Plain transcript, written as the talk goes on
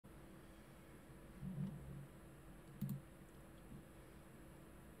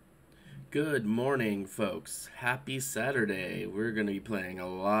Good morning, folks. Happy Saturday. We're going to be playing a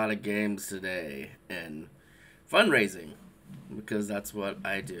lot of games today and fundraising because that's what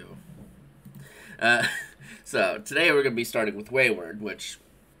I do. So today we're going to be starting with Wayward, which,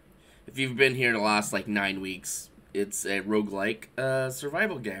 if you've been here the last like 9 weeks, it's a roguelike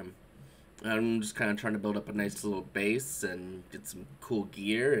survival game. I'm just kind of trying to build up a nice little base and get some cool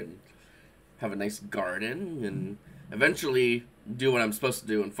gear and have a nice garden and eventually do what I'm supposed to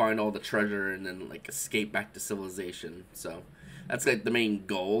do and find all the treasure and then like escape back to civilization. So that's like the main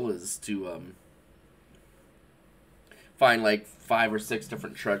goal, is to find like 5 or 6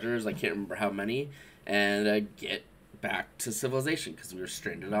 different treasures, I can't remember how many, and get back to civilization because we were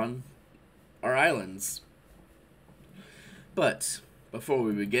stranded on our islands. But before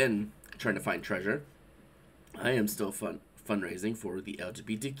we begin trying to find treasure, I am still fundraising for the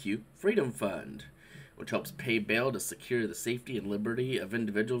LGBTQ Freedom Fund, which helps pay bail to secure the safety and liberty of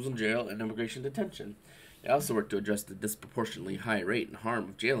individuals in jail and immigration detention. They also work to address the disproportionately high rate and harm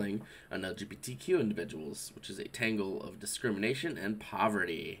of jailing on LGBTQ individuals, which is a tangle of discrimination and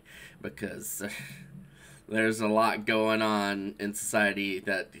poverty, because there's a lot going on in society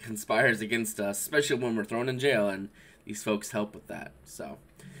that conspires against us, especially when we're thrown in jail, and these folks help with that. So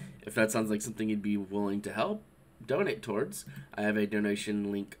if that sounds like something you'd be willing to help donate towards, I have a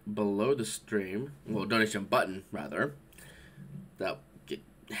donation link below the stream. Well, donation button, rather. That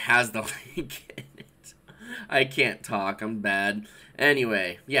has the link in it. I can't talk. I'm bad.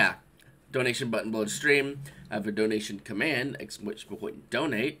 Anyway, yeah. Donation button below the stream. I have a donation command, which will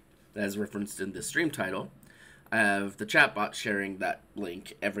donate, that is referenced in the stream title. I have the chatbot sharing that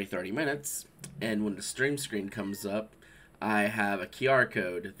link every 30 minutes. And when the stream screen comes up, I have a QR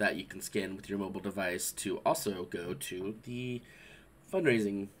code that you can scan with your mobile device to also go to the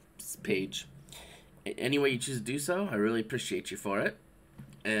fundraising page. Any way you choose to do so, I really appreciate you for it.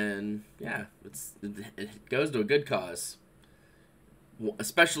 And yeah, it goes to a good cause.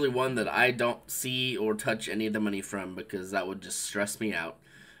 Especially one that I don't see or touch any of the money from, because that would just stress me out.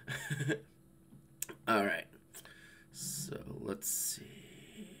 Alright, so let's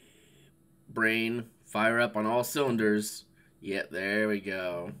see. Brain, fire up on all cylinders. Yeah, there we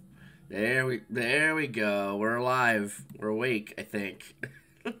go. There we go. We're alive. We're awake, I think.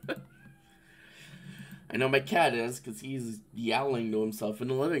 I know my cat is, because he's yowling to himself in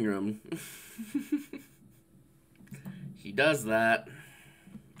the living room. He does that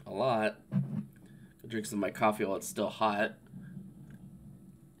a lot. I'll drink some of my coffee while it's still hot.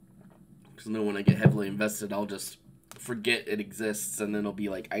 Because I know when I get heavily invested, I'll just forget it exists, and then it'll be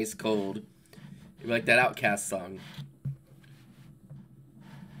like ice cold. It'll be like that Outcast song.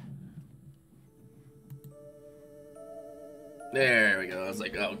 There we go. I was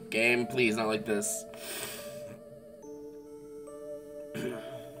like, oh, game, please, not like this.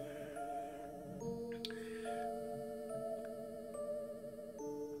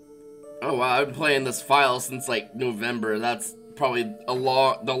 Oh wow, I've been playing this file since like November. That's probably the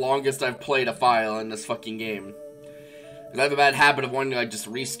longest I've played a file in this fucking game. Because I have a bad habit of wanting to like just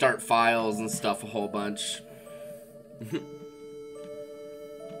restart files and stuff a whole bunch.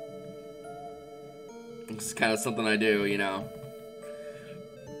 It's kind of something I do, you know.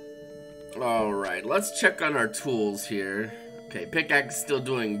 Alright, let's check on our tools here. Okay, pickaxe is still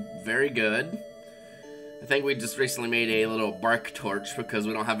doing very good. I think we just recently made a little bark torch because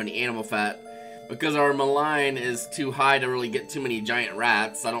we don't have any animal fat. Because our malign is too high to really get too many giant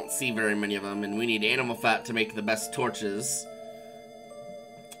rats. I don't see very many of them, and we need animal fat to make the best torches.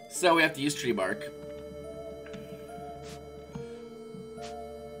 So we have to use tree bark.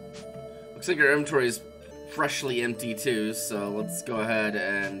 Looks like our inventory is freshly empty too, so let's go ahead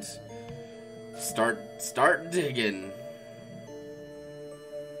and start digging.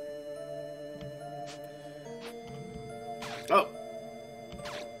 Oh.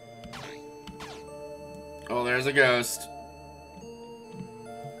 Oh, there's a ghost.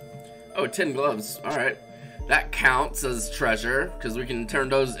 Oh, 10 gloves. Alright. That counts as treasure, because we can turn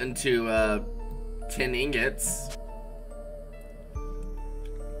those into 10 ingots.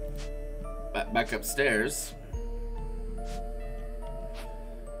 Back upstairs.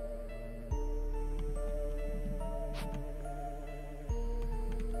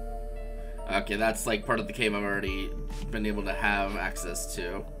 Okay, that's like part of the cave I've already been able to have access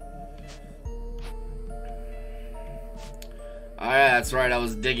to. Alright, that's right, I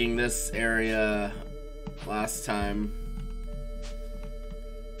was digging this area last time.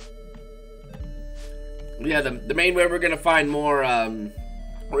 Yeah, the main way we're gonna find more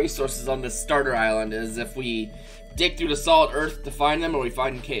resources on this starter island is if we dig through the solid earth to find them, or we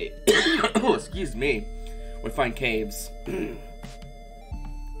find cave. Oh, excuse me. We find caves.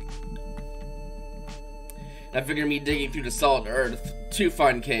 I figure me digging through the solid earth to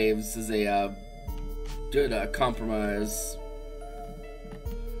find caves is a good compromise.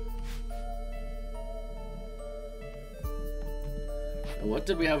 And what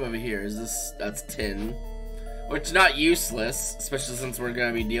did we have over here? Is this... that's tin. Which, not useless, especially since we're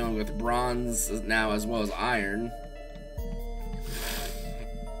going to be dealing with bronze now as well as iron.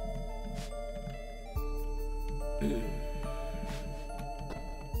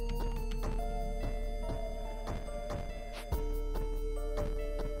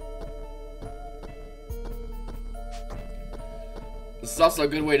 This is also a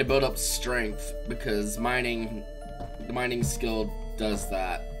good way to build up strength, because the mining skill does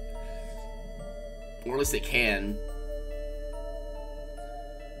that. Or at least it can.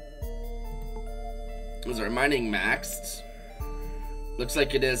 Is our mining maxed? Looks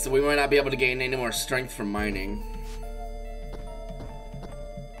like it is, so we might not be able to gain any more strength from mining.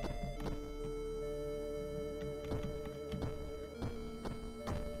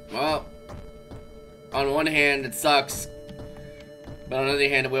 Well, on one hand, it sucks. But on the other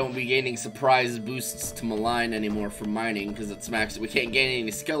hand, we won't be gaining surprise boosts to malign anymore from mining, because it's maxed. We can't gain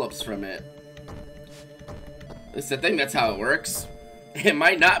any skill ups from it. At least I think that's how it works. It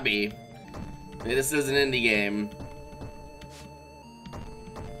might not be. Maybe this is an indie game.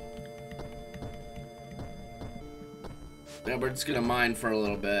 Yeah, we're just gonna mine for a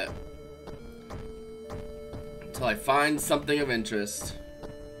little bit. Until I find something of interest.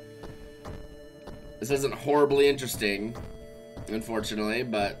 This isn't horribly interesting, unfortunately,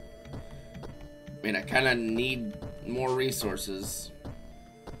 but I mean, I kind of need more resources.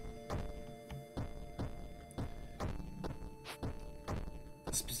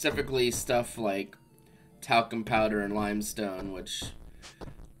 Specifically stuff like talcum powder and limestone, which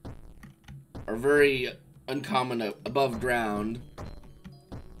are very uncommon above ground.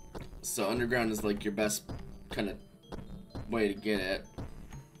 So underground is like your best kind of way to get it.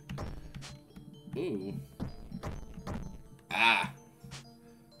 Ooh. Ah.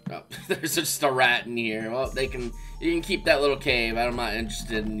 Oh, there's just a rat in here. Well, you can keep that little cave. I'm not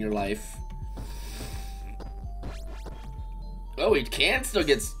interested in your life. Oh, we can still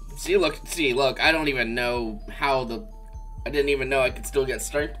get... See, look, I don't even know how the... I didn't even know I could still get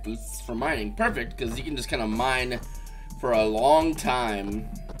strength boosts for mining. Perfect, because you can just kind of mine for a long time.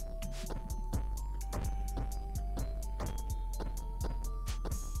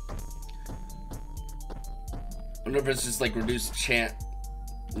 I wonder if it's just like reduced chance.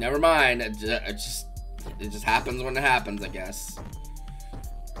 Never mind, it just happens when it happens, I guess.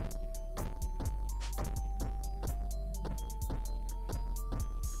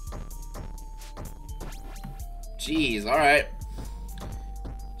 Jeez, alright.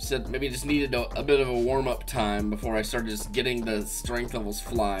 Said maybe just needed a bit of a warm-up time before I started just getting the strength levels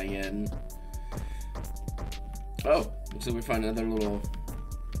flying in. Oh, looks like we find another little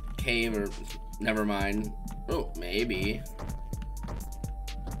cave, or never mind. Oh, maybe.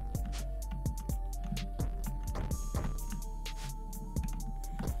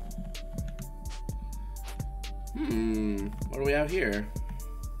 What do we have here?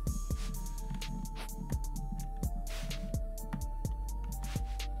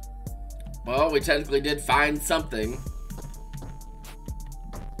 Well, we technically did find something.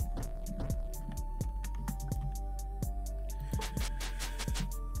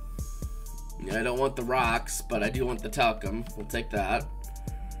 Yeah, I don't want the rocks, but I do want the talcum. We'll take that.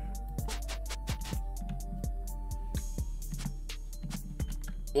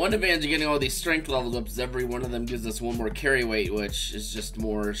 One advantage of getting all these strength levels up is every one of them gives us one more carry weight, which is just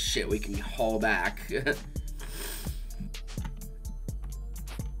more shit we can haul back.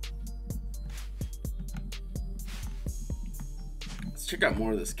 Let's check out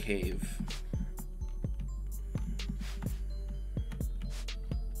more of this cave.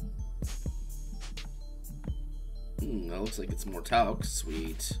 That looks like it's more talc.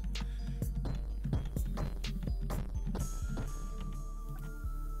 Sweet.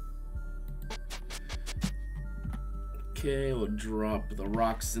 Okay, we'll drop the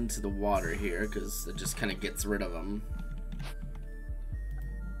rocks into the water here because it just kind of gets rid of them.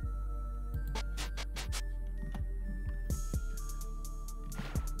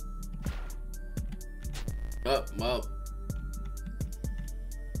 Oh, well.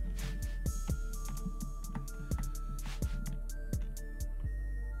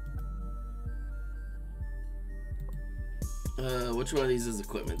 Which one of these is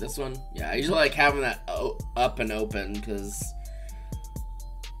equipment? This one? Yeah, I usually like having that up and open because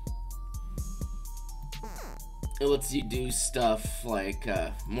it lets you do stuff like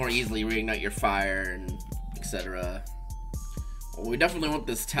more easily reignite your fire and etc. Well, we definitely want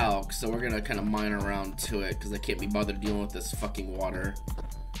this talc, so we're gonna kind of mine around to it because I can't be bothered dealing with this fucking water.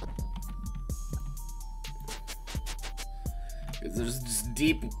 There's just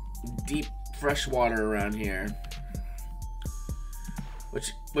deep fresh water around here,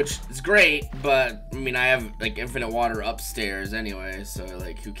 which is great, but I mean I have like infinite water upstairs anyway, so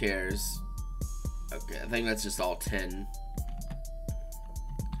like who cares? Okay, I think that's just all tin.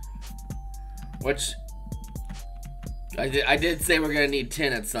 Which I did say we're gonna need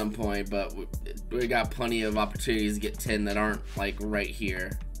tin at some point, but we got plenty of opportunities to get tin that aren't like right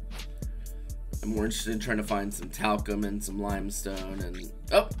here. I'm more interested in trying to find some talcum and some limestone and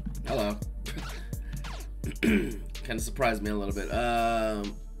oh, hello. Kind of surprised me a little bit.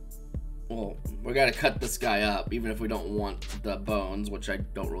 Well, we gotta cut this guy up, even if we don't want the bones, which I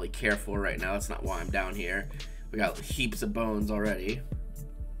don't really care for right now. That's not why I'm down here. We got heaps of bones already.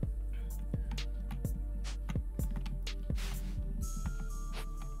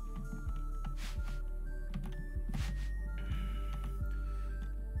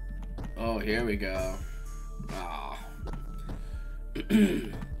 Oh, here we go. Ah.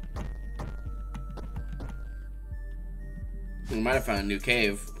 We might have found a new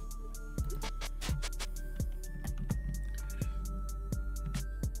cave.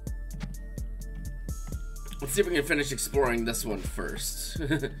 Let's see if we can finish exploring this one first.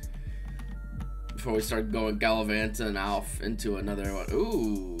 Before we start going gallivanting off into another one.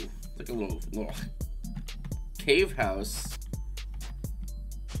 Ooh, like a little cave house.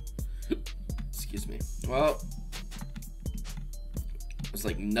 Excuse me. Well, there's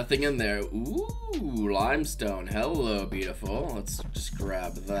like nothing in there. Ooh, limestone. Hello, beautiful. Let's just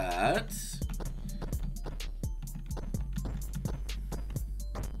grab that.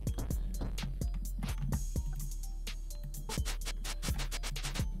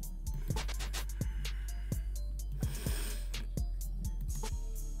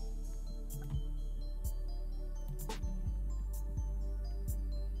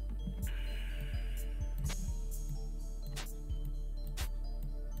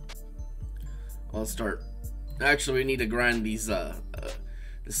 I'll start. Actually, we need to grind these this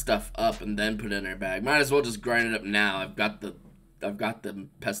stuff up and then put it in our bag. Might as well just grind it up now. I've got the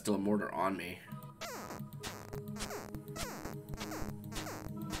pestle and mortar on me.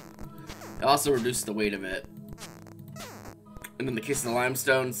 It also reduced the weight of it, and in the case of the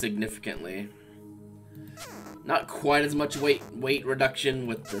limestone, significantly. Not quite as much weight reduction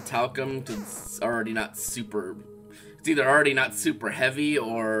with the talcum because it's already not super. It's either already not super heavy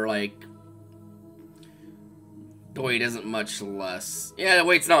or like. The weight isn't much less. Yeah, the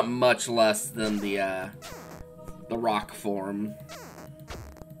weight's not much less than the rock form.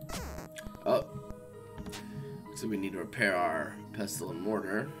 Oh. So we need to repair our pestle and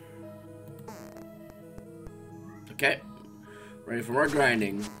mortar. Okay. Ready for more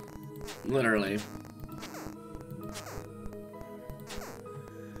grinding. Literally.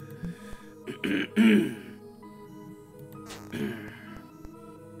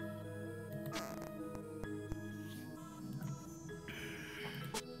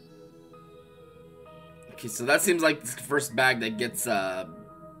 Okay, so that seems like the first bag that gets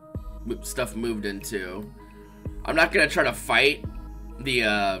stuff moved into. I'm not gonna try to fight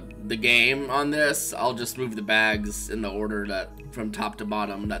the game on this. I'll just move the bags in the order that from top to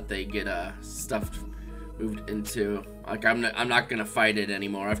bottom that they get stuff moved into. Like I'm not gonna fight it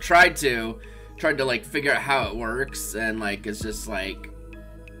anymore. I've tried to like figure out how it works, and like it's just like.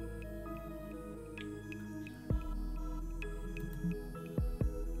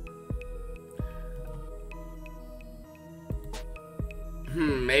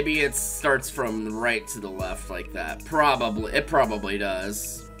 Maybe it starts from the right to the left like that. Probably. It probably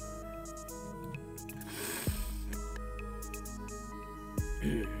does.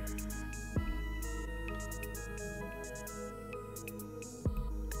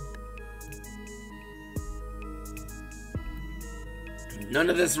 None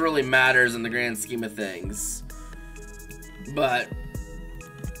of this really matters in the grand scheme of things. But,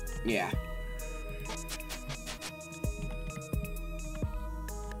 yeah.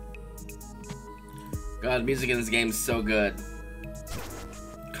 God, music in this game is so good.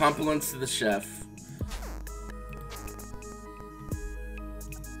 Compliments to the chef.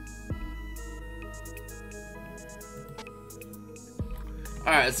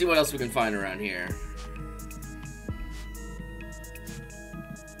 Alright, let's see what else we can find around here.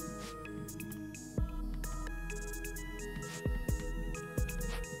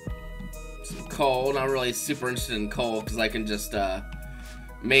 Some coal. Not really super interested in coal because I can just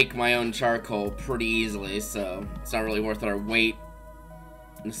make my own charcoal pretty easily, so it's not really worth our weight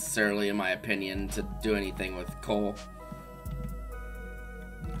necessarily, in my opinion, to do anything with coal.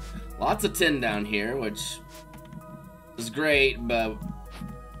 Lots of tin down here, which is great, but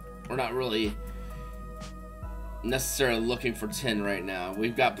we're not really necessarily looking for tin right now.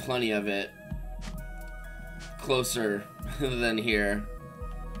 We've got plenty of it closer than here.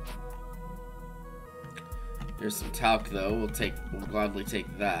 Here's some talc though. We'll gladly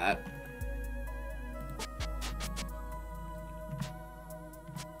take that.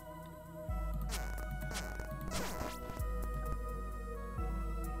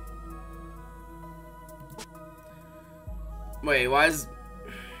 Wait, why is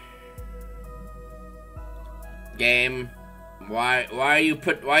game? Why are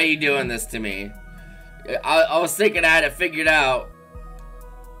you doing this to me? I was thinking I had it figured out.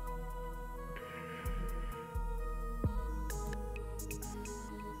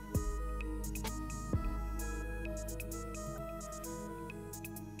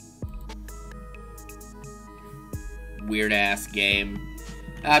 Weird ass game.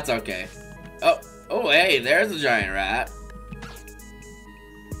 That's okay. Oh, hey, there's a giant rat.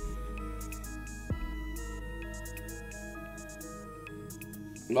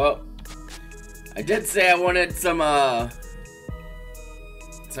 Well, I did say I wanted some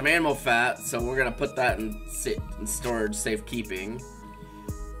animal fat, so we're gonna put that in storage, safekeeping.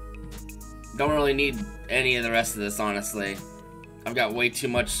 Don't really need any of the rest of this, honestly. I've got way too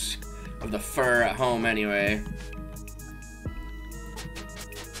much of the fur at home anyway.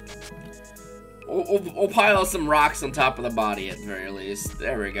 We'll pile some rocks on top of the body at the very least.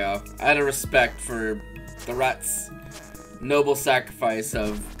 There we go. Out of respect for the rat's noble sacrifice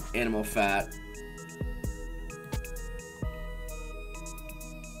of animal fat.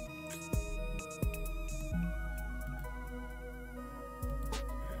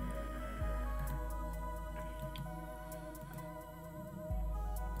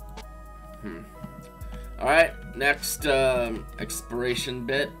 Alright, next exploration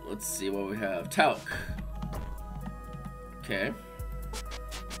bit. Let's see what we have. Talc. Okay.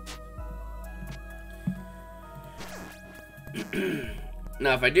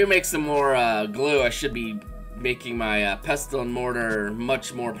 Now, if I do make some more glue, I should be making my pestle and mortar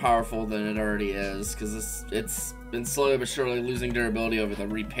much more powerful than it already is, because it's been slowly but surely losing durability over the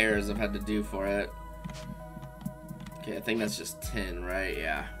repairs I've had to do for it. Okay, I think that's just tin, right?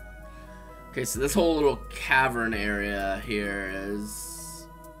 Yeah. Okay, so this whole little cavern area here is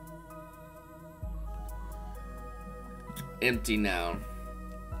empty now.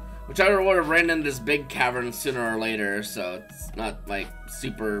 Which I would have ran into this big cavern sooner or later, so it's not like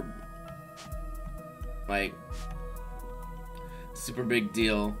super big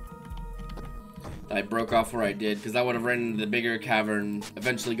deal that I broke off where I did, because I would have ran into the bigger cavern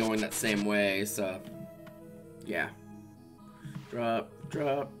eventually going that same way, so yeah. Drop,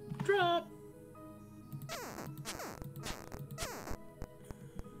 drop, drop.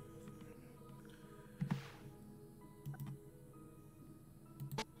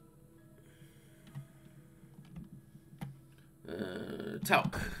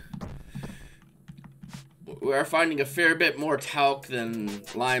 Talc. We are finding a fair bit more talc than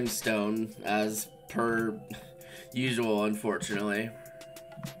limestone, as per usual, unfortunately.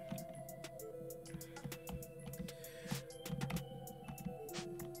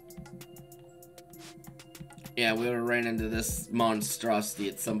 Yeah, we would have ran into this monstrosity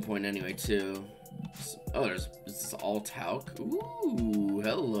at some point anyway, too. Oh, is this all talc? Ooh,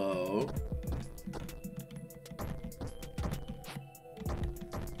 hello.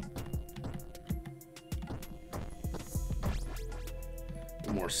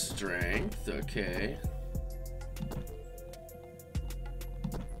 More strength, okay.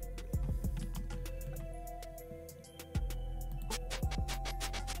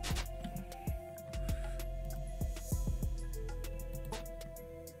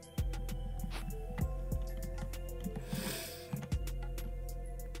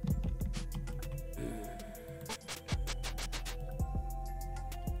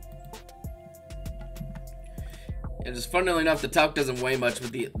 And just funnily enough, the talc doesn't weigh much,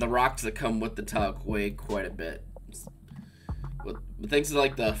 but the rocks that come with the talc weigh quite a bit. But thanks to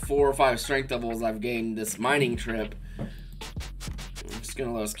like the 4 or 5 strength levels I've gained this mining trip, I'm just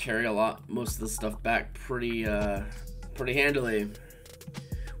gonna let us carry most of the stuff back pretty handily.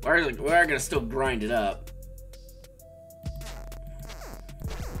 We are gonna still grind it up.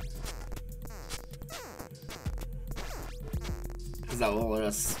 Because that will let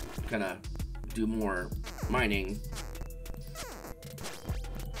us kind of do more mining.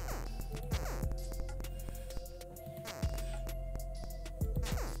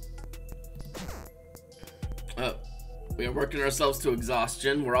 Oh, we are working ourselves to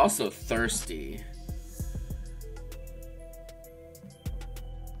exhaustion. We're also thirsty.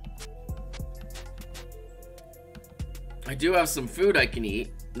 I do have some food I can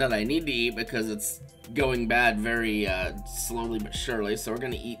eat that I need to eat because it's going bad very slowly but surely. So we're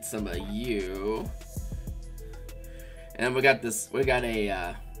gonna eat some of you. And we got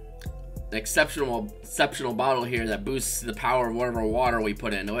a exceptional bottle here that boosts the power of whatever water we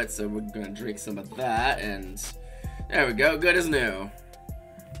put into it. So we're gonna drink some of that, and there we go, good as new.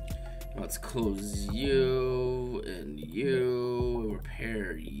 Let's close you and you,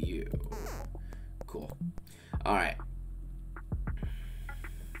 repair you. Cool. All right.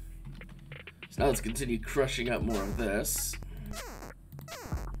 So now let's continue crushing up more of this.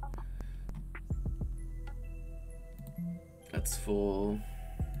 That's full.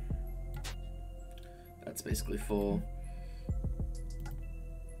 That's basically full.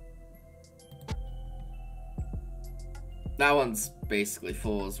 That one's basically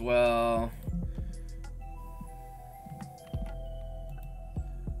full as well.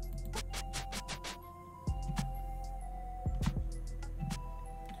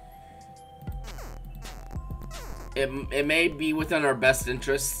 It may be within our best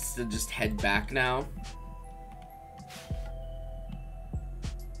interests to just head back now.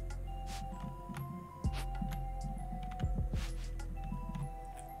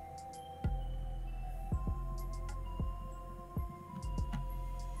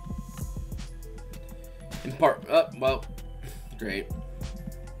 In part, oh, well, great.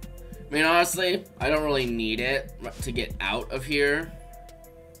 I mean, honestly, I don't really need it to get out of here.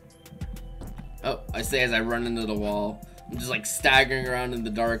 Oh, I say as I run into the wall. I'm just like staggering around in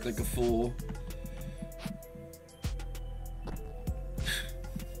the dark like a fool.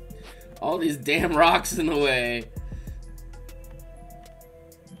 All these damn rocks in the way.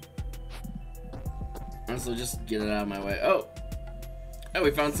 So just get it out of my way. Oh, we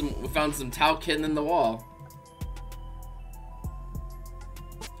found some talc hidden in the wall.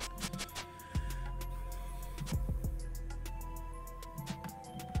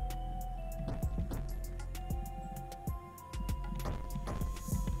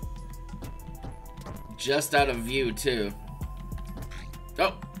 Just out of view, too.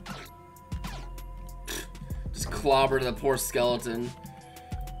 Oh! Just clobber the poor skeleton.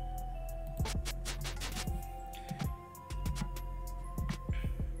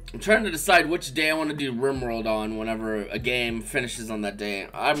 I'm trying to decide which day I want to do RimWorld on whenever a game finishes on that day.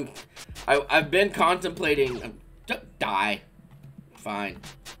 I've been contemplating... Die. Fine.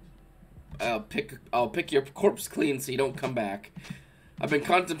 I'll pick your corpse clean so you don't come back. I've been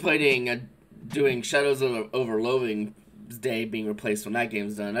contemplating doing Shadows over Loathing's Day being replaced when that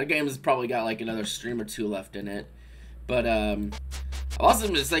game's done. That game has probably got like another stream or two left in it. But I've also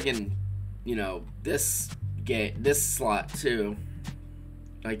been just thinking, you know, this slot too.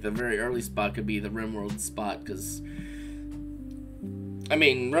 Like the very early spot could be the RimWorld spot, because I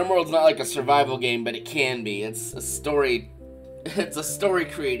mean, RimWorld's not like a survival game, but it can be. It's a story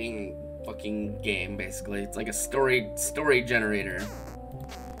creating fucking game, basically. It's like a story generator.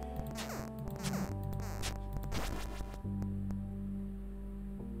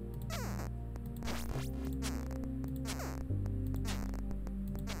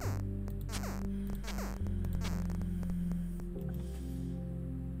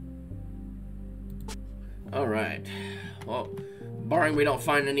 Alright, well, barring we don't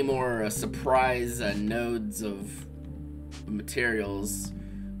find any more surprise nodes of materials,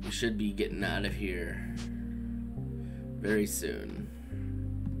 we should be getting out of here very soon.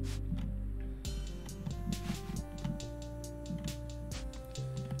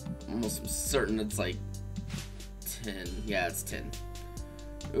 Almost certain it's like 10. Yeah, it's 10.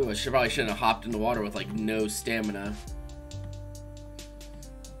 Ooh, I probably shouldn't have hopped in the water with like no stamina.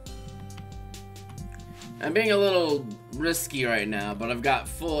 I'm being a little risky right now, but I've got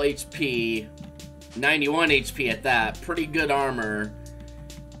full HP, 91 HP at that, pretty good armor.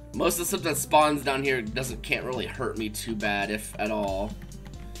 Most of the stuff that spawns down here can't really hurt me too bad, if at all.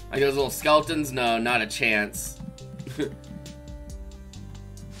 Like those little skeletons, no, not a chance.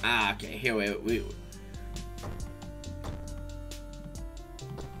 Ah, okay, here we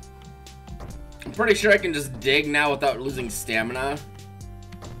I'm pretty sure I can just dig now without losing stamina.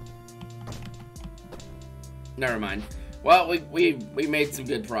 Never mind. Well, we made some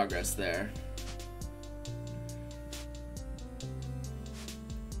good progress there.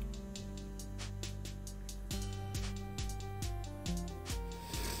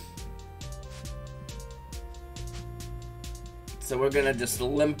 So we're gonna just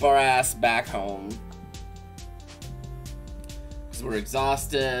limp our ass back home, because we're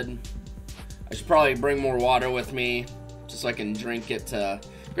exhausted. I should probably bring more water with me, just so I can drink it to...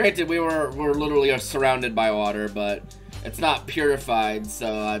 Granted, we're literally surrounded by water, but it's not purified,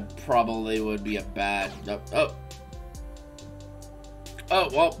 so I probably would be a bad... Oh. Oh,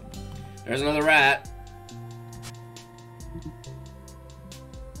 well, there's another rat.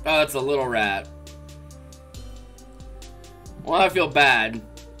 Oh, it's a little rat. Well, I feel bad.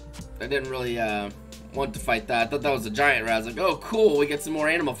 I didn't really want to fight that. I thought that was a giant rat. I was like, oh, cool, we get some more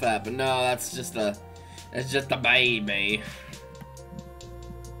animal fat. But no, that's just a baby.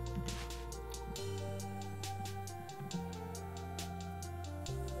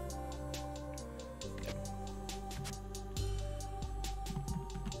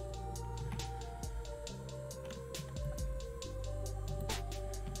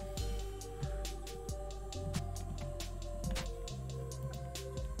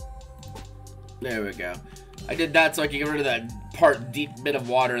 There we go. I did that so I could get rid of that deep bit of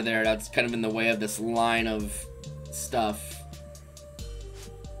water there that's kind of in the way of this line of stuff.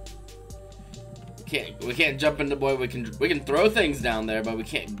 We can't jump into we can throw things down there, but we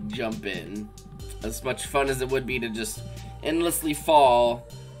can't jump in. As much fun as it would be to just endlessly fall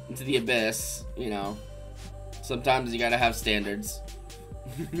into the abyss, you know. Sometimes you gotta have standards.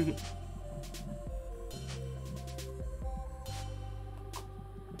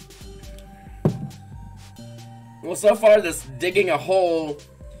 Well, so far this digging a hole,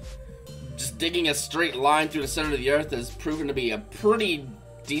 just digging a straight line through the center of the earth has proven to be a pretty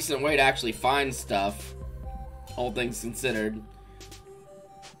decent way to actually find stuff, all things considered.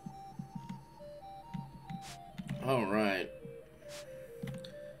 Alright.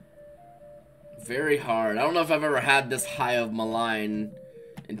 Very hard. I don't know if I've ever had this high of malign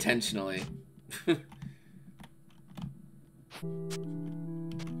intentionally.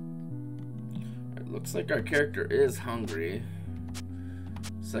 Looks like our character is hungry,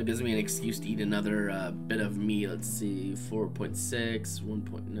 so that gives me an excuse to eat another bit of meat. Let's see, 4.6,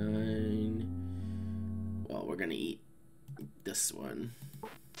 1.9. Well, we're gonna eat this one,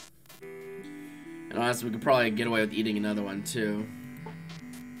 and honestly, we could probably get away with eating another one too.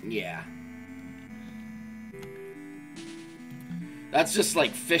 Yeah, that's just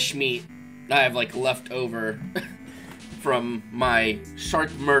like fish meat that I have like left over from my shark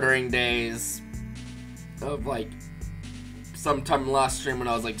murdering days. Of like sometime last stream when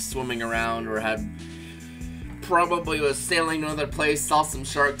I was like swimming around or probably was sailing to another place, saw some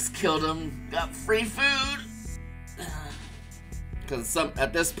sharks, killed them, got free food. Because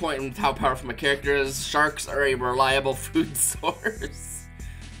at this point, with how powerful my character is, sharks are a reliable food source.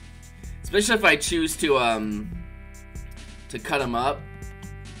 Especially if I choose to cut them up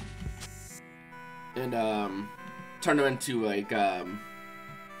and turn them into like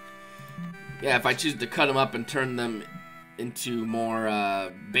yeah, if I choose to cut them up and turn them into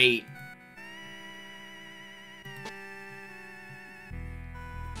more bait.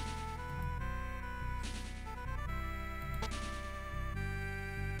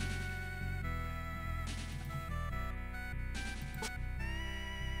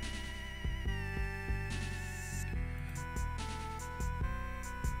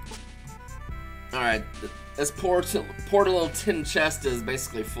 Alright, this poor little tin chest is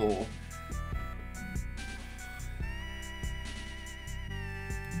basically full.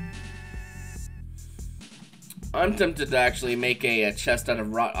 I'm tempted to actually make a chest out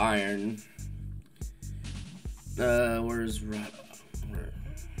of wrought iron. Where's wrought?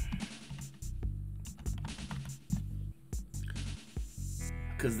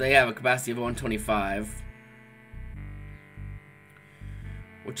 Because they have a capacity of 125.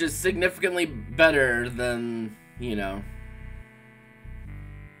 Which is significantly better than, you know.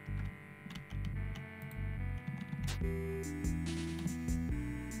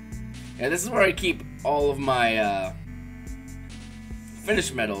 Yeah, this is where I keep all of my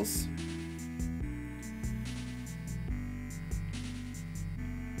finished metals.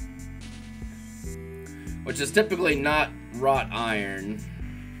 Which is typically not wrought iron.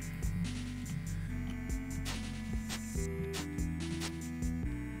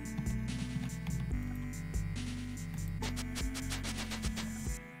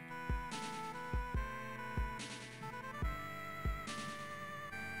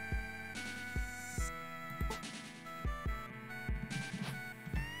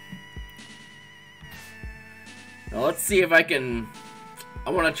 Now let's see if I can... I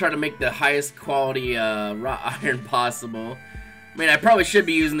want to try to make the highest quality wrought iron possible. I mean, I probably should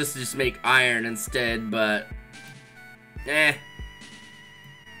be using this to just make iron instead, but...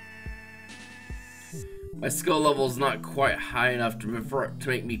 My skill level is not quite high enough to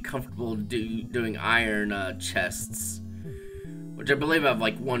make me comfortable doing iron chests. Which I believe I have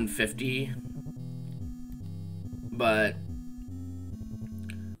like 150. But...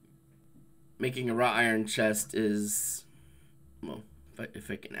 making a wrought iron chest is, well, if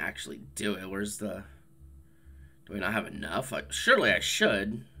I can actually do it. Where's the? Do I not have enough? Like, surely I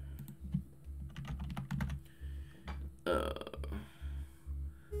should.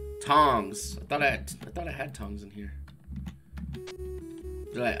 Tongs. I thought I had tongs in here.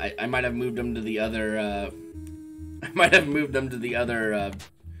 I might have moved them to the other. I might have moved them to the other.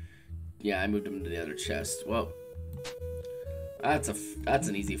 Yeah, I moved them to the other chest. Well, that's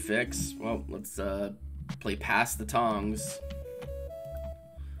an easy fix. Well, let's play past the tongs.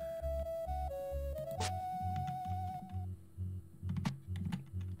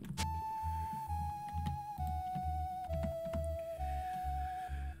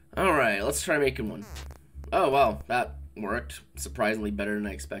 Alright, let's try making one. Oh, well, that worked. Surprisingly better than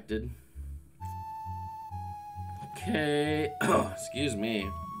I expected. Okay. Oh, excuse me.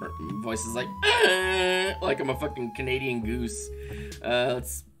 My voice is like I'm a fucking Canadian goose.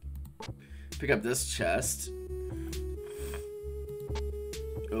 Let's pick up this chest.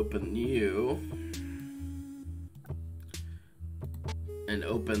 Open you. And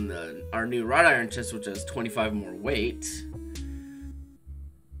open our new wrought iron chest, which has 25 more weight.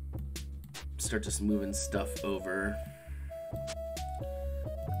 Start just moving stuff over.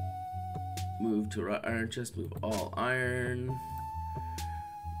 Move to wrought iron chest, move all iron,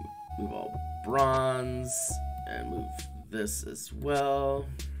 move all bronze, and move this as well.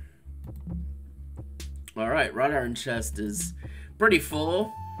 Alright, wrought iron chest is pretty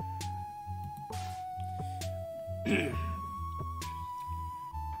full.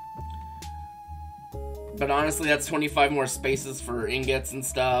 But honestly, that's 25 more spaces for ingots and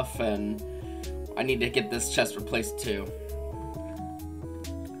stuff, and I need to get this chest replaced too.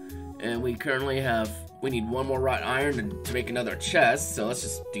 And we currently have, we need one more wrought iron to make another chest, so let's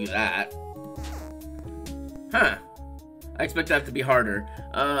just do that. Huh. I expect that to be harder.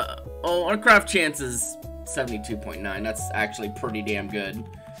 Oh, our craft chance is 72.9. That's actually pretty damn good.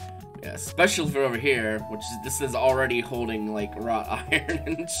 Yeah, especially for over here, which is, this is already holding like wrought iron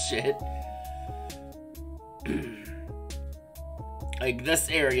and shit. Like, this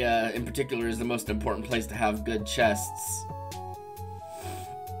area in particular is the most important place to have good chests.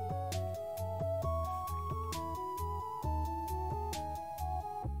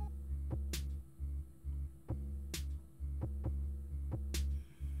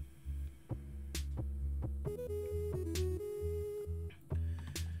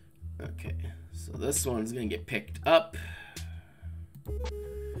 Okay, so this one's gonna get picked up.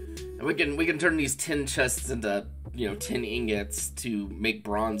 And we can turn these tin chests into, you know, tin ingots to make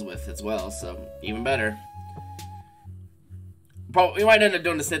bronze with as well, so even better. Probably, we might end up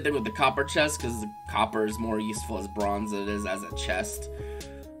doing the same thing with the copper chest, because the copper is more useful as bronze than it is as a chest.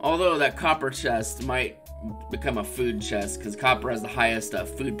 Although that copper chest might become a food chest, because copper has the highest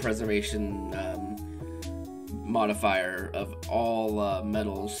food preservation modifier of all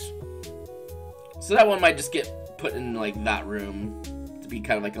metals. So that one might just get put in like that room to be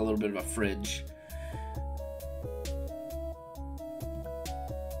kind of like a little bit of a fridge.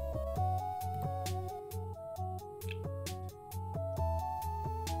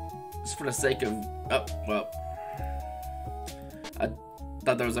 Just for the sake of, oh, well, I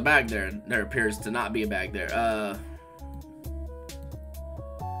thought there was a bag there. There appears to not be a bag there.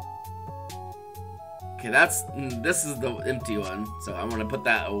 Okay, this is the empty one, so I want to put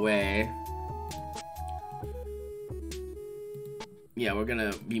that away. Yeah, we're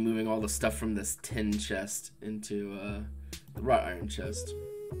gonna be moving all the stuff from this tin chest into the wrought iron chest.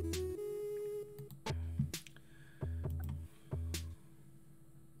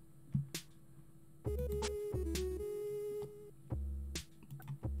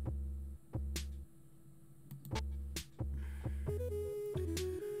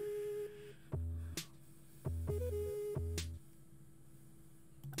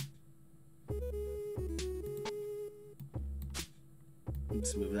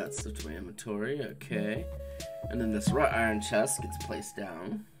 Let's move that stuff to my inventory, okay. And then this wrought iron chest gets placed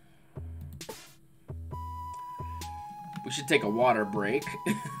down. We should take a water break,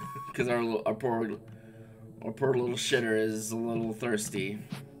 because our poor little shitter is a little thirsty.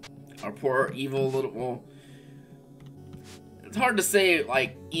 Our poor evil little, well, it's hard to say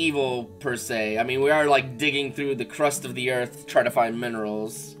like evil per se. I mean, we are like digging through the crust of the earth to try to find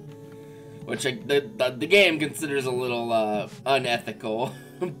minerals. Which the game considers a little unethical.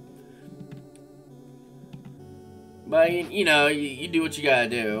 But, you know, you do what you gotta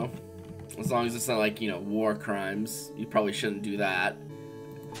do. As long as it's not like, you know, war crimes. You probably shouldn't do that.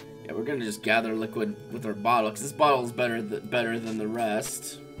 Yeah, we're gonna just gather liquid with our bottle, because this bottle is better than the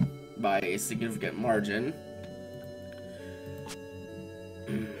rest. By a significant margin.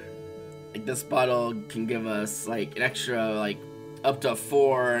 Like, this bottle can give us, like, an extra, like, up to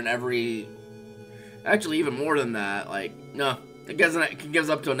 4 in every Actually, even more than that. Like, no, it gives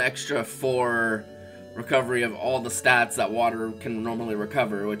up to an extra 4 recovery of all the stats that water can normally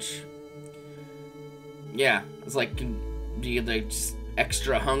recover, which, yeah, it's like, you get like just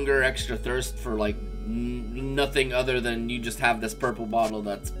extra hunger, extra thirst for like nothing other than you just have this purple bottle.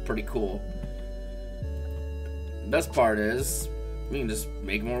 That's pretty cool. The best part is we can just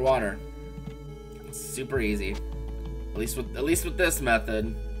make more water. It's super easy. At least with this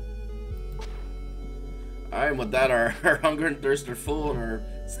method. Alright, with that, our hunger and thirst are full, and our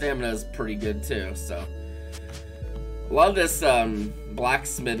stamina is pretty good too. So a lot of this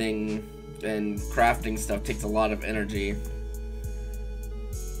blacksmithing and crafting stuff takes a lot of energy.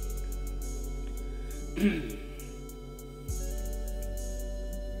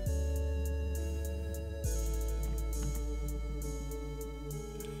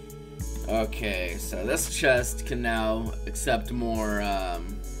 Okay, so this chest can now accept more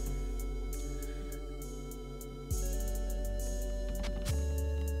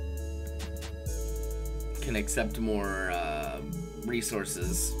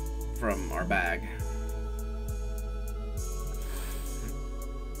resources from our bag.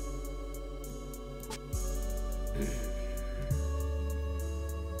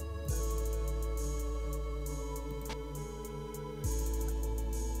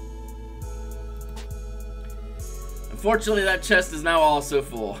 Unfortunately, that chest is now also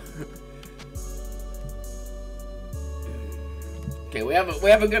full. Okay, we have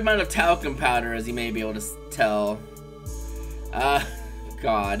a good amount of talcum powder, as you may be able to tell.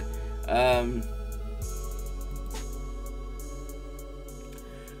 God.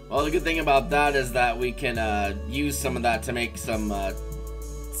 Well, the good thing about that is that we can use some of that to make some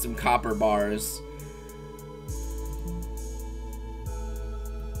copper bars.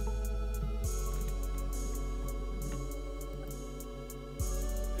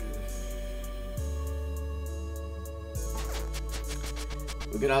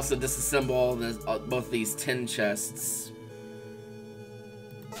 We can also disassemble both these tin chests.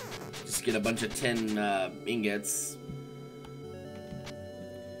 Just get a bunch of tin ingots,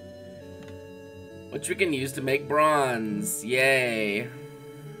 which we can use to make bronze. Yay!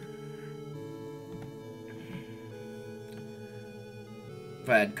 If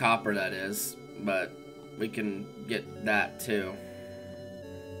I had copper, that is, but we can get that too.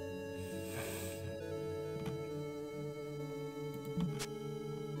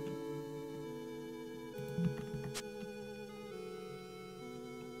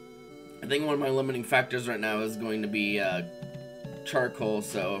 I think one of my limiting factors right now is going to be charcoal,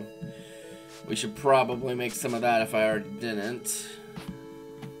 so we should probably make some of that if I already didn't.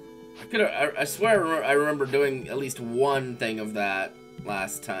 I swear I remember doing at least one thing of that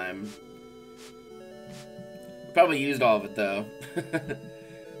last time. Probably used all of it though.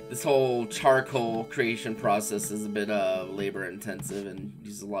 This whole charcoal creation process is a bit labor intensive and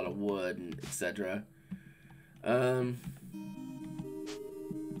uses a lot of wood and etc.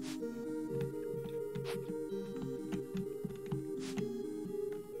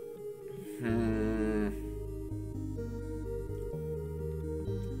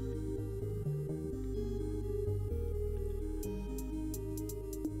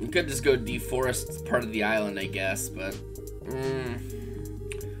 You could just go deforest part of the island, I guess, but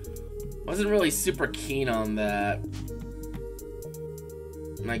wasn't really super keen on that.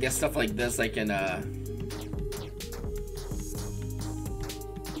 And I guess stuff like this I can yeah,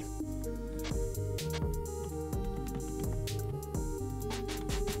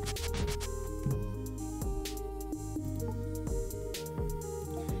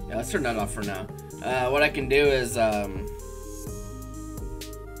 let's turn that off for now. What I can do is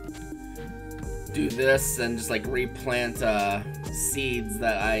do this and just like replant seeds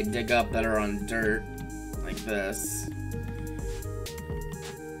that I dig up that are on dirt, like this.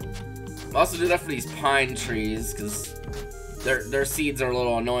 I'll also do that for these pine trees because their seeds are a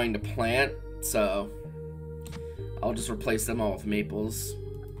little annoying to plant, so I'll just replace them all with maples.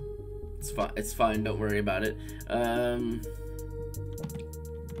 It's fine, don't worry about it.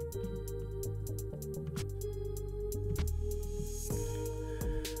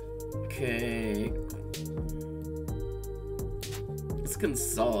 Okay. Let's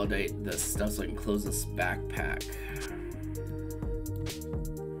consolidate this stuff so I can close this backpack.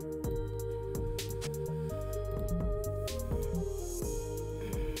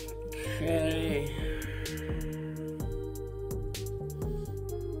 Okay.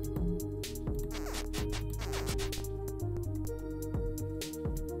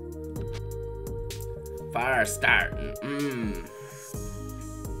 Fire starting.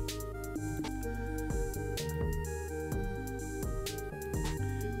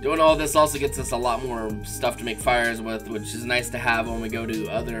 Doing all this also gets us a lot more stuff to make fires with, which is nice to have when we go to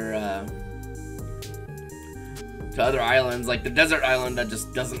other islands, like the desert island that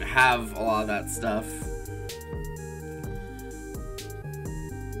just doesn't have a lot of that stuff.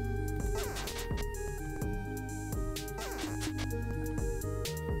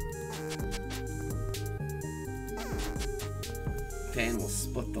 Okay, and we'll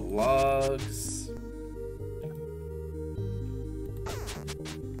split the logs.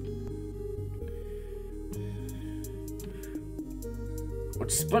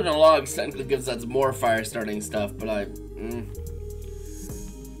 Which splitting the logs technically gives us more fire starting stuff, but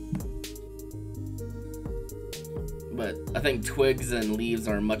But I think twigs and leaves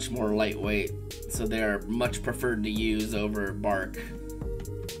are much more lightweight, so they are much preferred to use over bark.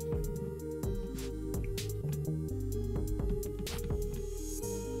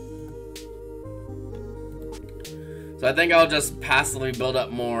 So I think I'll just passively build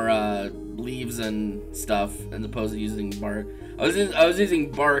up more leaves and stuff as opposed to using bark. I was using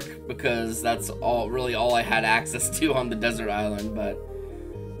bark because that's really all I had access to on the desert island, but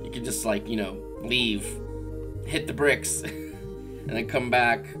you could just, like, you know, leave, hit the bricks, and then come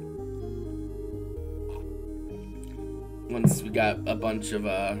back once we got a bunch of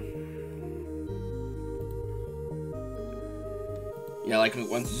yeah, like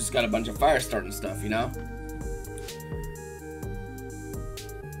once you just got a bunch of fire starting stuff, you know?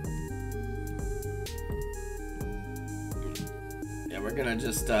 We're gonna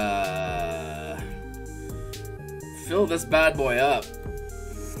just fill this bad boy up.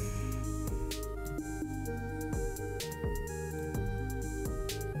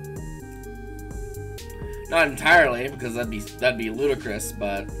 Not entirely, because that'd be ludicrous,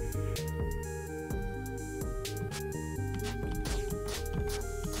 but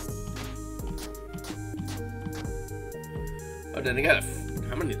oh, did I get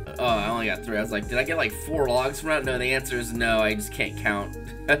how many? Oh, I only got 3. I was like, did I get like 4 logs from that? No, the answer is no. I just can't count.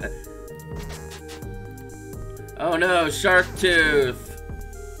 Oh no, shark tooth.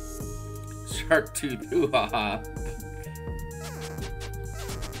 Shark tooth. Ooh ha ha.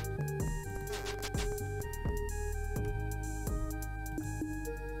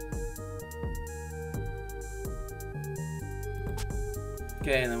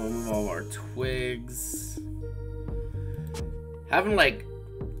 Okay, and then we'll move all of our twigs. Having like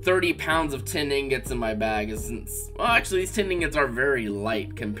 30 pounds of tin ingots in my bag isn't... Well, actually, these tin ingots are very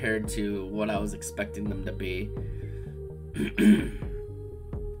light compared to what I was expecting them to be.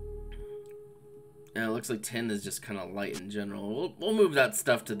 Yeah, it looks like tin is just kind of light in general. We'll move that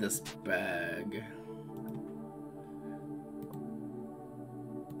stuff to this bag.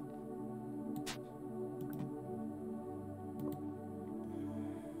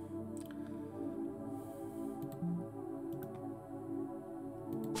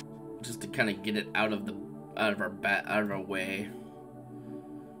 Just to kind of get it out of our way.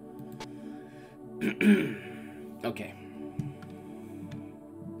 Okay.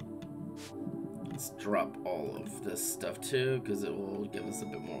 Let's drop all of this stuff too, because it will give us a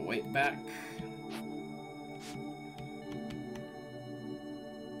bit more weight back.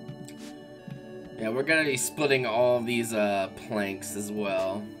 Yeah, we're gonna be splitting all of these planks as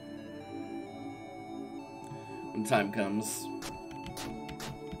well when time comes.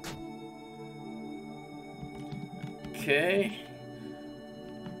 Okay.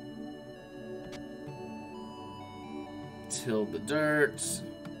 Till the dirt.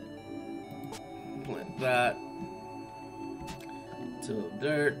 Plant that. Till the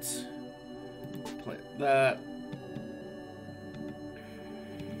dirt. Plant that.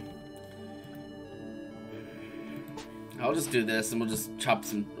 I'll just do this and we'll just chop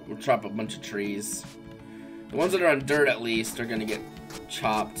a bunch of trees. The ones that are on dirt at least are gonna get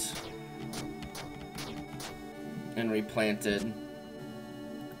chopped and replanted.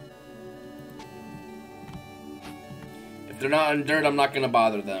 If they're not on dirt, I'm not gonna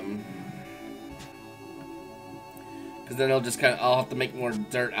bother them, because then I'll have to make more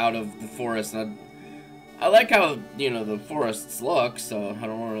dirt out of the forest. And I like how, you know, the forests look, so I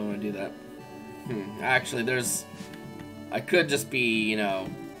don't really want to do that. Actually, I could just be, you know,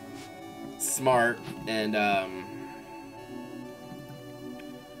 smart and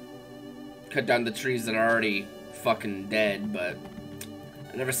cut down the trees that are already fucking dead, but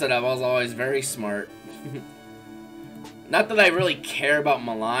I never said I was always very smart. Not that I really care about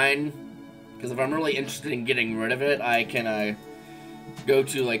malign, because if I'm really interested in getting rid of it, I can go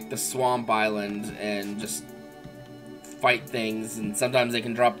to like the swamp island and just fight things, and sometimes they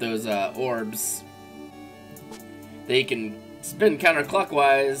can drop those orbs. They can spin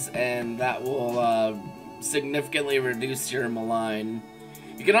counterclockwise, and that will significantly reduce your malign.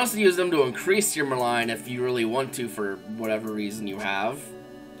 You can also use them to increase your malign if you really want to for whatever reason you have.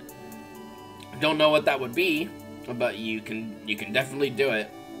 Don't know what that would be, but you can definitely do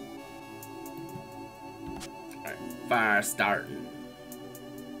it. Alright, fire starting.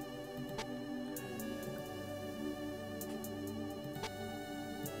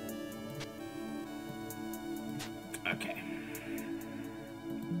 Okay.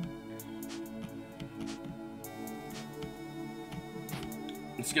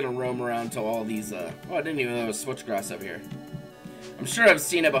 I'm just gonna roam around to all these, oh, I didn't even know there was switchgrass over here. I'm sure I've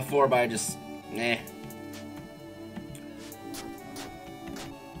seen it before, but I just, eh.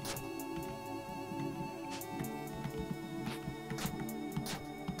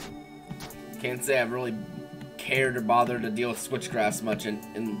 Can't say I've really cared or bothered to deal with switchgrass much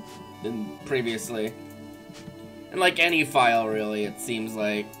in previously. And like any file, really, it seems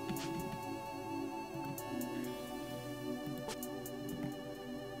like.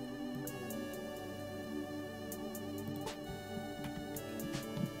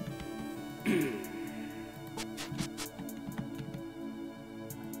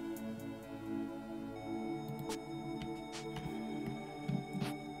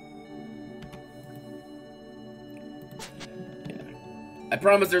 I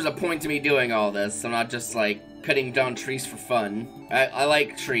promise there's a point to me doing all this. I'm not just like cutting down trees for fun. I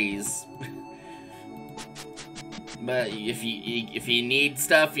like trees. But if you need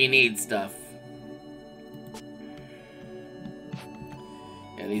stuff, you need stuff.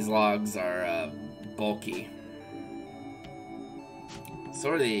 Yeah, these logs are bulky.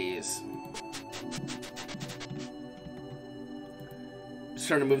 So are these. Just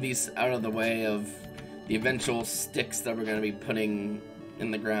trying to move these out of the way of the eventual sticks that we're going to be putting in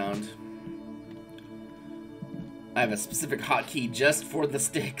the ground. I have a specific hotkey just for the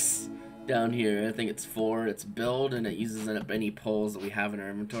sticks down here. I think it's 4. It's build, and it uses up any poles that we have in our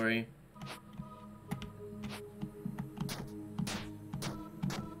inventory.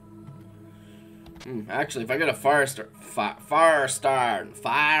 Actually, if I go to fire starting.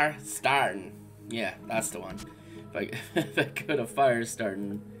 Yeah, that's the one. If I go to fire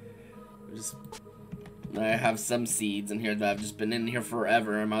starting, I have some seeds in here that have just been in here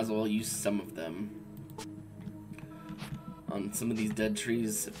forever. I might as well use some of them on some of these dead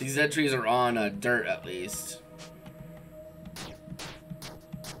trees. If these dead trees are on dirt, at least.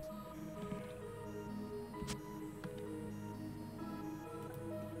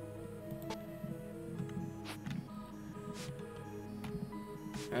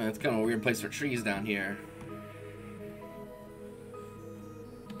 It's kind of a weird place for trees down here.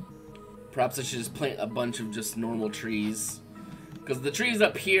 Perhaps I should just plant a bunch of just normal trees. Because the trees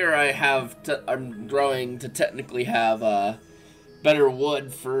up here I'm growing to technically have better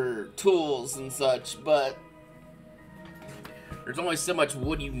wood for tools and such, but there's only so much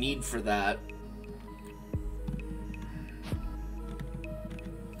wood you need for that.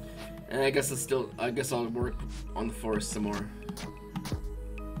 And I guess I'll work on the forest some more.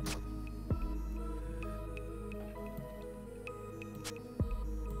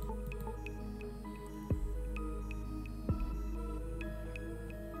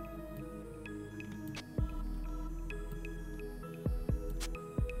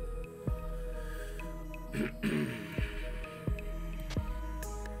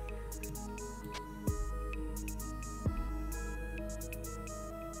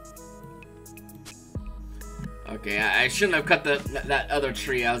 Okay, I shouldn't have cut that other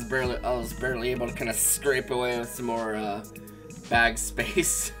tree. I was barely able to kind of scrape away with some more bag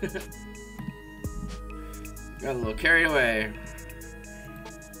space. Got a little carried away.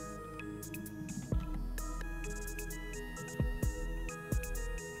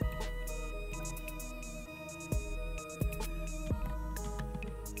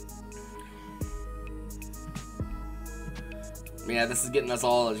 Yeah, this is getting us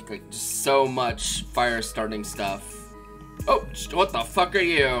all like just so much fire starting stuff. Oh, what the fuck are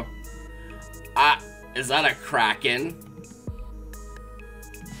you? Is that a kraken?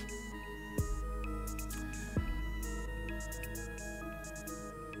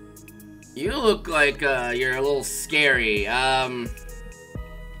 You look like you're a little scary.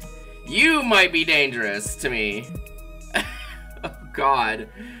 You might be dangerous to me. Oh god.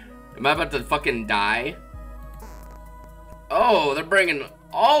 Am I about to fucking die? Oh, they're bringing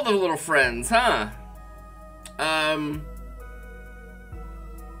all the little friends, huh?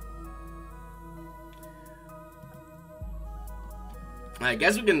 I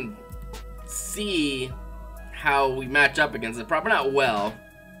guess we can see how we match up against it. Probably not well.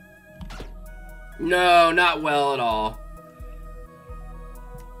 No, not well at all.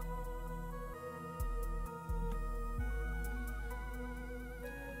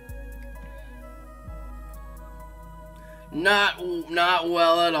 Not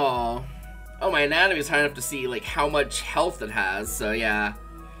well at all. Oh, my anatomy is high enough to see like how much health it has. So yeah.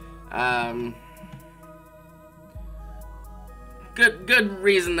 Good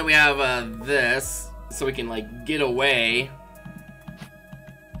reason that we have this, so we can like get away.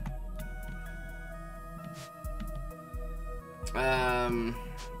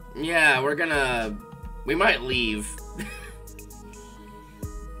 Yeah, we might leave.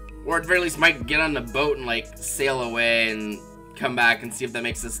 Or at the very least might get on the boat and like sail away and come back and see if that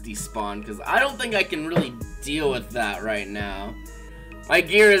makes us despawn, because I don't think I can really deal with that right now. My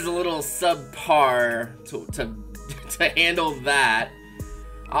gear is a little subpar to handle that.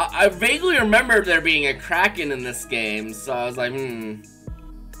 I vaguely remember there being a Kraken in this game, so I was like,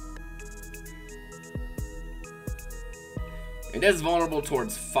 It is vulnerable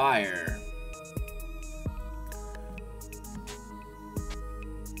towards fire.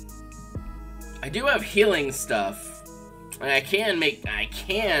 I do have healing stuff, and I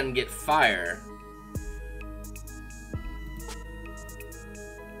can get fire.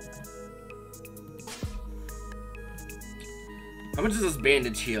 How much does this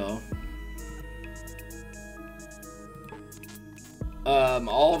bandage heal?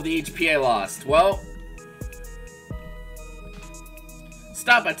 All of the HP I lost. Well,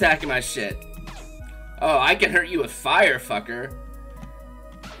 stop attacking my shit. Oh, I can hurt you with fire, fucker.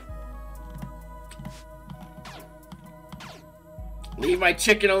 Leave my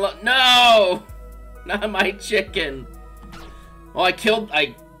chicken alone. No! Not my chicken. Well, I killed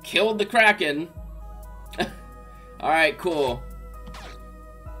the Kraken. Alright, cool.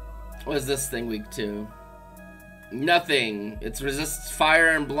 What is this thing weak to? Nothing. It resists fire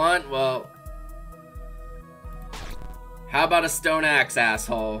and blunt. Well, how about a stone axe,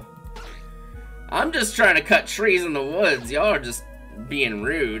 asshole? I'm just trying to cut trees in the woods. Y'all are just being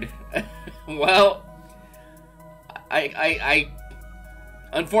rude. Well, I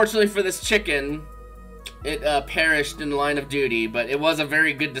unfortunately for this chicken, it perished in the line of duty, but it was a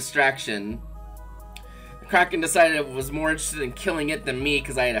very good distraction. The Kraken decided it was more interested in killing it than me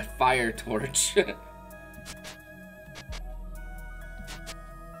because I had a fire torch.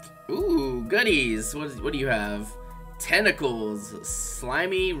 Ooh, goodies. What do you have? Tentacles.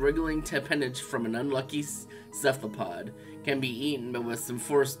 Slimy, wriggling appendage from an unlucky cephalopod. Can be eaten, but with some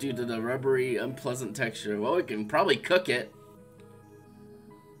force due to the rubbery, unpleasant texture. Well, we can probably cook it.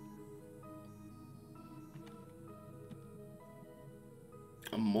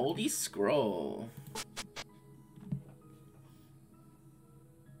 A moldy scroll.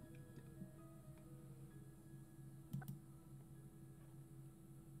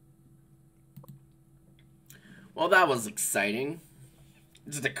 Well, that was exciting.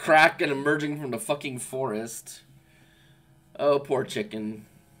 Just a Kraken emerging from the fucking forest. Oh, poor chicken.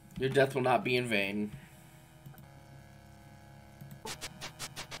 Your death will not be in vain.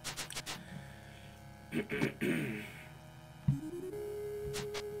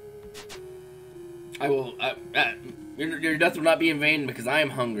 I will. Your death will not be in vain because I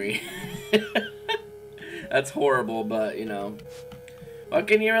am hungry. That's horrible, but you know. What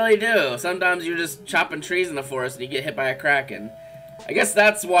can you really do? Sometimes you're just chopping trees in the forest and you get hit by a Kraken. I guess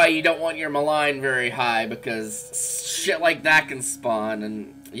that's why you don't want your malign very high, because shit like that can spawn,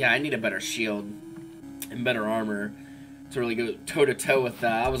 and yeah, I need a better shield and better armor to really go toe-to-toe with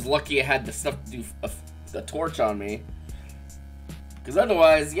that. I was lucky I had the stuff to do a torch on me. Because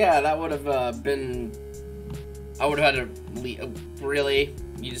otherwise, yeah, that would have been... I would have had to leave. Really?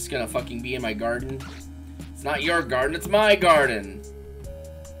 You just gonna fucking be in my garden? It's not your garden, it's my garden!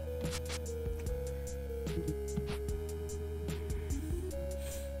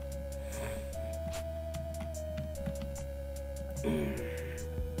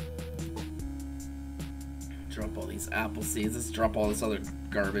 Drop all these apple seeds. Let's drop all this other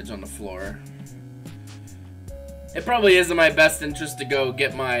garbage on the floor. It probably is in my best interest to go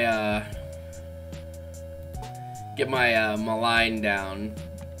get my malign down.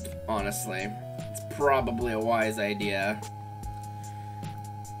 Honestly, it's probably a wise idea.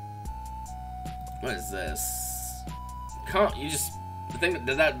 What is this? Did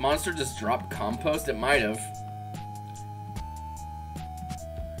that monster just drop compost? It might have.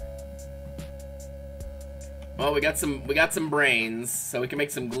 Well, we got some brains, so we can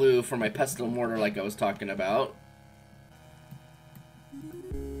make some glue for my pestle mortar like I was talking about.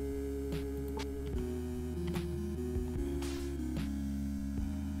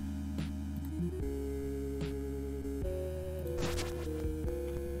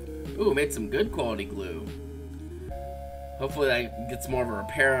 Ooh, made some good quality glue. Hopefully that gets more of a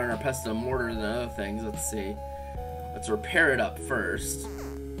repair on our pestle mortar than other things. Let's see. Let's repair it up first.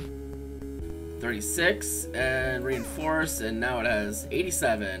 36 and reinforce, and now it has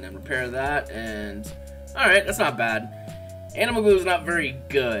 87 and repair that, and alright, that's not bad. Animal glue is not very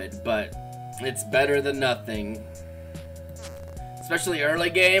good, but it's better than nothing. Especially early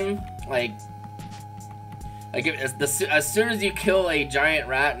game, like as soon as you kill a giant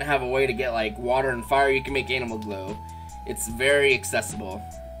rat and have a way to get like water and fire, you can make animal glue. It's very accessible.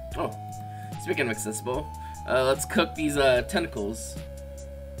 Oh, speaking of accessible, let's cook these tentacles.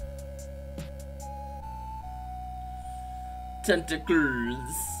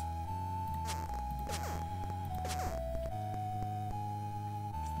 Tentacles.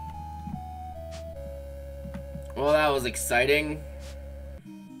 Well, that was exciting.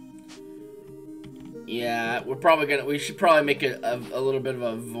 Yeah, we should probably make it a little bit of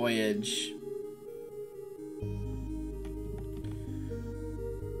a voyage.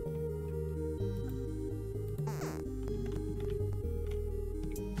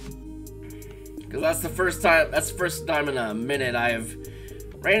 Because that's the first time in a minute I've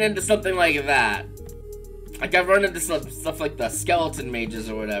ran into something like that. Like, I've run into stuff like the skeleton mages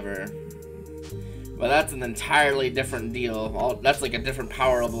or whatever. But that's an entirely different deal. That's like a different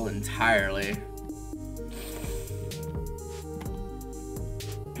power level entirely.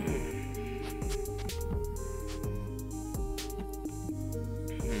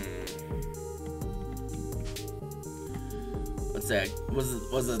 Let's say,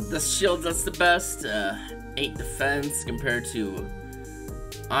 was it this shield that's the best? 8 defense compared to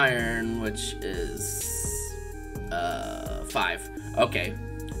iron, which is 5. Okay.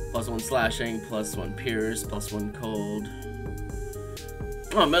 +1 slashing, +1 pierce, +1 cold.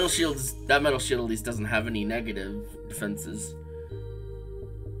 Oh, metal shields. That metal shield at least doesn't have any negative defenses.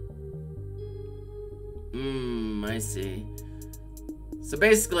 I see. So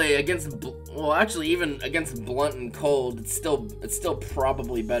basically, actually, even against blunt and cold, it's still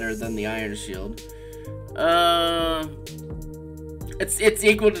probably better than the iron shield. It's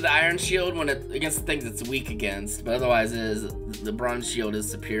equal to the iron shield when against the things it's weak against, but otherwise the bronze shield is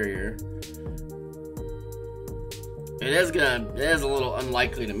superior. It is a little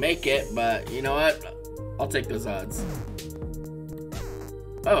unlikely to make it, but you know what? I'll take those odds.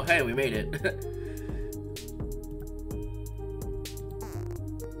 Oh, hey, we made it.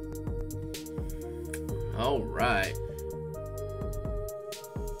 All right.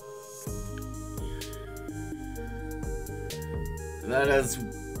 That is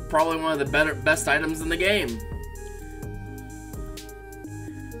probably one of the best items in the game.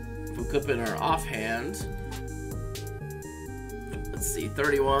 If we clip in our offhand, let's see,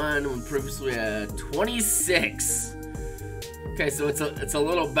 31. When previously we had 26. Okay, so it's a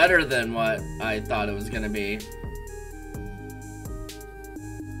little better than what I thought it was gonna be.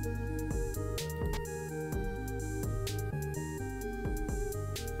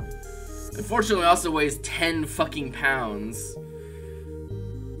 Unfortunately, it also weighs 10 fucking pounds.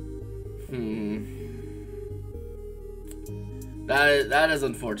 That is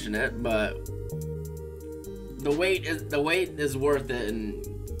unfortunate, but the weight is worth it. And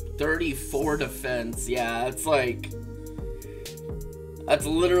 34 defense, yeah, it's like that's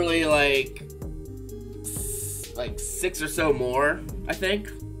literally like 6 or so more, I think.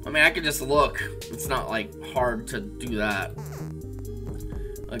 I mean, I could just look. It's not like hard to do that.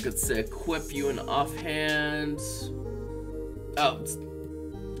 I could say equip you an offhand. Oh.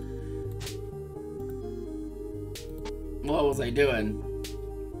 What was I doing?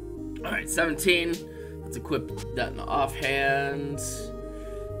 Alright, 17. Let's equip that in the offhand.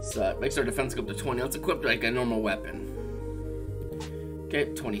 So it makes our defense go up to 20. Let's equip like a normal weapon.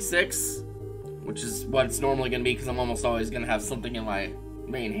 Okay, 26. Which is what it's normally going to be because I'm almost always going to have something in my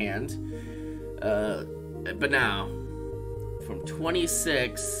main hand. But now, from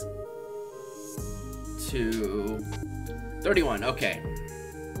 26 to 31. Okay.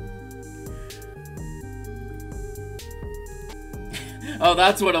 Oh,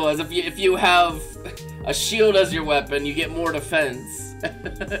 that's what it was. If you have a shield as your weapon, you get more defense.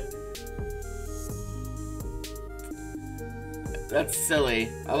 That's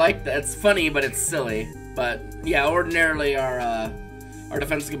silly. I like that. It's funny, but it's silly. But yeah, ordinarily our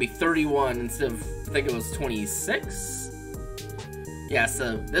defense is gonna be 31 instead of, I think it was 26. Yeah,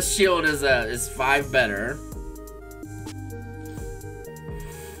 so this shield is 5 better.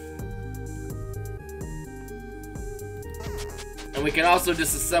 And we can also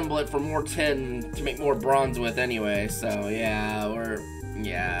disassemble it for more tin to make more bronze with anyway. So yeah,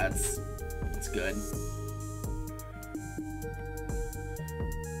 it's good.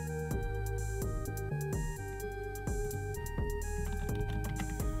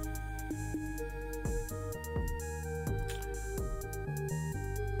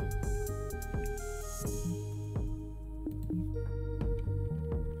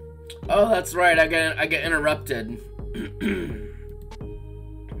 Oh, that's right. I get interrupted.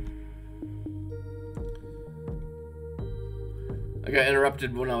 I got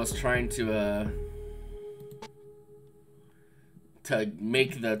interrupted when I was trying to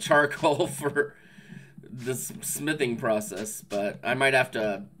make the charcoal for this smithing process, but I might have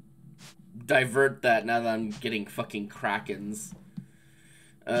to divert that now that I'm getting fucking krakens.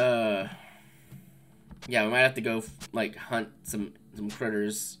 Yeah, we might have to go like hunt some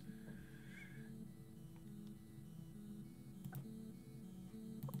critters.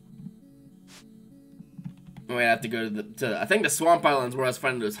 We might have to go to I think the swamp islands where I was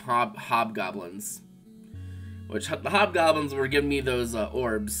finding those hobgoblins. Which the hobgoblins were giving me those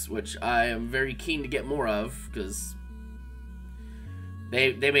orbs, which I am very keen to get more of, because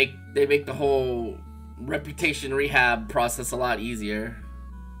they make the whole reputation rehab process a lot easier.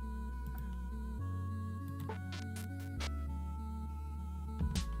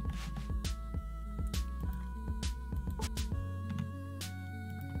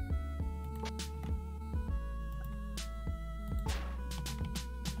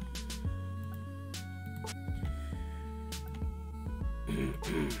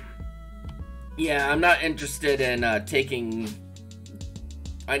 Yeah, I'm not interested in taking...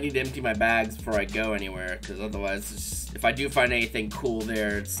 I need to empty my bags before I go anywhere, because otherwise, if I do find anything cool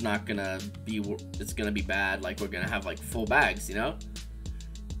there, it's not gonna be... It's gonna be bad, like we're gonna have like full bags, you know?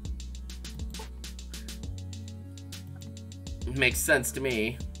 It makes sense to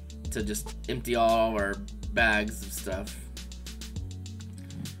me to just empty all our bags of stuff.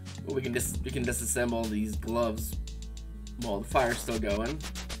 Well, we can disassemble these gloves while the fire's still going.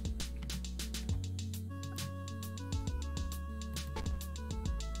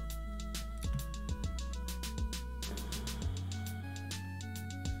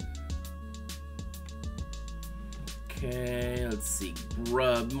 Okay, let's see.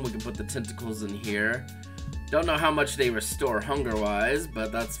 Grub. We can put the tentacles in here. Don't know how much they restore hunger-wise,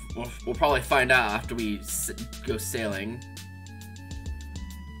 but that's we'll probably find out after we go sailing.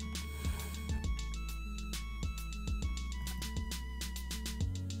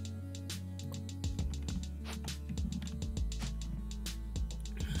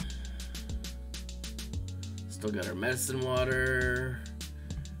 Still got our medicine water.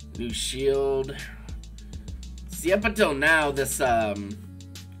 New shield. See, up until now, this,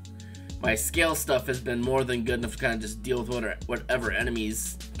 my scale stuff has been more than good enough to kind of just deal with whatever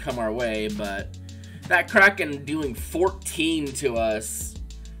enemies come our way, but that Kraken doing 14 to us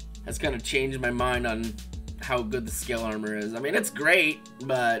has kind of changed my mind on how good the scale armor is. I mean, it's great,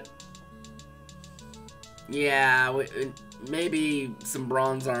 but yeah, maybe some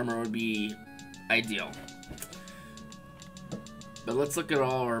bronze armor would be ideal. But let's look at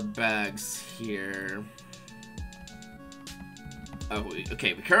all our bags here. Oh,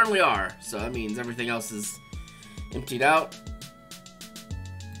 okay, we currently are, so that means everything else is emptied out.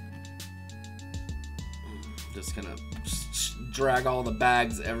 Just gonna drag all the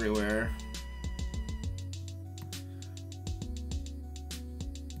bags everywhere.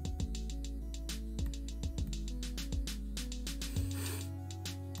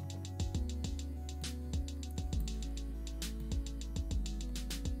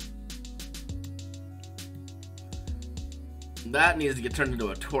 That needs to get turned into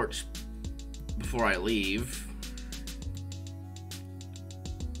a torch before I leave.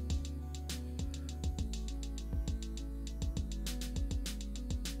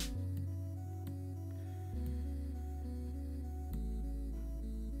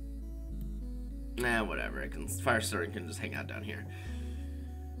 Nah, whatever. Fire starting can just hang out down here.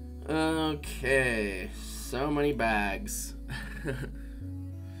 Okay, so many bags.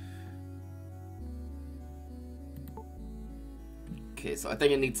 Okay, so I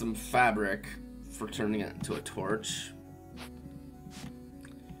think I need some fabric for turning it into a torch,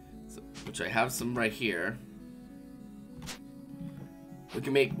 so, which I have some right here. We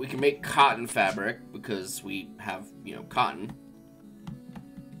can make cotton fabric because we have, you know, cotton.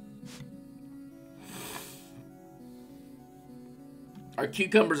 Our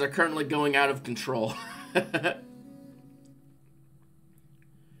cucumbers are currently going out of control.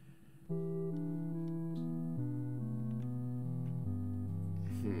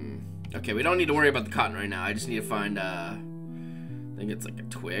 Okay, we don't need to worry about the cotton right now. I just need to find, I think it's like a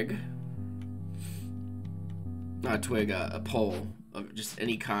twig. Not a twig, a pole of just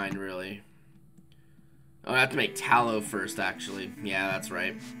any kind, really. Oh, I have to make tallow first, actually. Yeah, that's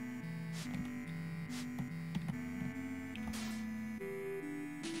right.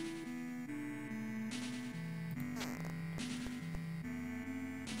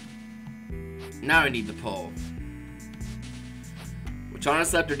 Now I need the pole. Which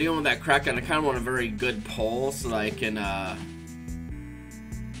honestly, after dealing with that Kraken, I kind of want a very good pole so that I can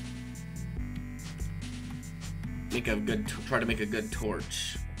try to make a good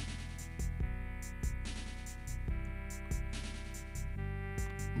torch.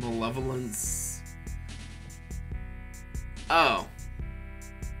 Malevolence. Oh.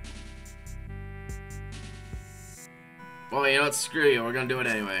 Well, you know what? Screw you. We're gonna do it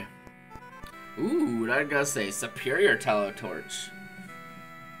anyway. Ooh, what I gotta say, superior tallow torch.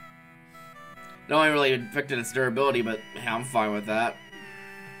 Not only really affected its durability, but hey, I'm fine with that.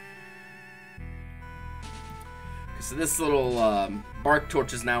 So this little bark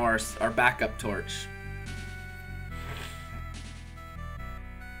torch is now our backup torch.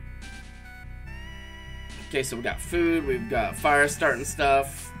 Okay, so we got food, we've got fire starting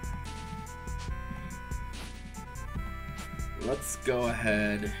stuff. Let's go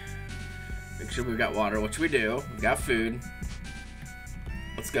ahead. Make sure we've got water, which we do. We've got food.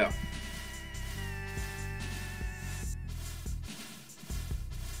 Let's go.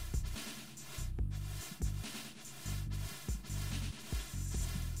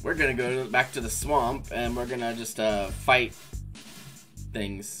 We're gonna go back to the swamp and we're gonna just fight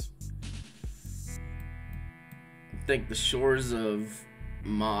things. I think the shores of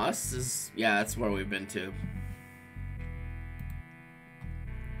Moss is, yeah, that's where we've been to.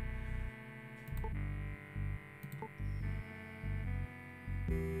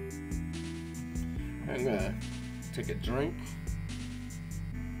 I'm gonna take a drink.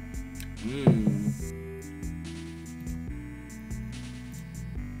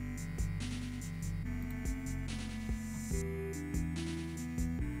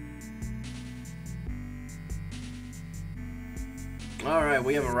 Alright,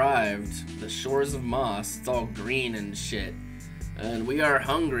 we have arrived. The shores of Moss. It's all green and shit. And we are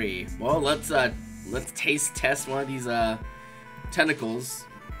hungry. Well, let's taste test one of these tentacles.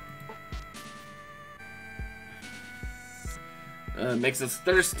 Makes us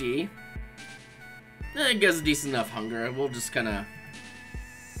thirsty. It gives a decent enough hunger. We'll just kinda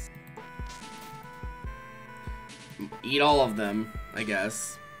eat all of them, I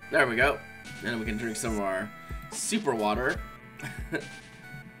guess. There we go. And we can drink some of our super water.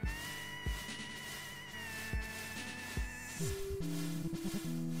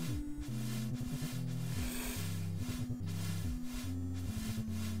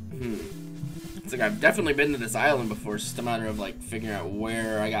 It's like I've definitely been to this island before. It's just a matter of like figuring out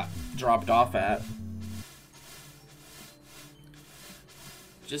where I got dropped off at.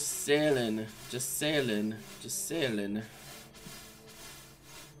 Just sailing, just sailing, just sailing.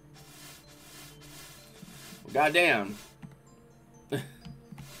 Well, goddamn.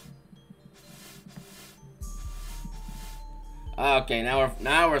 Okay,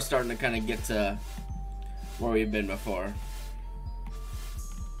 now we're starting to kind of get to where we've been before.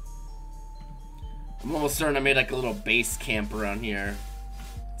 I'm almost certain I made like a little base camp around here,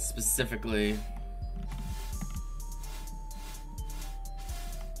 specifically.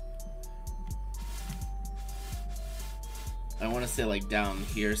 I want to say like down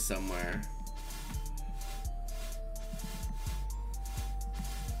here somewhere.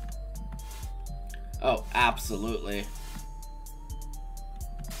 Oh, absolutely.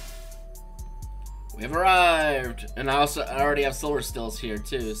 We've arrived! And I already have silver stills here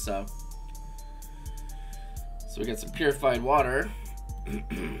too, so we got some purified water.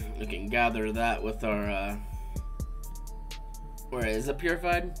 We can gather that with our where is it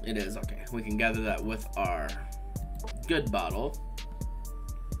purified? It is, okay. We can gather that with our good bottle.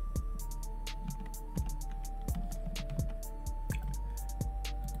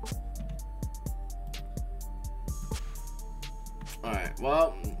 Alright,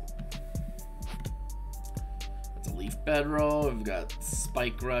 well, that's a leaf bedroll. We've got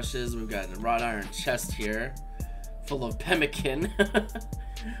spike rushes. We've got a wrought iron chest here full of pemmican.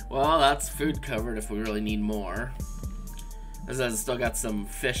 Well, that's food covered if we really need more. As I still got some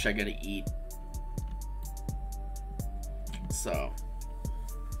fish I gotta eat. So,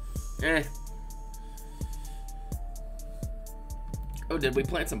 Oh, did we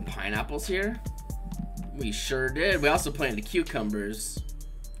plant some pineapples here? We sure did. We also planted cucumbers.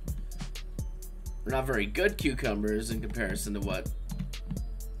 They're not very good cucumbers in comparison to what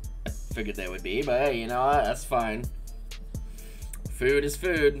I figured they would be, but hey, you know what? That's fine. Food is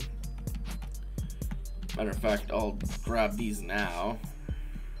food. Matter of fact, I'll grab these now.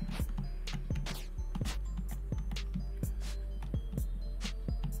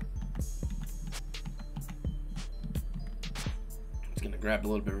 Just gonna grab a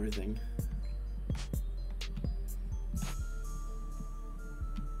little bit of everything.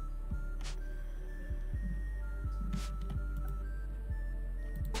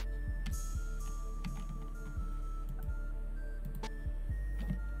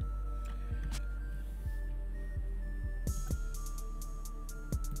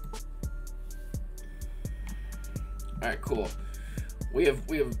 Alright, cool.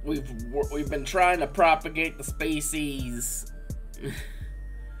 We've been trying to propagate the species.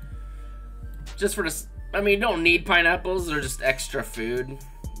 Just for this, I mean, you don't need pineapples, they're just extra food.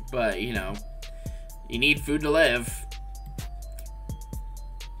 But, you know, you need food to live.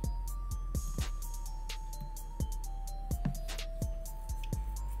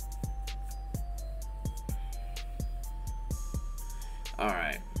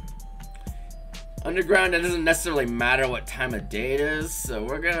 Alright. Underground, it doesn't necessarily matter what time of day it is, so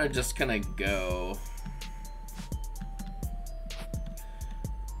we're gonna just kind of go.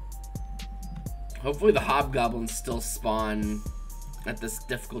 Hopefully the hobgoblins still spawn at this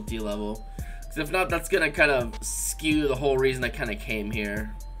difficulty level. Because if not, that's gonna kind of skew the whole reason I kind of came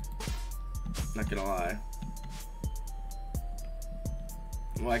here. Not gonna lie.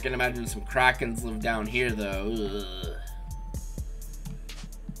 Well, I can imagine some krakens live down here, though. Ugh.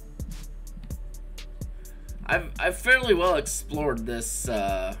 I've fairly well explored this, is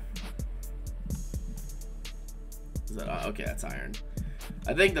that, okay, that's iron.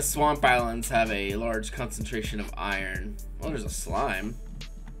 I think the swamp islands have a large concentration of iron. Oh, there's a slime.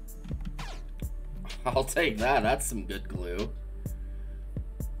 I'll take that, that's some good glue.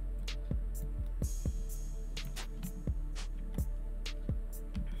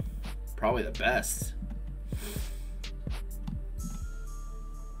 Probably the best.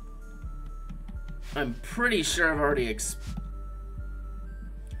 I'm pretty sure I've already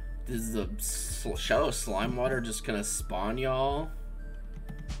Does the shallow slime water just gonna spawn, y'all?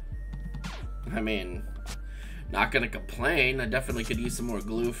 I mean, not gonna complain. I definitely could use some more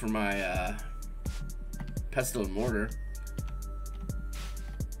glue for my pestle and mortar.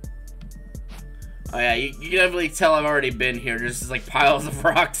 Oh yeah, you can definitely tell I've already been here. There's just like piles of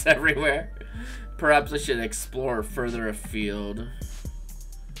rocks everywhere. Perhaps I should explore further afield.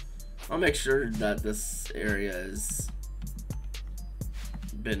 I'll make sure that this area has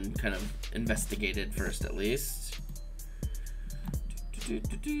been kind of investigated first, at least. What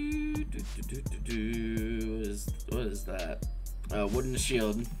is that? A wooden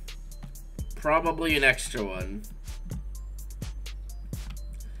shield. Probably an extra one.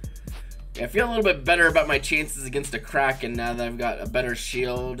 Yeah, I feel a little bit better about my chances against a kraken now that I've got a better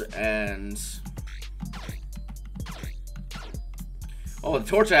shield and... Oh, the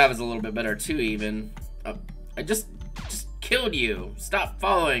torch I have is a little bit better too, even. I just killed you. Stop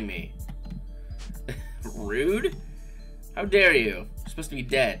following me. Rude? How dare you? You're supposed to be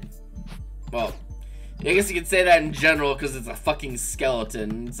dead. Well, I guess you could say that in general because it's a fucking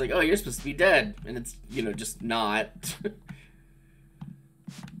skeleton. It's like, oh, you're supposed to be dead. And it's, you know, just not.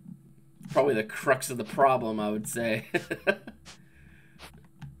 Probably the crux of the problem, I would say.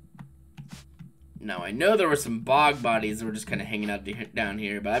 Now, I know there were some bog bodies that were just kind of hanging out down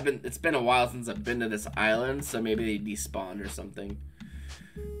here, but it's been a while since I've been to this island, so maybe they despawned or something.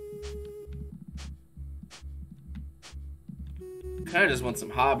 Kind of just want some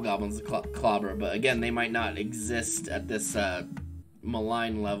hobgoblins to clobber, but again, they might not exist at this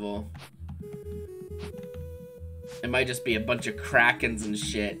malign level. It might just be a bunch of krakens and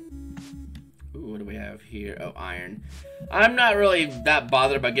shit. Ooh, what do we have here? Oh, iron. I'm not really that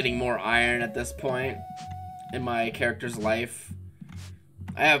bothered about getting more iron at this point in my character's life.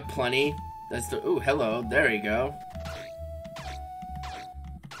 I have plenty. That's the... Ooh, hello. There you go.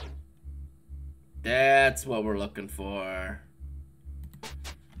 That's what we're looking for.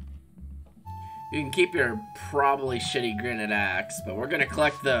 You can keep your probably shitty granite axe, but we're gonna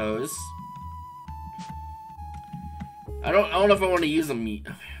collect those. I don't know if I want to use them.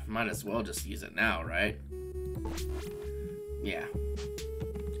 Might as well just use it now, right? Yeah.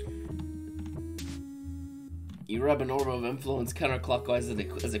 You rub an orb of influence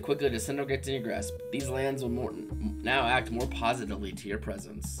counterclockwise as it quickly disintegrates in your grasp. These lands will now act more positively to your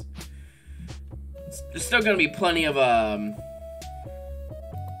presence. There's still gonna be plenty of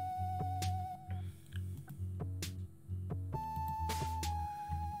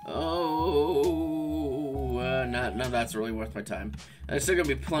none of that's really worth my time. There's still gonna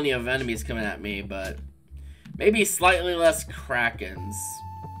be plenty of enemies coming at me, but maybe slightly less krakens.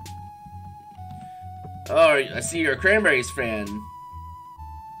 Oh, I see you're a cranberries fan.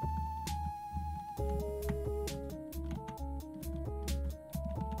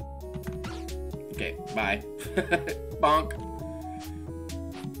 Okay, bye. Bonk.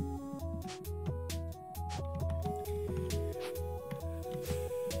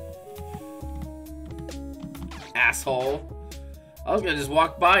 Asshole. I was gonna just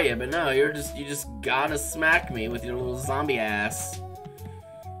walk by you, but no, you just gotta smack me with your little zombie ass.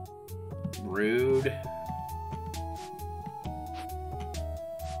 Rude.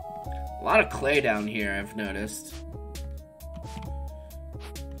 A lot of clay down here, I've noticed.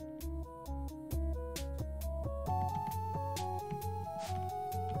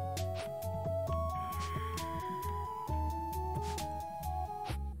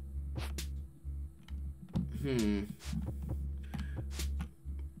 I mean,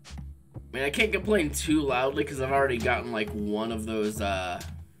 I can't complain too loudly because I've already gotten like one of those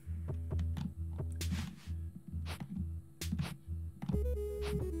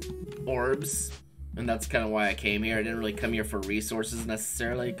orbs, and that's kind of why I came here. I didn't really come here for resources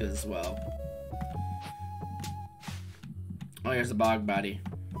necessarily because, well, oh, here's a bog body.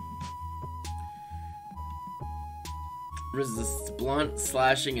 Resists blunt,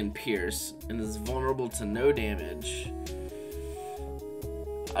 slashing, and pierce, and is vulnerable to no damage.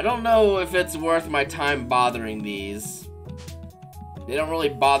 I don't know if it's worth my time bothering these. They don't really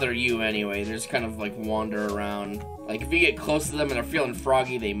bother you anyway. They just kind of like wander around. Like if you get close to them and they're feeling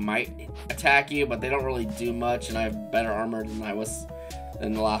froggy, they might attack you, but they don't really do much, and I have better armor than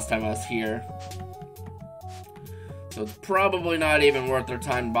the last time I was here. So it's probably not even worth their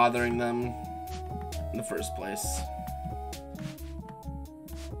time bothering them in the first place.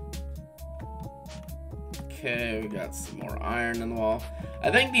 Okay, we got some more iron in the wall. I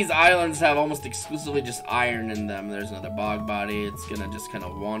think these islands have almost exclusively just iron in them. There's another bog body. It's gonna just kind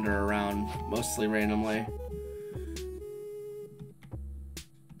of wander around mostly randomly.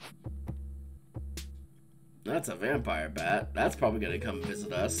 That's a vampire bat. That's probably gonna come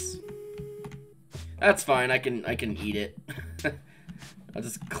visit us. That's fine. I can eat it. I'll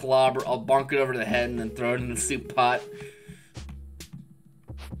just I'll bonk it over the head and then throw it in the soup pot.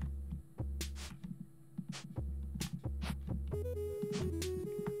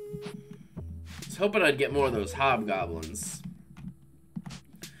 Hoping I'd get more of those hobgoblins,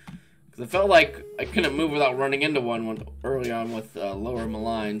 because I felt like I couldn't move without running into one early on with lower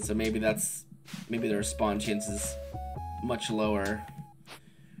malign, so maybe the respawn chance is much lower.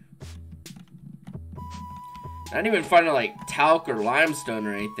 I didn't even find like talc or limestone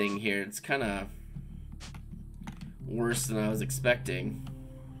or anything here. It's kind of worse than I was expecting.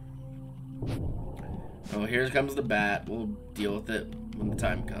 Oh, here comes the bat. We'll deal with it when the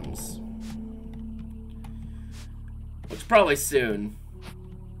time comes. Which probably soon.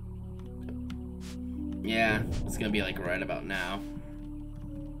 Yeah, it's gonna be like right about now.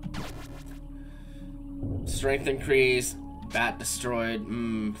 Strength increase, bat destroyed,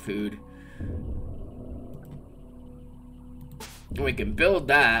 food. And we can build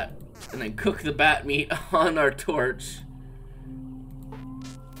that and then cook the bat meat on our torch.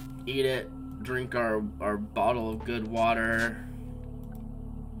 Eat it, drink our bottle of good water.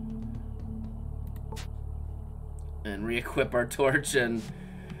 And re-equip our torch, and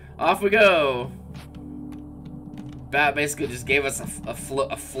off we go. Bat basically just gave us a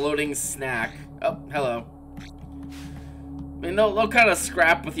floating snack. Oh, hello. I mean, they'll kind of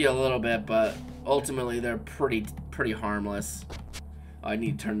scrap with you a little bit, but ultimately they're pretty harmless. I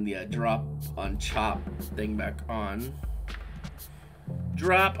need to turn the drop on chop thing back on.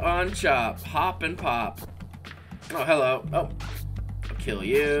 Drop on chop, hop and pop. Oh, hello. Oh, I'll kill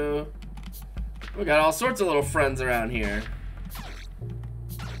you. We got all sorts of little friends around here.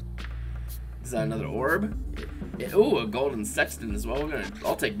 Is that another orb? Ooh, a golden sextant as well.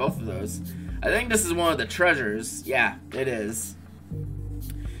 I'll take both of those. I think this is one of the treasures. Yeah, it is.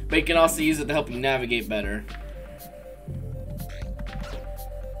 But you can also use it to help you navigate better.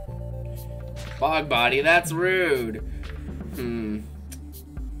 Bog body, that's rude.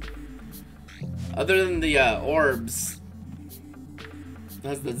 Other than the orbs,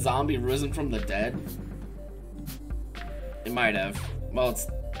 has the zombie risen from the dead? It might have. Well, it's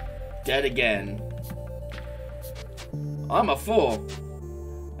dead again. Oh, I'm a fool.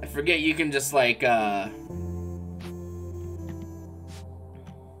 I forget you can just like, you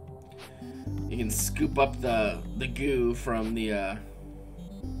can scoop up the goo from the,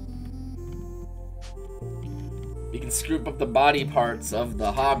 you can scoop up the body parts of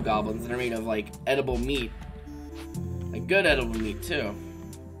the hobgoblins that are made of like edible meat. Like good edible meat too.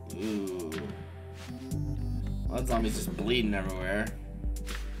 Ooh. Well, that zombie's just bleeding everywhere.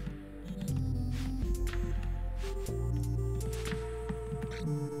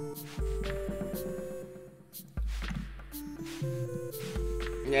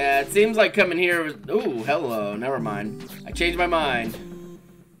 Yeah, it seems like coming here was... Ooh, hello. Never mind. I changed my mind.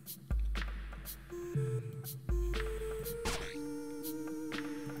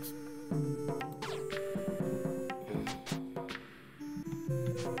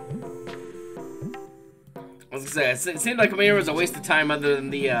 I was gonna say, it seemed like coming here was a waste of time other than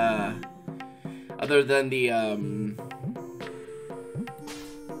the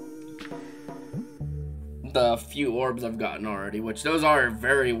few orbs I've gotten already, which those are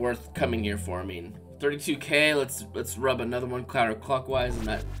very worth coming here for. I mean, 32k, let's rub another one counterclockwise, and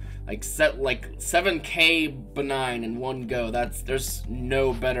that set like 7k benign in one go. There's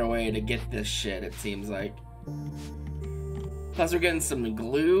no better way to get this shit, it seems like. Plus we're getting some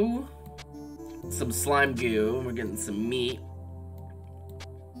glue, some slime goo, and we're getting some meat.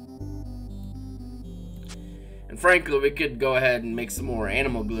 And frankly, we could go ahead and make some more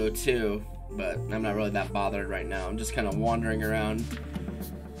animal glue too, but I'm not really that bothered right now. I'm just kind of wandering around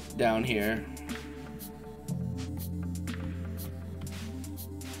down here.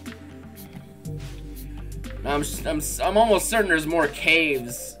 I'm almost certain there's more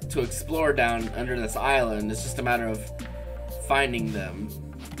caves to explore down under this island. It's just a matter of finding them.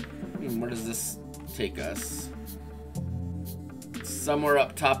 Where does this take us? Somewhere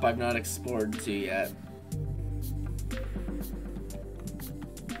up top I've not explored to yet.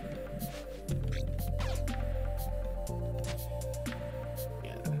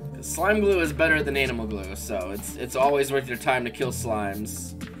 Yeah, 'cause slime glue is better than animal glue, so it's always worth your time to kill slimes.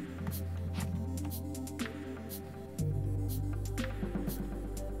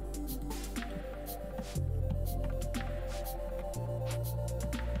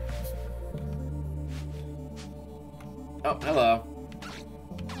 Oh, hello.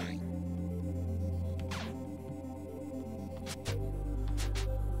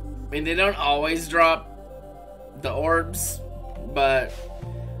 I mean, they don't always drop the orbs, but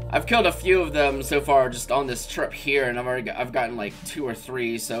I've killed a few of them so far just on this trip here, and I've gotten like 2 or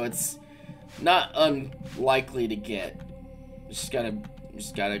 3, so it's not unlikely to get. Just gotta.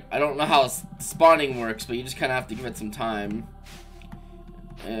 I don't know how spawning works, but you just kind of have to give it some time.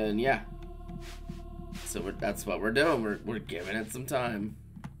 And yeah. So that's what we're doing. We're giving it some time.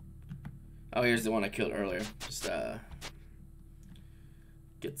 Oh, here's the one I killed earlier. Just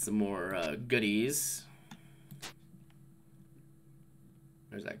get some more goodies.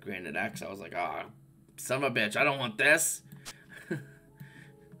 There's that granite axe. I was like, ah, oh, son of a bitch, I don't want this.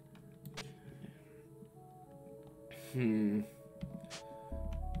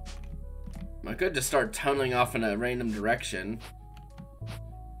 I could just start tunneling off in a random direction.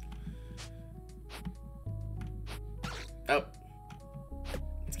 Oh,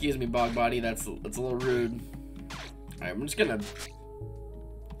 excuse me, bog body. That's a little rude. All right, I'm just gonna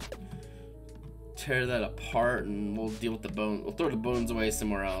tear that apart, and we'll deal with the bone. We'll throw the bones away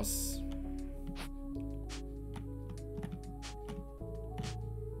somewhere else.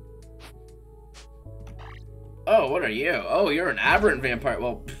 Oh, what are you? Oh, you're an aberrant vampire.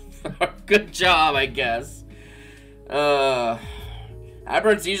 Well, good job, I guess.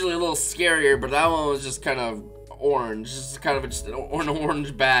 Aberrant's usually a little scarier, but that one was just kind of orange, just kind of just an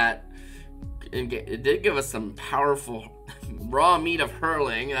orange bat. And it did give us some powerful raw meat of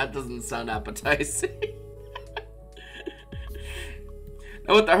hurling. That doesn't sound appetizing.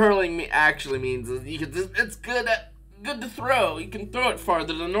 Now, what the hurling actually means is it's good to throw. You can throw it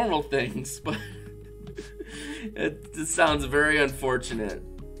farther than normal things, but it just sounds very unfortunate.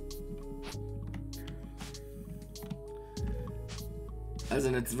 As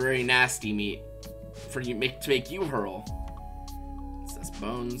in, it's very nasty meat for you to make you hurl. Is this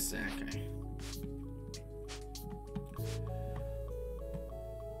bones? Okay.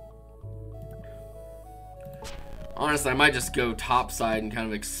 Honestly, I might just go topside and kind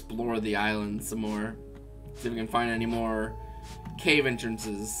of explore the island some more. See if we can find any more cave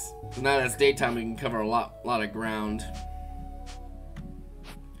entrances. Now that it's daytime, we can cover a lot of ground.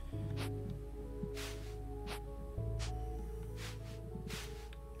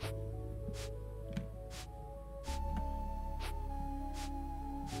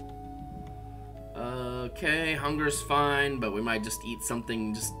 Okay, hunger's fine, but we might just eat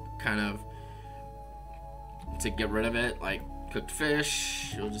something just kind of to get rid of it, like cooked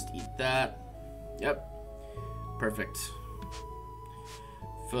fish. You'll just eat that. Yep, perfect.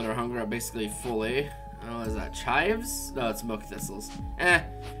 Filled our hunger up basically fully. Oh, is that chives? No, it's milk thistles.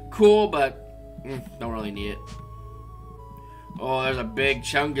 Cool, but don't really need it. Oh, there's a big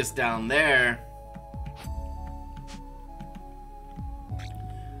chungus down there.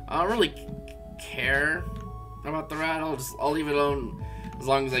 I don't really care about the rat. I'll leave it alone as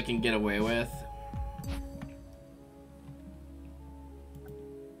long as I can get away with.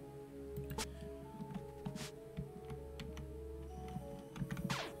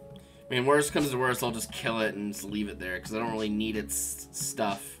 I mean, worst comes to worst, I'll just kill it and just leave it there because I don't really need its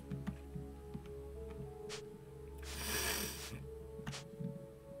stuff.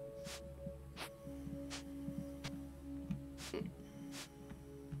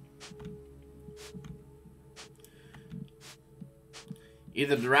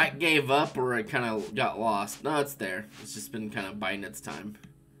 Either the rat gave up or it kind of got lost. No, it's there. It's just been kind of biding its time.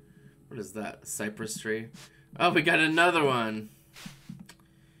 What is that? Cypress tree? Oh, we got another one.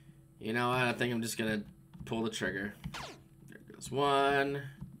 You know what? I think I'm just going to pull the trigger. There goes one.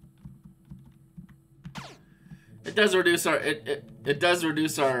 It does reduce our it does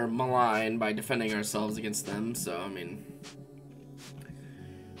reduce our malign by defending ourselves against them. So I mean,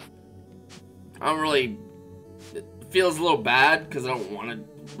 I don't really. It feels a little bad because I don't want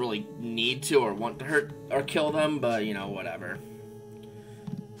to really need to or want to hurt or kill them, but you know, whatever.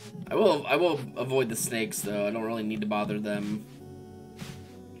 I will avoid the snakes though. I don't really need to bother them.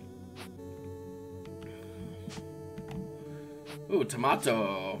 Ooh,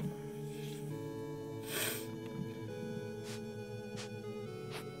 tomato.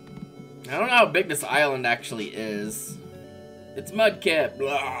 I don't know how big this island actually is. It's Mudkip.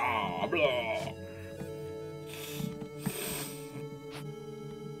 Blah, blah.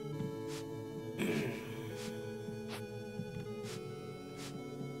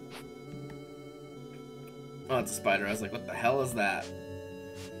 Oh, it's a spider. I was like, what the hell is that?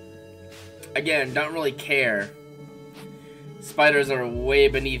 Again, don't really care. Spiders are way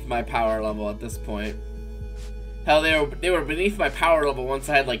beneath my power level at this point. Hell, they were beneath my power level once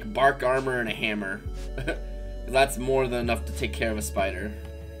I had like bark armor and a hammer. That's more than enough to take care of a spider.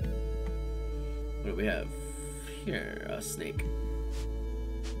 What do we have here? A snake.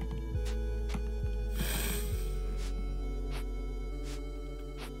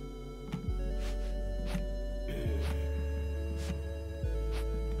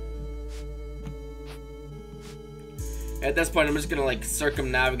 At this point, I'm just gonna like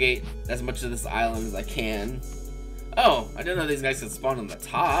circumnavigate as much of this island as I can. Oh, I didn't know these guys could spawn on the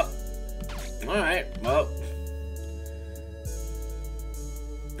top. Alright, well.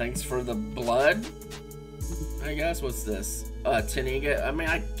 Thanks for the blood, I guess. What's this? Tin ingot? I mean,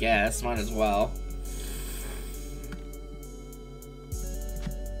 I guess. Might as well.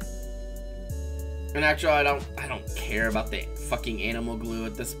 And actually, I don't care about the fucking animal glue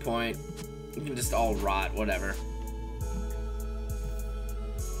at this point. You can just all rot, whatever.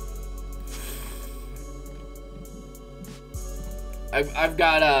 I've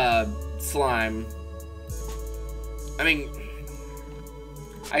got slime. I mean,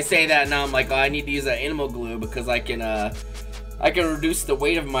 I say that now I'm like, oh, I need to use that animal glue because I can reduce the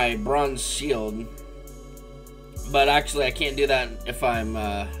weight of my bronze shield. But actually, I can't do that if I'm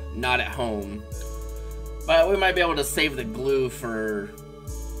not at home. But we might be able to save the glue for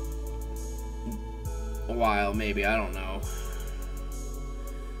a while, maybe. I don't know.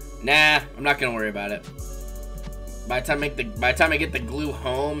 Nah, I'm not gonna worry about it. By the time I get the glue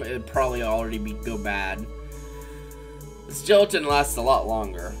home, it'd probably already go bad. This gelatin lasts a lot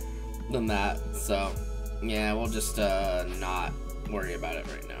longer than that, so yeah, we'll just not worry about it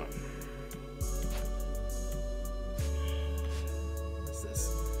right now. What's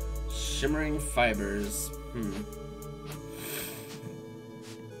this? Shimmering fibers.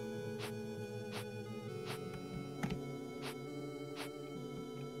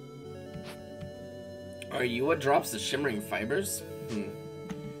 Are you what drops the shimmering fibers?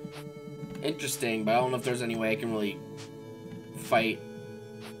 Interesting, but I don't know if there's any way I can really fight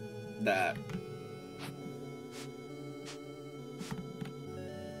that.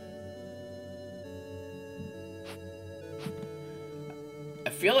 I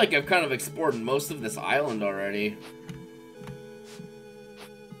feel like I've kind of explored most of this island already.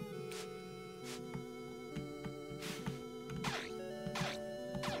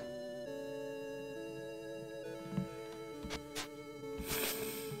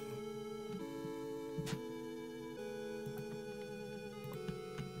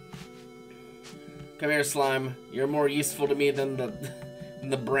 Come here, slime. You're more useful to me than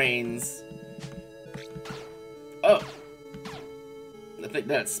the brains. Oh. I think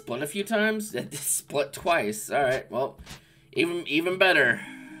that split a few times? It split twice. Alright, well, even better.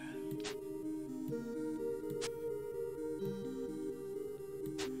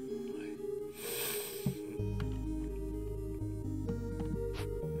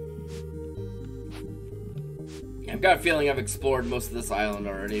 I've got a feeling I've explored most of this island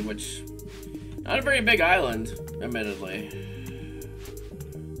already, which... not a very big island, admittedly.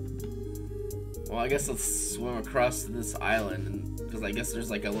 Well, I guess let's swim across to this island, because I guess there's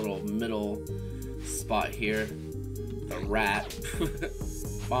like a little middle spot here. The rat.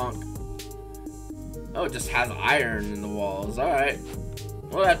 Bonk. Oh, it just has iron in the walls. Alright.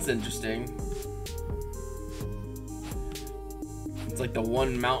 Well, that's interesting. It's like the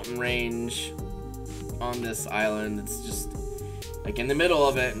one mountain range on this island. It's just like in the middle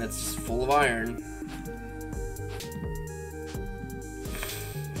of it, and it's just full of iron.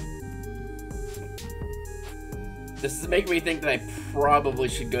 This is making me think that I probably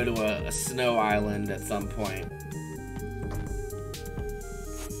should go to a snow island at some point.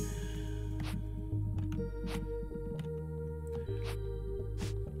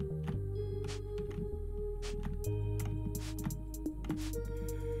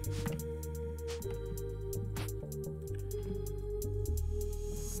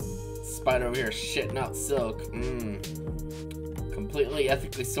 spider over here shitting out silk. Completely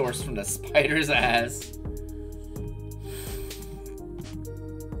ethically sourced from the spider's ass.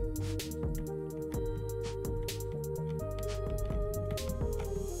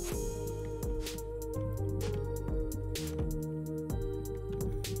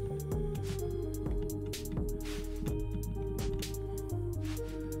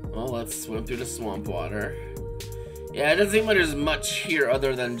 Well, let's swim through the swamp water. Yeah, it doesn't seem like there's much here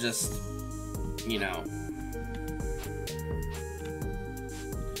other than just, you know.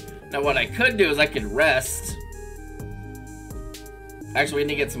 Now what I could do is I could rest. Actually, we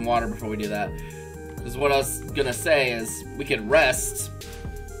need to get some water before we do that. Because what I was gonna say is we could rest,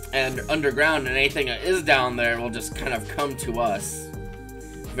 and underground and anything that is down there will just kind of come to us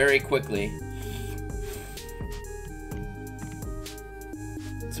very quickly.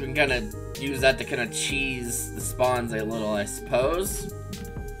 So we can kind of use that to kind of cheese the spawns a little, I suppose.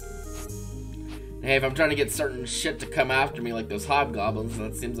 Hey, if I'm trying to get certain shit to come after me, like those hobgoblins,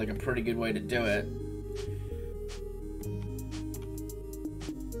 that seems like a pretty good way to do it.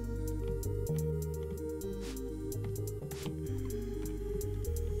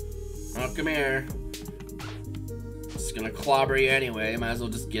 Oh, come here. Just gonna clobber you anyway, might as well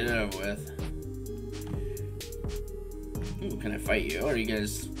just get it over with. Ooh, can I fight you, or are you gonna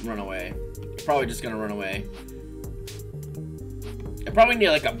just run away? You're probably just gonna run away. I probably need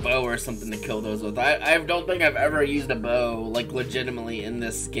like a bow or something to kill those with. I don't think I've ever used a bow, like legitimately in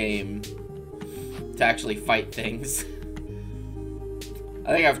this game, to actually fight things.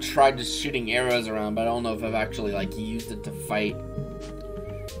 I think I've tried just shooting arrows around, but I don't know if I've actually like used it to fight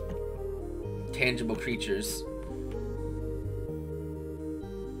tangible creatures.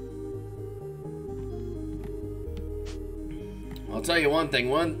 I'll tell you one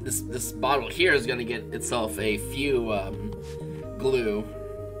thing, this bottle here is gonna get itself a few glue.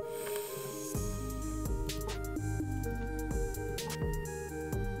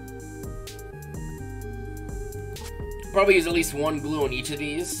 Probably use at least one glue on each of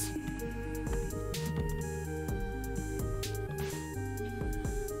these.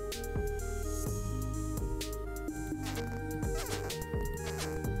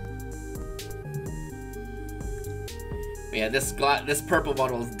 But yeah, this purple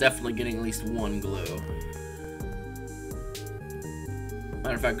bottle is definitely getting at least one glue.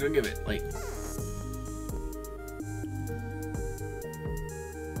 Matter of fact, go give it like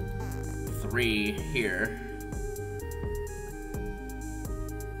 3 here.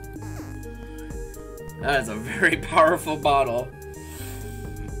 That is a very powerful bottle.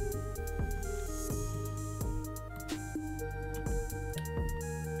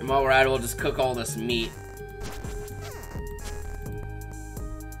 And while we're at it, we'll just cook all this meat.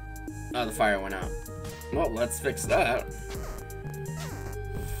 Oh, the fire went out. Well, let's fix that.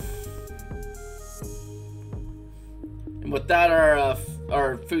 And with that,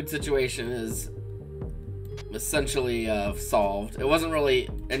 our food situation is essentially solved. It wasn't really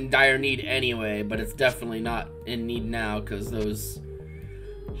in dire need anyway, but it's definitely not in need now because those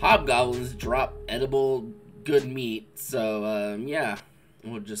hobgoblins drop edible good meat. So yeah,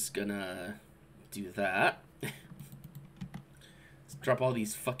 we're just gonna do that. Let's drop all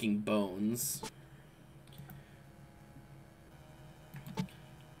these fucking bones.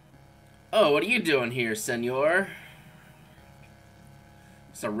 Oh, what are you doing here, senor?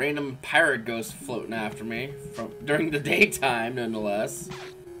 It's a random pirate ghost floating after me during the daytime, nonetheless.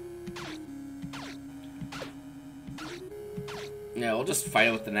 Yeah, we'll just fight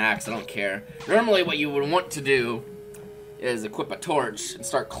it with an axe. I don't care. Normally, what you would want to do is equip a torch and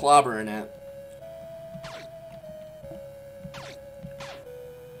start clobbering it.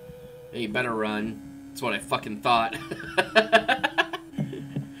 Yeah, you better run. That's what I fucking thought.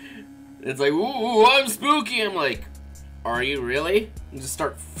 It's like, ooh, I'm spooky. I'm like, are you really? And just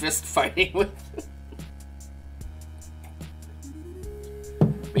start fist fighting with it.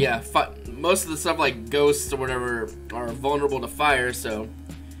 But yeah, most of the stuff like ghosts or whatever are vulnerable to fire, so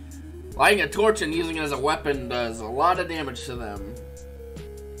lighting a torch and using it as a weapon does a lot of damage to them.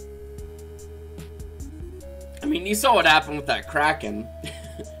 I mean, you saw what happened with that Kraken.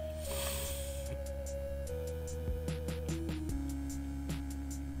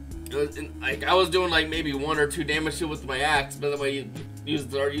 Like, I was doing like maybe 1 or 2 damage to it with my axe, but then when you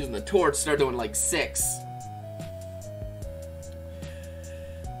start using the torch, start doing like 6.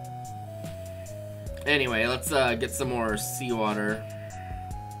 Anyway, let's get some more seawater.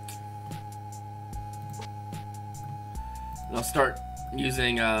 And I'll start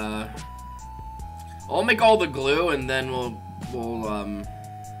using I'll make all the glue and then we'll oh,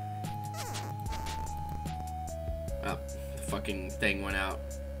 the fucking thing went out.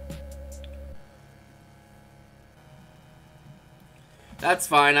 That's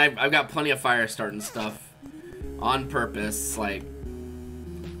fine. I've got plenty of fire starting stuff on purpose. Like,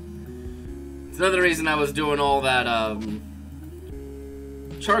 it's another reason I was doing all that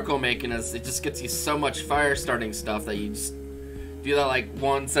charcoal making, is it just gets you so much fire starting stuff that you just do that like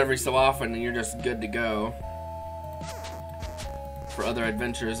once every so often and you're just good to go for other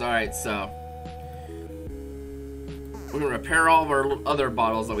adventures. Alright, so we're gonna repair all of our other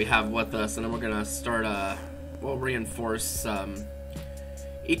bottles that we have with us, and then we're gonna start we'll reinforce.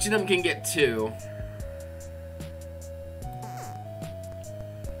 Each of them can get 2.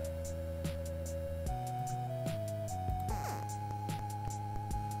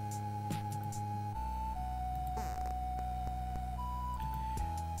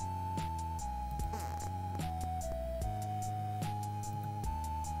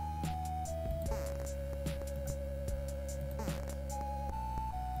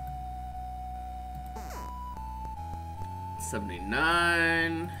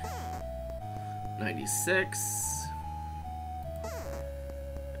 79, 96,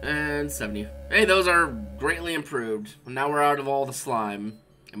 and 70. Hey, those are greatly improved. Now we're out of all the slime,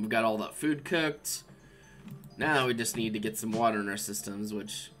 and we've got all that food cooked. Now we just need to get some water in our systems,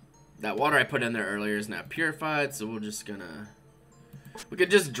 which that water I put in there earlier is now purified, so we're just gonna... We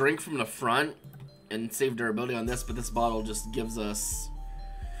could just drink from the front and save durability on this, but this bottle just gives us...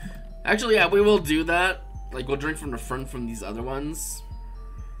 Actually, yeah, we will do that. Like, we'll drink from the front from these other ones.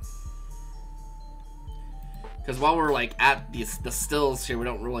 Because while we're, like, at the stills here, we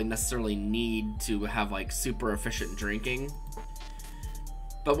don't really necessarily need to have, like, super efficient drinking.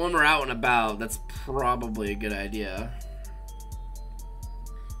 But when we're out and about, that's probably a good idea.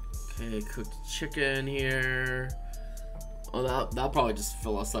 Okay, cooked chicken here. Oh, that'll probably just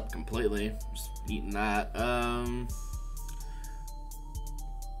fill us up completely. Just eating that.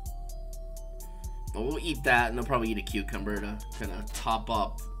 Well, we'll eat that, and they'll probably eat a cucumber to kind of top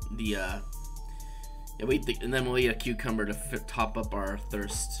up the, yeah, and then we'll eat a cucumber to top up our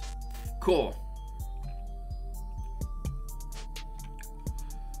thirst. Cool.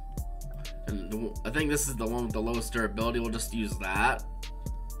 And I think this is the one with the lowest durability. We'll just use that.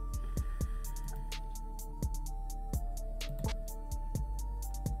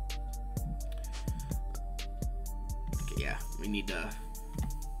 Okay, yeah, we need to...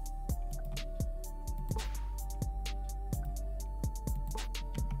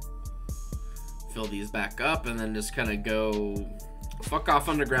 fill these back up, and then just kind of go fuck off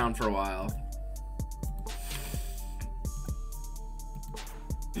underground for a while.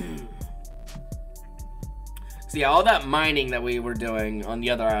 So yeah, all that mining that we were doing on the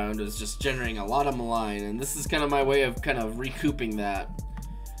other island was just generating a lot of malign, and this is kind of my way of kind of recouping that.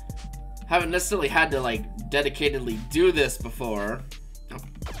 Haven't necessarily had to like dedicatedly do this before.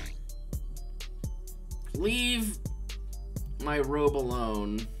 Leave my robe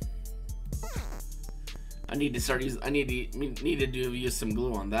alone. I need to start using. I need to use some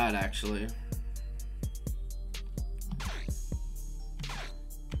glue on that actually.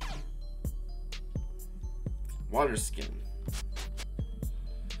 Water skin.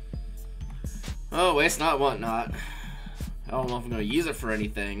 Oh, waste not, want not. I don't know if I'm gonna use it for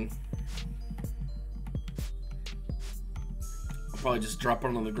anything. I'll probably just drop it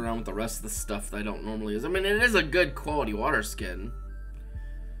on the ground with the rest of the stuff that I don't normally use. I mean, it is a good quality water skin.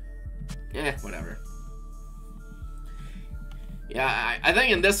 Yeah, whatever. Yeah, I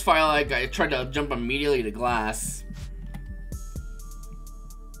think in this file, like, I tried to jump immediately to glass.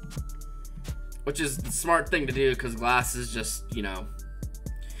 Which is the smart thing to do, because glass is just, you know,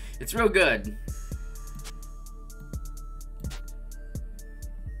 it's real good.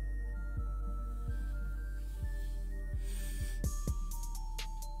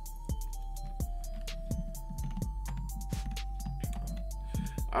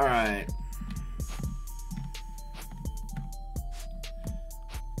 Alright.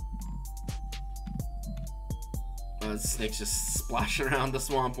 The snake's just splashing around the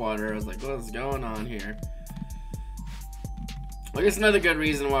swamp water. I was like, what's going on here? I guess another good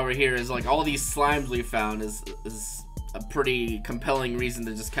reason why we're here is like all these slimes we found is a pretty compelling reason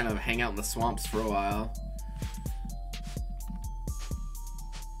to just kind of hang out in the swamps for a while.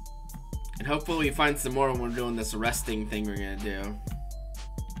 And hopefully we find some more when we're doing this resting thing we're gonna do.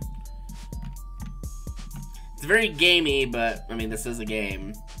 It's very gamey, but I mean, this is a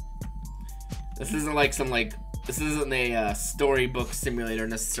game. This isn't like some like... This isn't a storybook simulator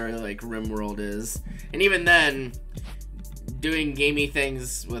necessarily like RimWorld is. And even then, doing gamey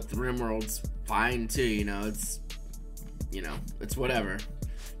things with RimWorld's fine too, you know, it's, you know, it's whatever.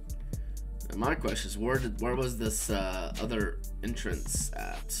 And my question is, where was this other entrance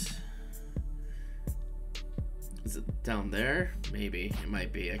at? Is it down there? Maybe. It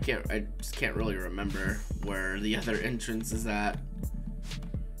might be. I just can't really remember where the other entrance is at.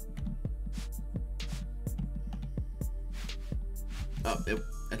 Oh,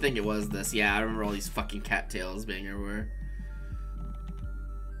 I think it was this. Yeah, I remember all these fucking cattails being everywhere.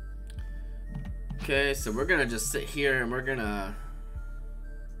 Okay, so we're gonna just sit here and we're gonna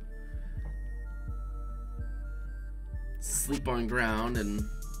sleep on ground, and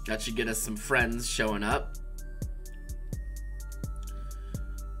that should get us some friends showing up.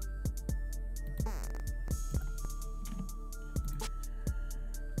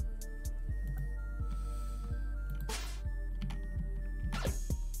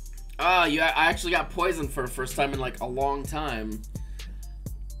 Oh, I actually got poisoned for the first time in like a long time.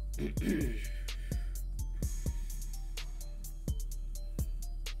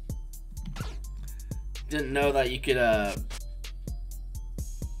 Didn't know that you could, I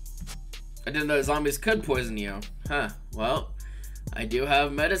didn't know zombies could poison you. Huh. Well, I do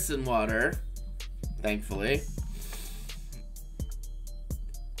have medicine water, thankfully.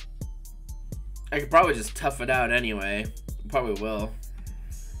 I could probably just tough it out anyway. Probably will.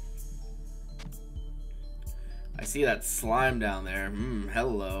 I see that slime down there.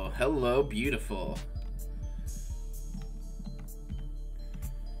 Hello. Hello, beautiful.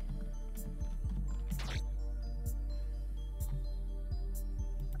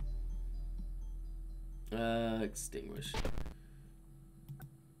 Extinguish.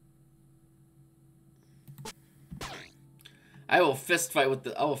 I will fist fight with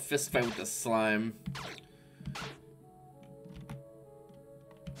the slime.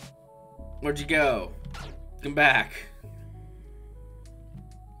 Where'd you go? Come back.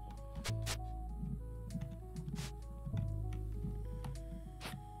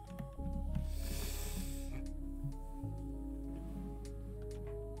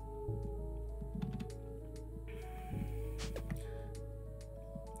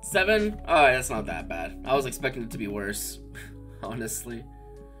 Seven? Oh, that's not that bad. I was expecting it to be worse, honestly.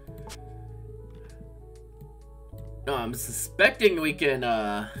 No, I'm suspecting we can,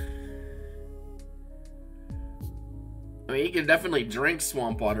 I mean, you can definitely drink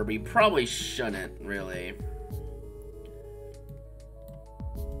swamp water, but you probably shouldn't, really.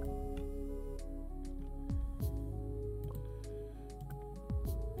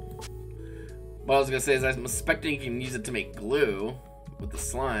 What I was gonna say is I'm suspecting you can use it to make glue with the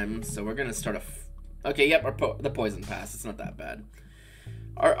slime, so we're gonna start okay, yep, the poison pass. It's not that bad.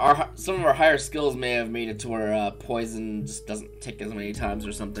 Some of our higher skills may have made it to where poison just doesn't tick as many times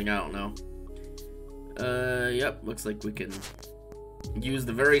or something. I don't know. Yep, looks like we can use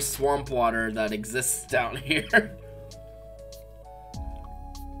the very swamp water that exists down here.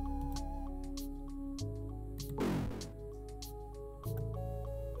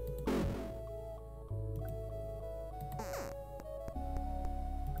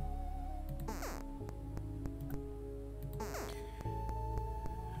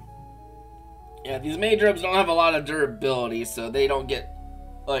 Yeah, these mage robes don't have a lot of durability, so they don't get,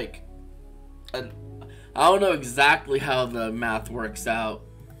 like, I don't know exactly how the math works out.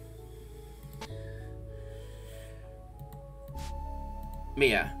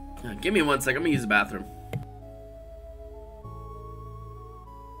 Mia, give me 1 second. I'm gonna use the bathroom.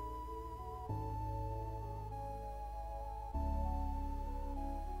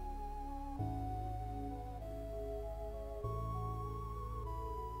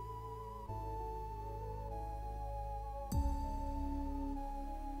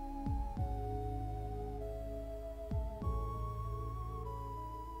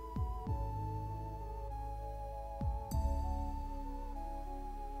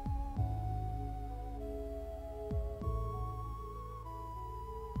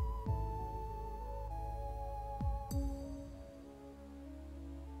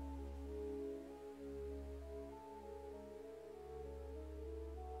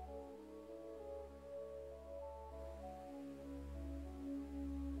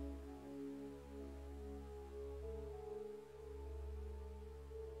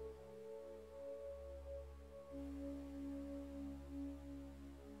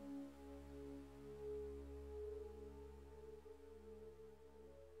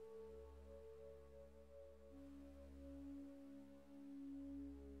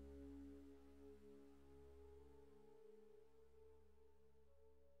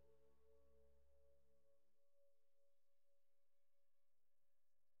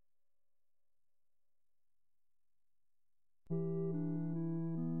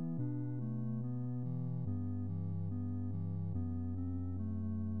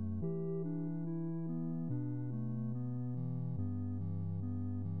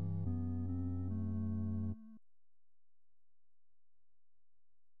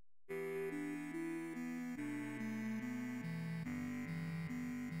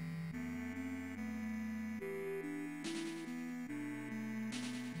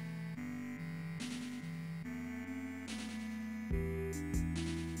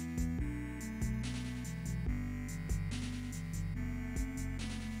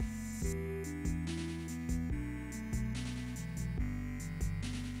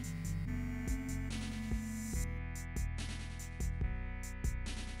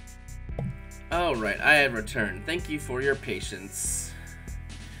 Alright, I have returned. Thank you for your patience.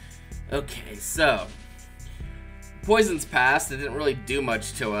 Okay, so poison's passed. It didn't really do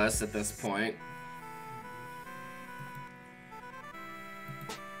much to us at this point.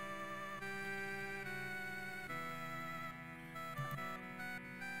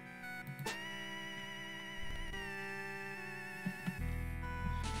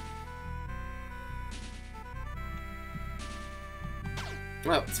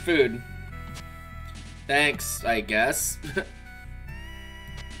 Well, it's food. Thanks, I guess.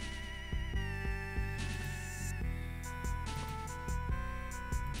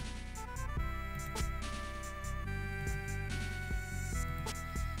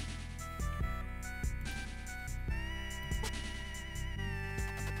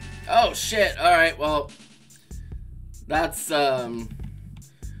 Oh shit, alright, well that's well,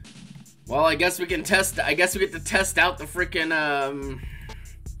 I guess we get to test out the freaking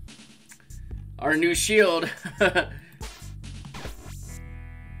our new shield.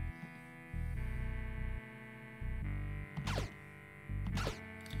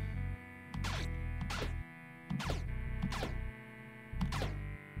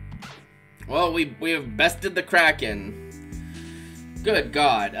 Well, we have bested the Kraken. Good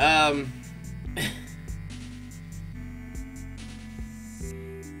God.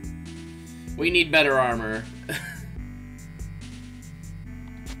 We need better armor.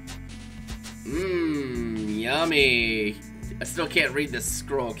 Mmm, yummy. I still can't read this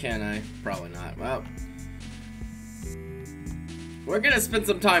scroll, can I? Probably not. Well, we're gonna spend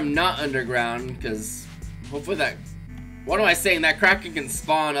some time not underground, because hopefully that... What am I saying? That Kraken can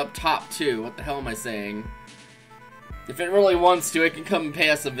spawn up top, too. What the hell am I saying? If it really wants to, it can come and pay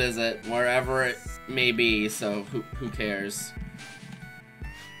us a visit, wherever it may be, so who cares?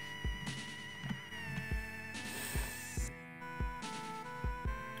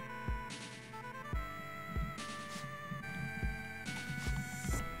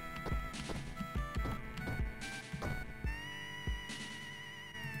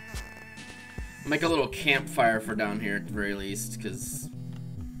 Make a little campfire for down here at the very least, because...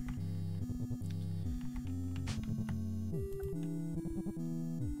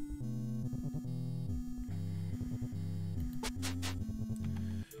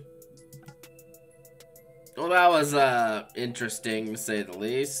 Well, that was, interesting, to say the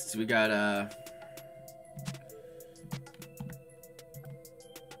least. We got, well,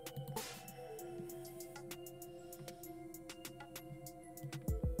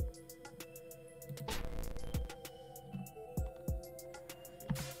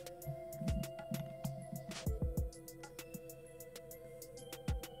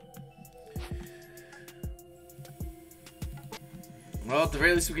 at the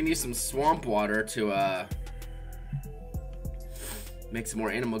very least we can use some swamp water to, make some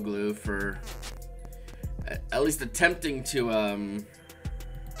more animal glue for at least attempting to,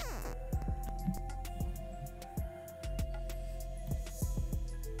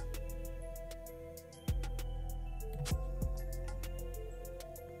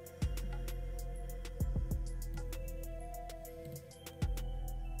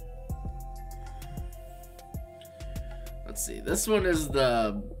 let's see, this one is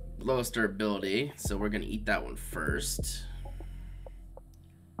the lowest durability, so we're gonna eat that one first.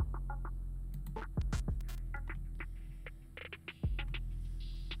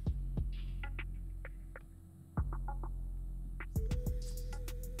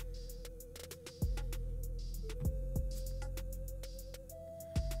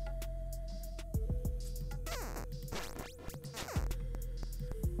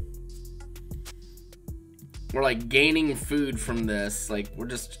 We're like gaining food from this. Like, we're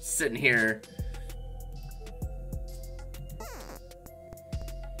just sitting here.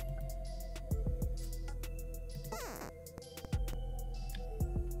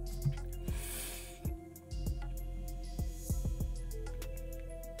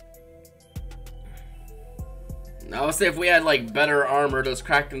 I would say if we had like better armor, those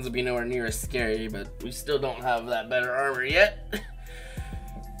Krakens would be nowhere near as scary, but we still don't have that better armor yet.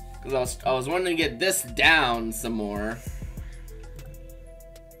 Because I was wanting to get this down some more.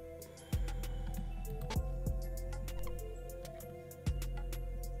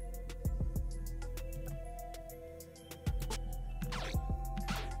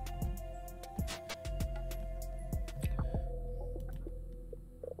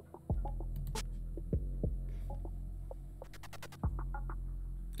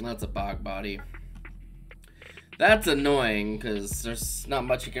 That's a bog body. That's annoying, because there's not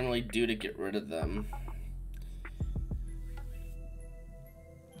much you can really do to get rid of them.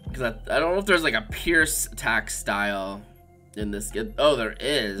 Because I don't know if there's like a pierce attack style in this. Oh, there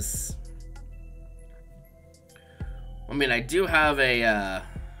is. I mean, I do have a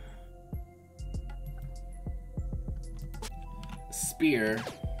spear,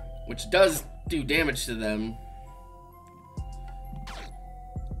 which does do damage to them.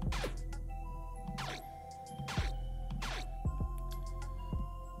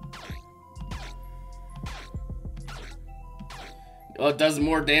 Well, it does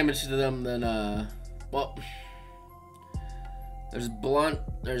more damage to them than, well, there's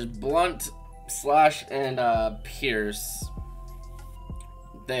blunt, slash, and, pierce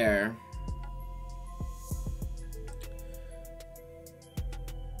there.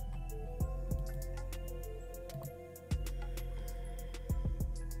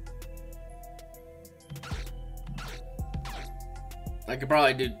 I could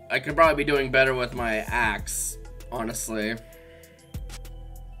probably be doing better with my axe, honestly.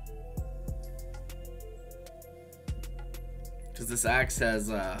 Because this axe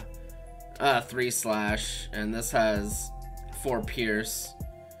has 3 slash, and this has 4 pierce.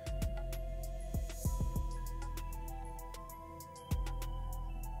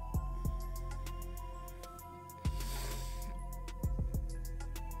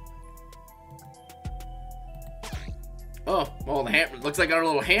 Oh, well, the hammer looks like our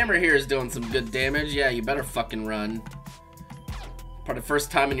little hammer here is doing some good damage. Yeah, you better fucking run. Probably the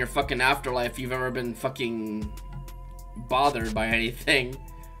first time in your fucking afterlife you've ever been fucking bothered by anything.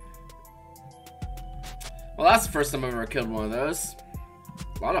 Well, that's the first time I've ever killed one of those.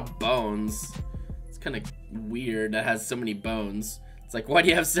 A lot of bones. It's kind of weird that has so many bones. It's like, why do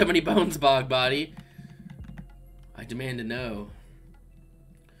you have so many bones, Bog Body? I demand to know.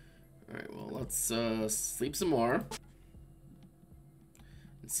 Alright, well, let's sleep some more.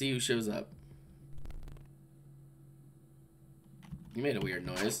 And see who shows up. You made a weird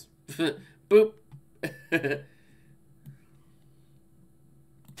noise. Boop.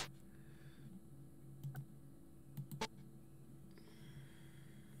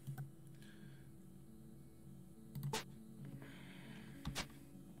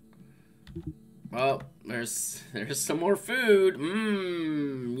 Well, there's some more food.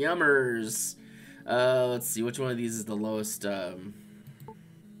 Mmm, yummers. Let's see, which one of these is the lowest? Let's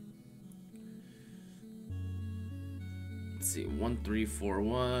see,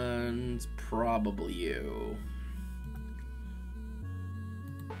 1341. It's probably you.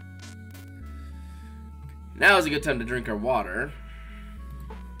 Now is a good time to drink our water.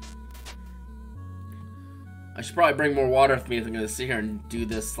 I should probably bring more water with me if I'm gonna sit here and do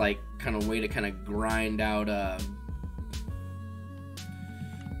this, like, kind of way to kind of grind out,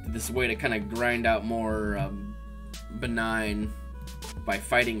 more, benign by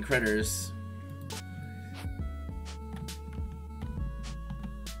fighting critters.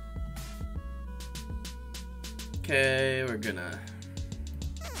 Okay, we're gonna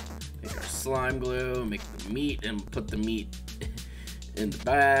make our slime glue, make the meat, and put the meat in the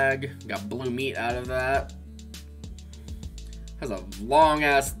bag. Got blue meat out of that. Has a long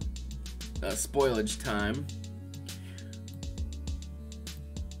ass spoilage time.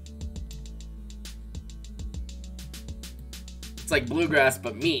 It's like bluegrass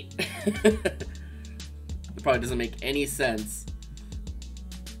but meat. It probably doesn't make any sense.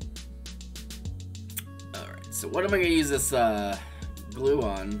 Alright, so what am I gonna use this glue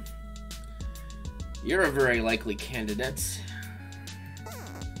on? You're a very likely candidate.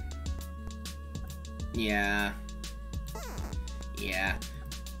 Yeah. Yeah,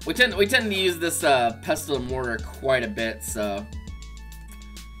 we tend to use this pestle and mortar quite a bit, so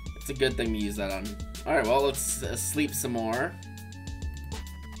it's a good thing to use that on. All right, well, let's sleep some more.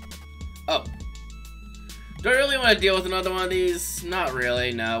 Oh, do I really want to deal with another one of these? Not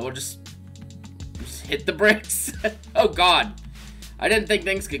really. No, we'll just hit the bricks. Oh God, I didn't think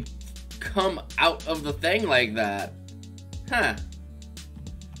things could come out of the thing like that. Huh.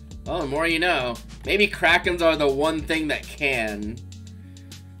 Well, the more you know. Maybe Krakens are the one thing that can.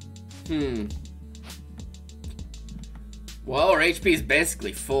 Well, our HP is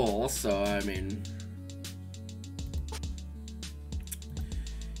basically full, so I mean,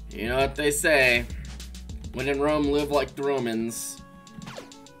 you know what they say. When in Rome, live like the Romans.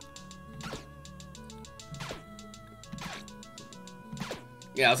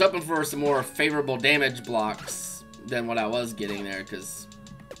 Yeah, I was hoping for some more favorable damage blocks than what I was getting there, because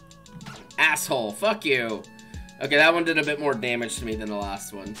asshole, fuck you. Okay, that one did a bit more damage to me than the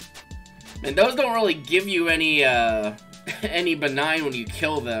last one. And those don't really give you any any benign when you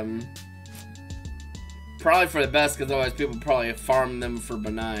kill them. Probably for the best, because otherwise people probably farm them for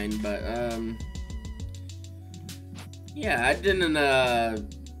benign, but yeah, I didn't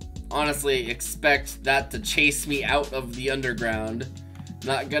honestly expect that to chase me out of the underground.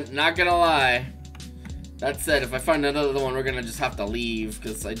 Not gonna lie. That said, if I find another one, we're gonna just have to leave,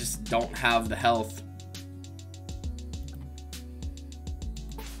 because I just don't have the health.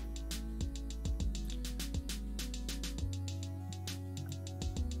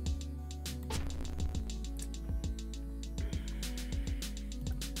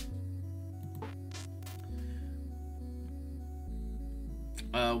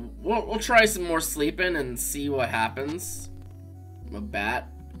 We'll try some more sleeping and see what happens. I'm a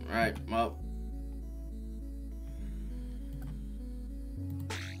bat. Alright, well.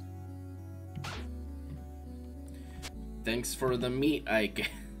 Thanks for the meat, I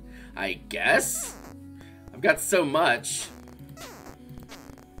guess? I've got so much.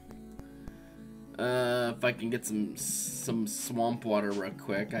 If I can get some swamp water real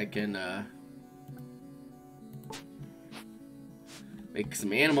quick, I can, make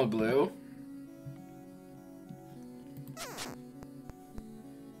some animal glue.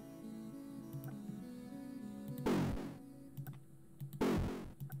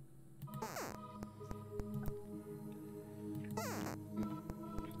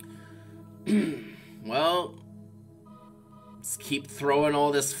 Well, let's keep throwing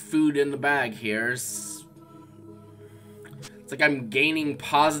all this food in the bag here. It's like I'm gaining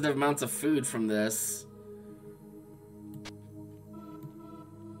positive amounts of food from this.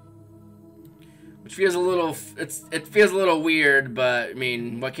 Which feels a little, it feels a little weird, but I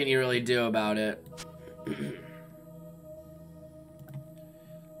mean, what can you really do about it?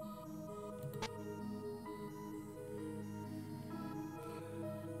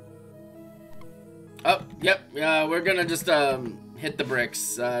 Oh, yep. We're gonna just hit the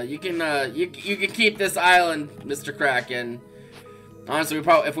bricks. You can you can keep this island, Mr. Kraken. Honestly,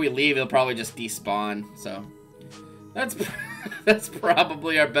 if we leave, it'll probably just despawn. So that's that's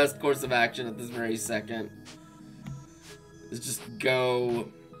probably our best course of action at this very second. Is just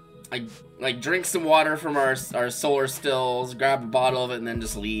go, like drink some water from our solar stills, grab a bottle of it, and then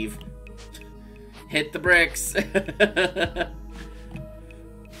just leave. Hit the bricks.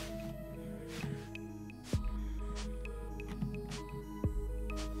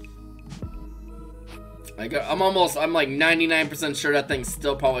 I'm like 99% sure that thing's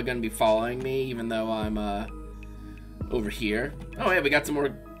still probably gonna be following me, even though I'm over here. Oh yeah, we got some more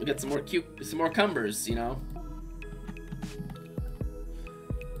cucumbers, you know.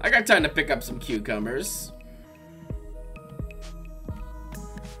 I got time to pick up some cucumbers.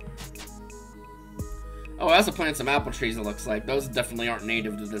 Oh, I also planted some apple trees, it looks like. Those definitely aren't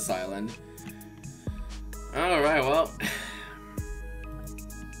native to this island. Alright, well.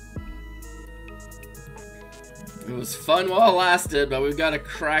 It was fun while it lasted, but we've got a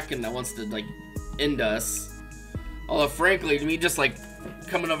Kraken that wants to, like, end us. Although, frankly, me just, like,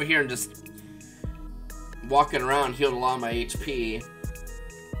 coming over here and just walking around healed a lot of my HP.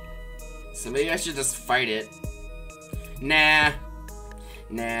 So maybe I should just fight it. Nah.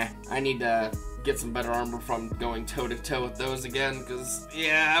 I need to get some better armor from going toe-to-toe with those again, because,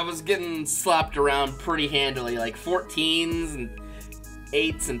 yeah, I was getting slapped around pretty handily. Like, 14s and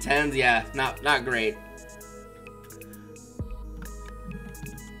 8s and 10s, yeah, not great.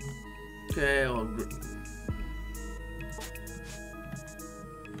 Okay, well,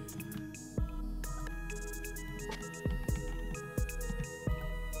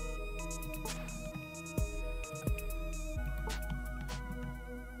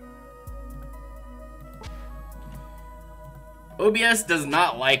 OBS does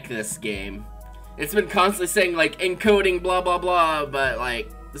not like this game. It's been constantly saying, like, encoding blah blah blah, but,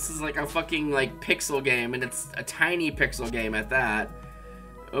 like, this is like a fucking, like, pixel game, and it's a tiny pixel game at that.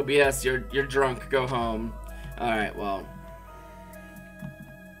 OBS, you're drunk, go home. Alright, well.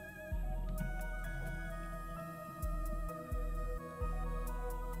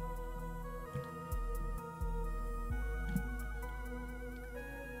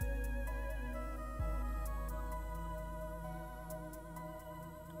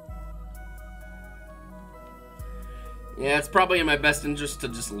 Yeah, it's probably in my best interest to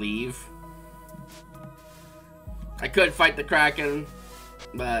just leave. I could fight the Kraken,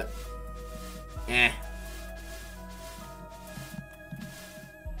 but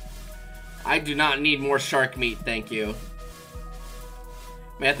I do not need more shark meat, thank you.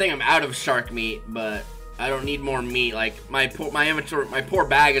 I mean, I think I'm out of shark meat, but I don't need more meat. Like my inventory, my poor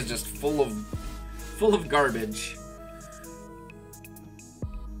bag is just full of garbage.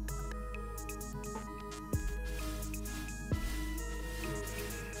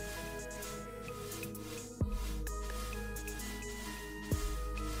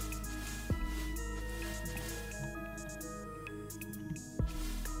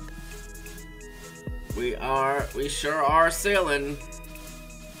 We sure are sailing.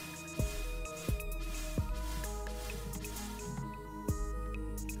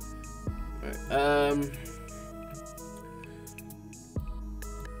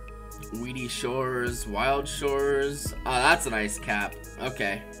 Weedy Shores, Wild Shores. Oh, that's a nice cap.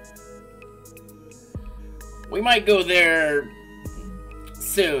 Okay. We might go there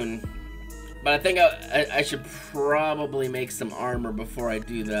soon. But I think I should probably make some armor before I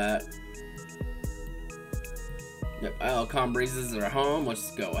do that. Yep, Isle of Calm Breezes are home.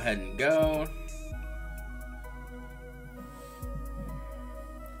 Let's go ahead and go.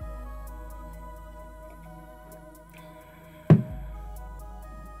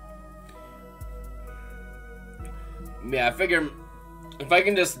 Yeah, I figure if I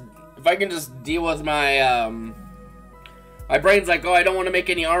can just deal with my my brain's like, oh, I don't want to make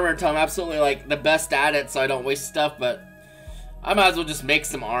any armor until I'm absolutely like the best at it, so I don't waste stuff. But I might as well just make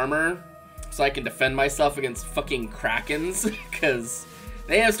some armor so I can defend myself against fucking krakens, because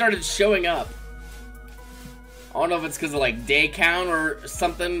they have started showing up. I don't know if it's because of like day count or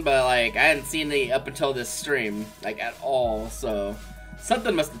something, but like I hadn't seen any up until this stream, like at all. So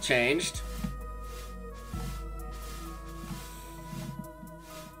something must have changed.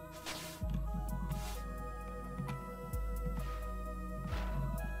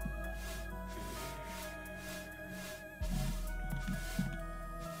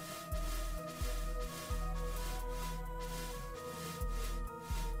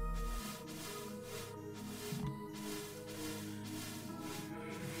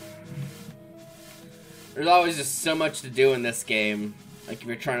 There's always just so much to do in this game. Like if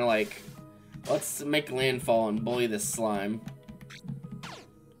you're trying to like, let's make landfall and bully this slime.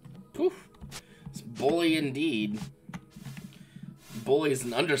 Poof. It's bully indeed. Bully is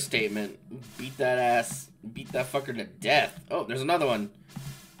an understatement. Beat that ass. Beat that fucker to death. Oh, there's another one.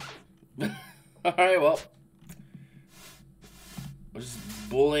 Alright, well. We're just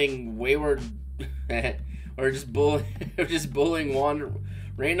bullying Wayward. We're just bullying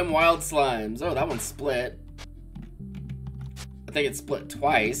random wild slimes. Oh, that one's split. I think it's split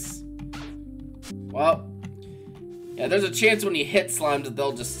twice. Well, yeah, there's a chance when you hit slimes that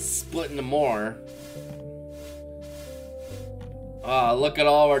they'll just split into more. Ah, look at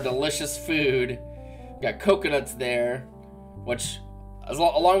all our delicious food. Got coconuts there, which,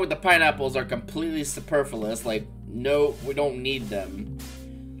 along with the pineapples, are completely superfluous. Like, no, we don't need them.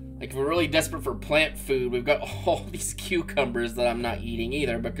 Like, if we're really desperate for plant food, we've got all these cucumbers that I'm not eating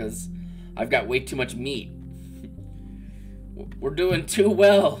either because I've got way too much meat. We're doing too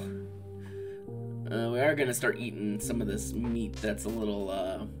well. We are going to start eating some of this meat that's a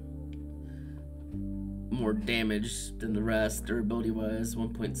little more damaged than the rest, durability-wise.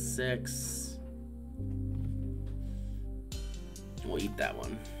 1.6. We'll eat that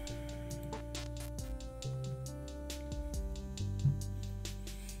one.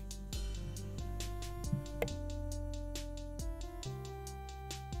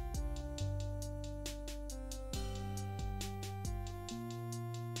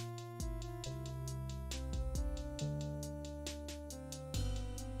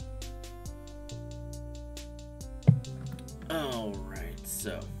 Alright,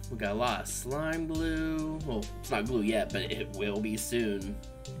 so we got a lot of slime glue. Well, it's not glue yet, but it will be soon.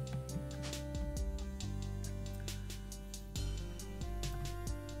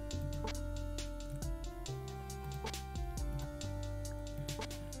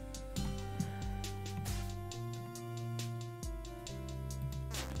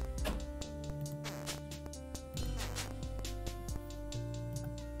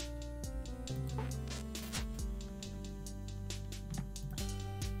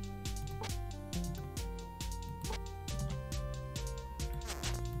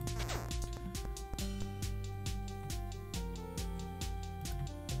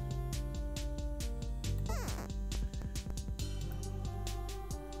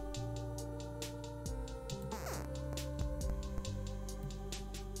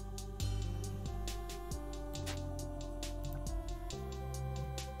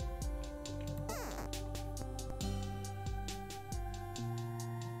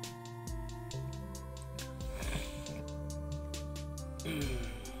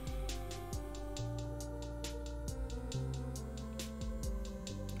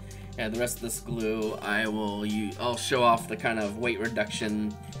 Yeah, the rest of this glue I'll show off the kind of weight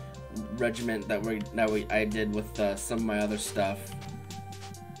reduction regiment that I did with some of my other stuff.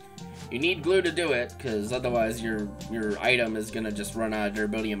 You need glue to do it, because otherwise your item is gonna just run out of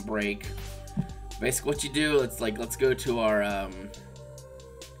durability and break. Basically, what you do, let's go to our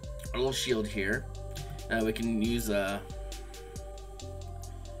little shield here. We can use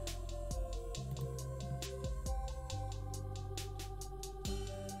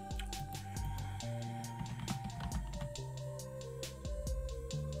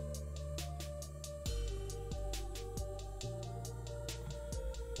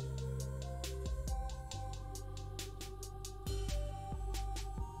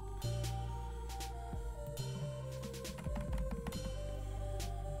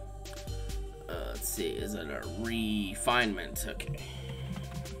see, is it a refinement? Okay.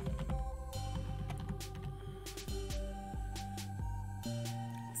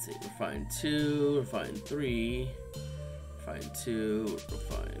 Let's see, refine 2, refine 3, refine 2,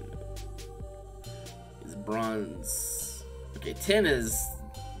 refine. Is bronze. Okay, tin is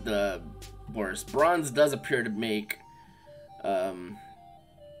the worst. Bronze does appear to make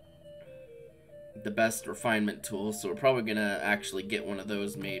the best refinement tool, so we're probably gonna actually get one of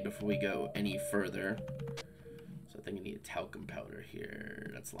those made before we go any further. So I think I need a talcum powder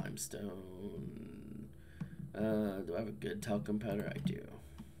here. That's limestone. Do I have a good talcum powder? I do.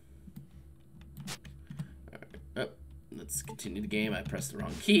 Alright, oh, let's continue the game. I pressed the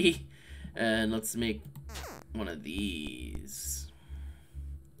wrong key. And let's make one of these.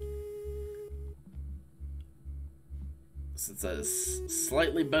 Since that is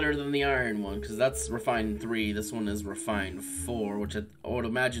slightly better than the iron one, because that's refined 3. This one is refined 4, which I would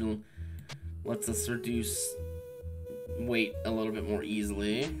imagine lets us reduce weight a little bit more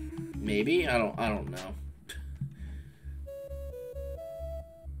easily. Maybe? I don't know.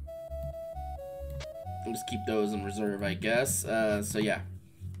 I'll just keep those in reserve, I guess. So yeah.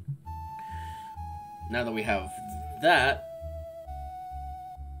 Now that we have that,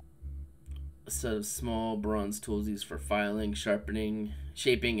 a set of small bronze tools used for filing, sharpening,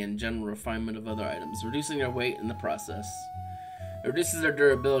 shaping, and general refinement of other items, reducing their weight in the process. It reduces their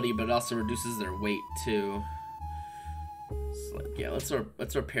durability, but it also reduces their weight too. So, yeah,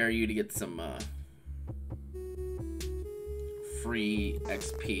 let's repair you to get some free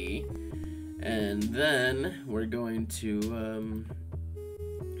XP, and then we're going to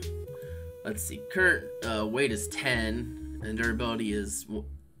let's see. Current weight is 10, and durability is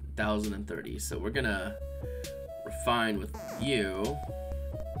 1,030. So we're gonna refine with you.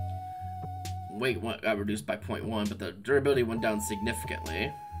 Weight got reduced by 0.1, but the durability went down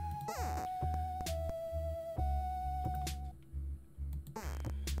significantly.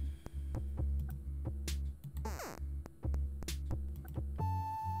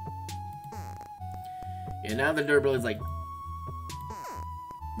 Yeah, now the durability is like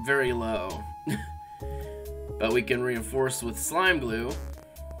very low. But we can reinforce with slime glue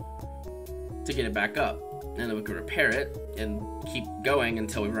to get it back up, and then we can repair it and keep going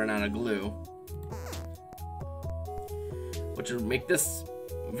until we run out of glue, which will make this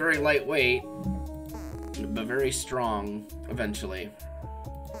very lightweight but very strong eventually.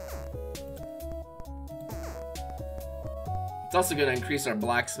 It's also going to increase our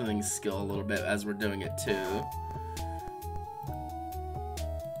blacksmithing skill a little bit as we're doing it too.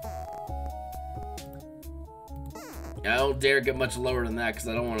 I don't dare get much lower than that because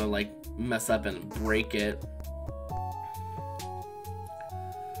I don't want to like mess up and break it.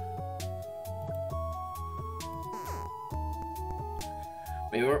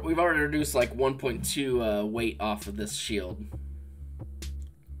 Maybe we've already reduced like 1.2 weight off of this shield.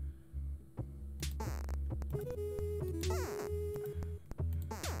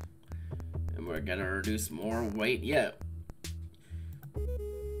 And we're gonna reduce more weight yet.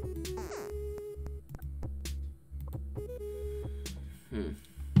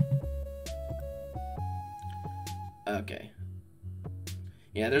 Okay.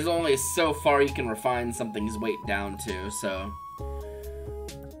 Yeah, there's only so far you can refine something's weight down to, so.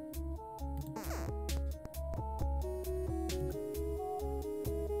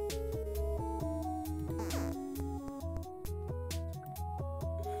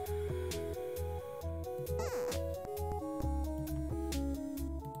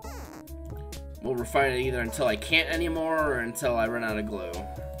 We'll refine it either until I can't anymore or until I run out of glue.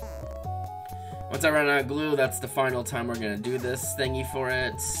 Once I run out of glue, that's the final time we're gonna do this thingy for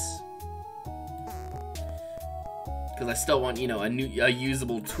it. Because I still want, you know, a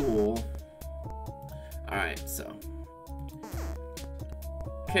usable tool. Alright, so.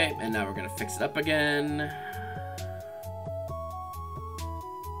 Okay, and now we're gonna fix it up again.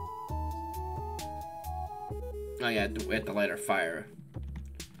 Oh yeah, we have to light our fire.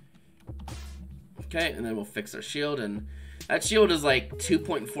 Okay, and then we'll fix our shield, and that shield is like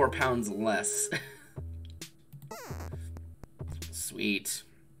 2.4 pounds less. Sweet.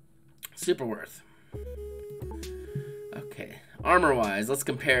 Super worth. Okay, armor-wise, let's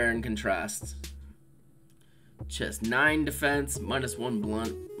compare and contrast. Chest, 9 defense, -1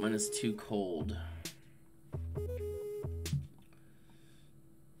 blunt, -2 cold.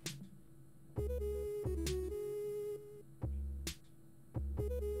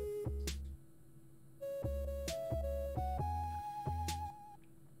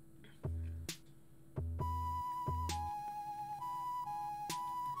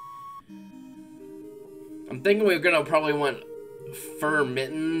 I'm thinking we're gonna probably want fur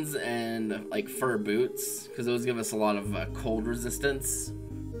mittens and like fur boots, because those give us a lot of cold resistance.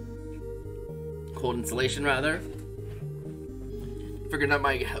 Cold insulation, rather. Figured that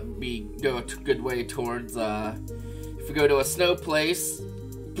might go a good way towards, if we go to a snow place,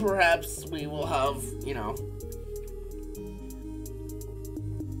 perhaps we will have, you know,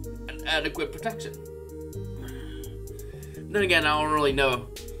 an adequate protection. Then again, I don't really know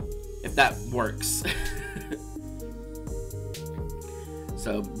if that works.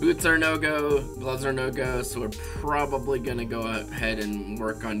 So boots are no-go, gloves are no-go, so we're probably gonna go ahead and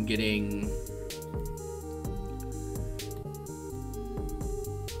work on getting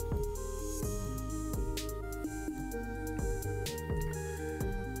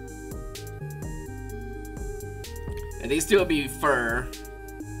and these two will be fur.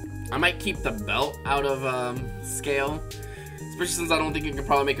 I might keep the belt out of scale, especially since I don't think you can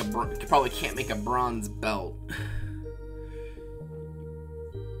probably can't make a bronze belt.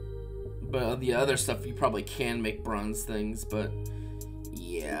 But the other stuff you probably can make bronze things. But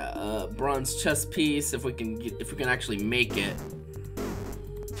yeah, bronze chest piece. If we can actually make it,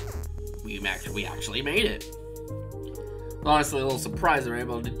 we actually made it. Honestly, a little surprised we were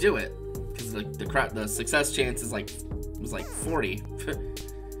able to do it, because the success chance is was like 40.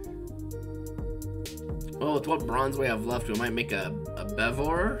 Well, with what bronze we have left, we might make a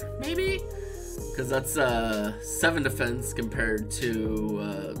Bevor, maybe? Because that's 7 defense compared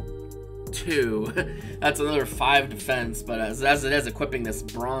to 2. That's another 5 defense, but as it is, equipping this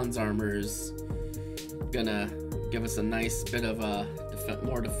bronze armor is gonna give us a nice bit of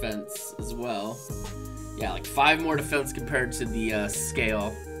more defense as well. Yeah, like 5 more defense compared to the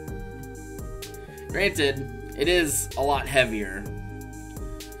scale. Granted, it is a lot heavier.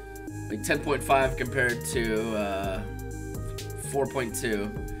 Like 10.5 compared to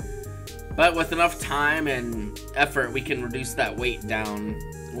 4.2. But with enough time and effort, we can reduce that weight down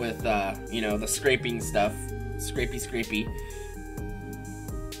with, you know, the scraping stuff. Scrapey.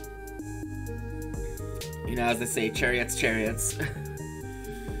 You know, as they say, chariots.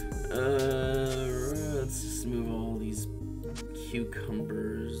 Let's just move all these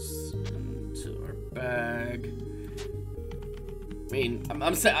cucumbers into our bag. I mean,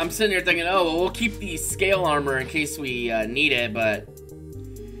 I'm sitting here thinking, oh, well, we'll keep the scale armor in case we need it, but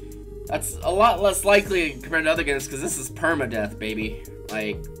that's a lot less likely compared to other games, because this is permadeath, baby.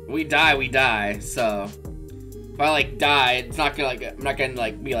 Like, we die, so if I like die, it's not gonna like, I'm not gonna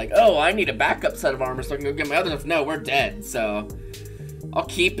like be like, oh, I need a backup set of armor so I can go get my other stuff. No, we're dead, so I'll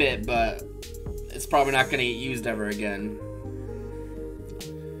keep it, but it's probably not gonna get used ever again.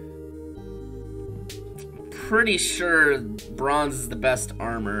 Pretty sure bronze is the best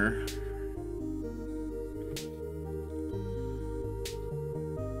armor.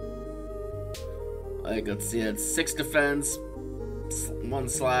 Like, let's see, it's 6 defense, 1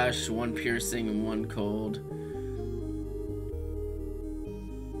 slash, 1 piercing, and 1 cold.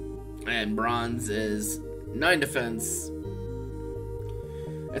 And bronze is 9 defense.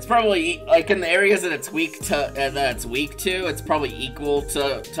 It's probably, like, in the areas that it's weak to, it's probably equal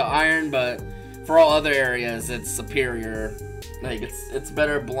to iron, but for all other areas, it's superior. Like, it's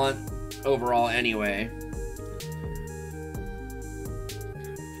better blunt overall anyway.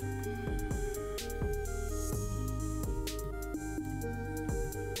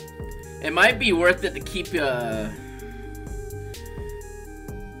 It might be worth it to keep the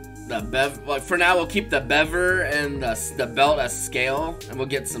like, for now we'll keep the bever and the belt as scale, and we'll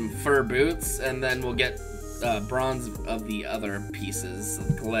get some fur boots, and then we'll get bronze of the other pieces,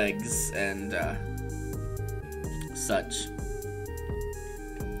 like legs and such.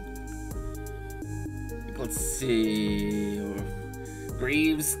 Let's see,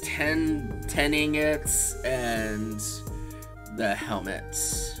 Greaves 10 ingots and the helmet.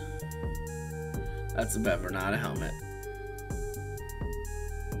 That's a bever, not a helmet.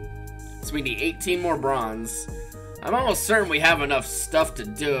 So we need 18 more bronze. I'm almost certain we have enough stuff to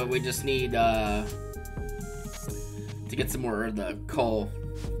do it. We just need to get some more of the coal,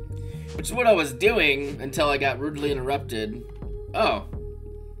 which is what I was doing until I got rudely interrupted. Oh,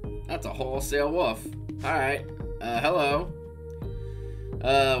 that's a wholesale wolf. All right, hello.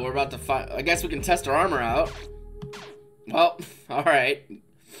 We're about to find. I guess we can test our armor out. Well, all right.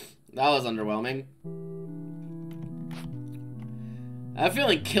 That was underwhelming. I have a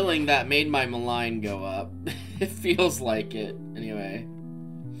feeling killing that made my malign go up. It feels like it, anyway.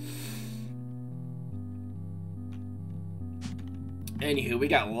 Anywho, we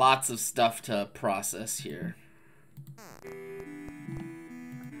got lots of stuff to process here.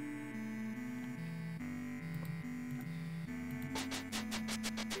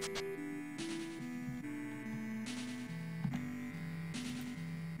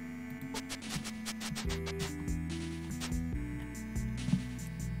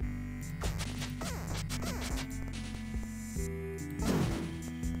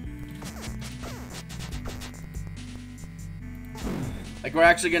 Like, we're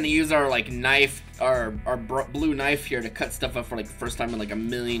actually gonna use our, like, knife, our blue knife here to cut stuff up for, like, the first time in, like, a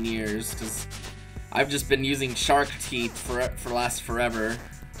million years. Because I've just been using shark teeth for last forever.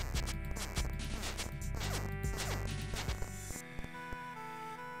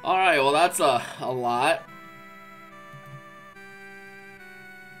 Alright, well, that's a lot.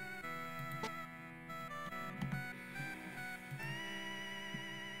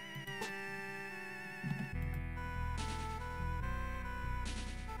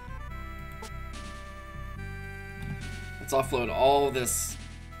 Let's offload all this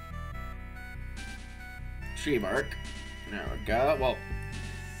tree bark. There we go. Well,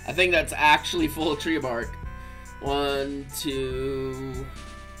 I think that's actually full of tree bark. 1, 2,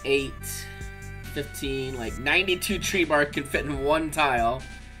 8, 15, like 92 tree bark can fit in one tile,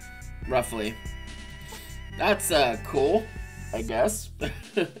 roughly. That's cool, I guess.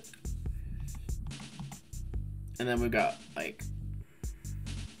 And then we've got like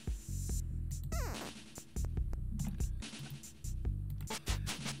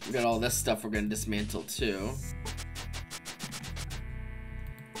we got all this stuff we're gonna dismantle too.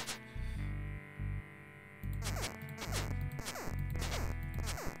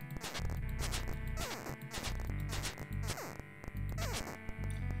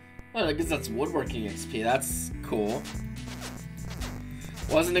 Well, I guess that's woodworking XP. That's cool.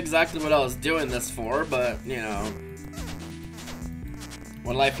 Wasn't exactly what I was doing this for, but, you know,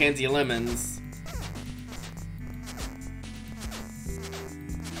 when life hands you lemons.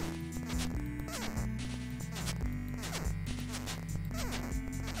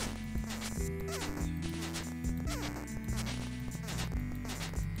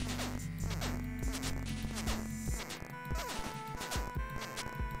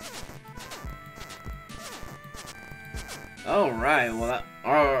 Alright, well,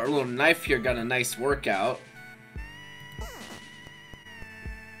 our little knife here got a nice workout.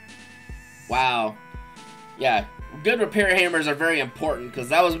 Wow. Yeah, good repair hammers are very important, because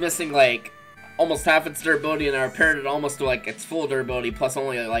that was missing, like, almost half its durability, and I repaired it almost to, like, its full durability, plus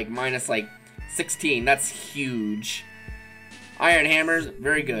only, like, minus, like, 16. That's huge. Iron hammers,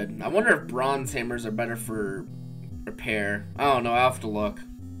 very good. I wonder if bronze hammers are better for repair. I don't know, I'll have to look.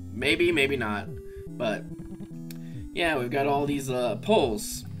 Maybe, maybe not. But yeah, we've got all these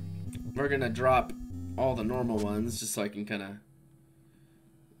poles. We're gonna drop all the normal ones just so I can kind of,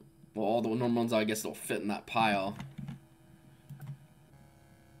 well, all the normal ones I guess will fit in that pile.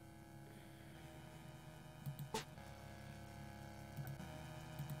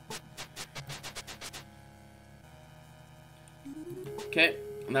 Okay,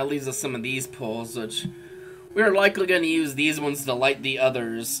 and that leaves us some of these poles, which we are likely going to use these ones to light the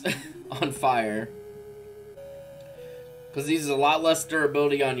others on fire. Because these is a lot less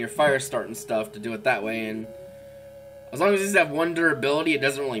durability on your fire starting stuff to do it that way, and as long as these have one durability, it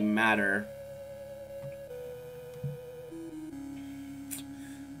doesn't really matter.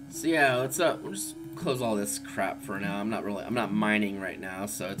 So yeah, let's we'll just close all this crap for now. I'm not mining right now,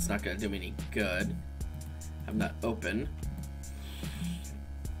 so it's not gonna do me any good. I'm not open.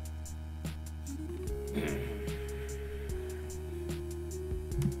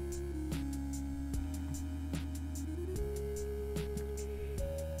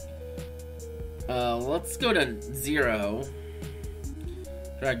 Let's go to 0.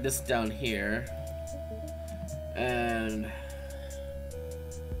 Drag this down here. And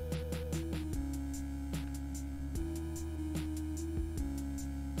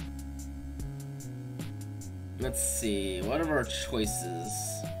let's see, what are our choices?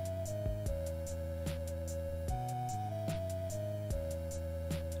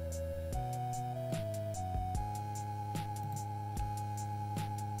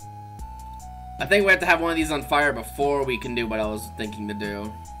 I think we have to have one of these on fire before we can do what I was thinking to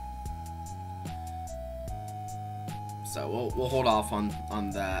do. So we'll hold off on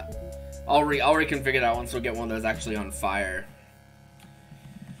that. I'll reconfigure that once we get one of those actually on fire.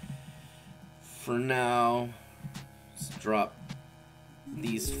 For now, let's drop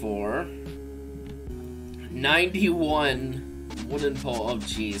these 4. 91 wooden pole. Oh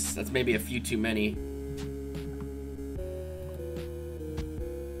jeez, that's maybe a few too many.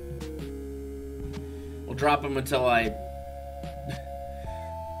 We'll drop them until I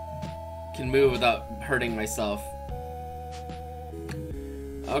can move without hurting myself.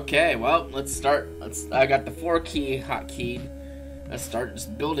 Okay, well, let's start. I got the 4 key hotkeyed. Let's start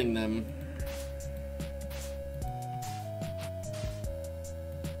just building them.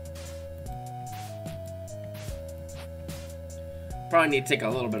 Probably need to take a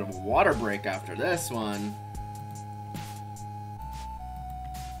little bit of a water break after this one.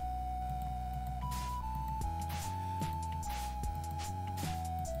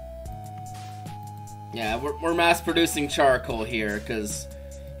 Yeah, we're mass producing charcoal here, because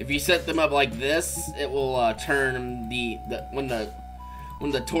if you set them up like this, it will turn when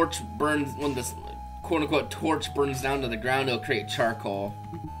the torch burns, when this quote unquote torch burns down to the ground, it'll create charcoal.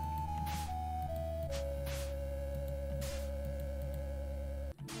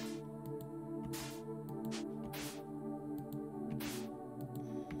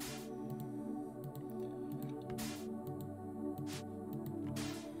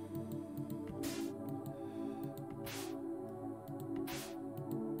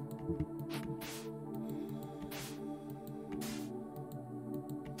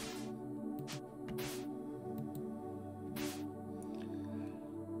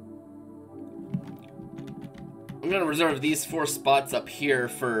 I'm gonna reserve these 4 spots up here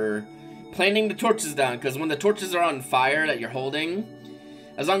for planting the torches down, because when the torches are on fire that you're holding,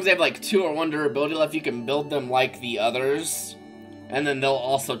 as long as they have like 2 or 1 durability left, you can build them like the others, and then they'll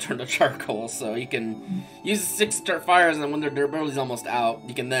also turn to charcoal. So you can use 6 start fires, and then when their durability is almost out,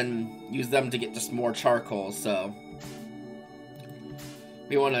 you can then use them to get just more charcoal. So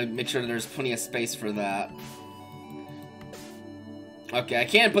we want to make sure there's plenty of space for that. Okay, I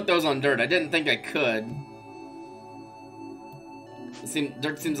can put those on dirt. I didn't think I could.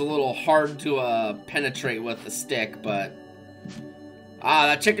 Dirt seems a little hard to penetrate with the stick, but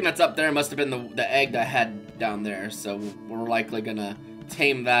that chicken that's up there must have been the egg that I had down there, so we're likely gonna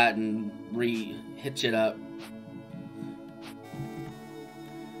tame that and hitch it up.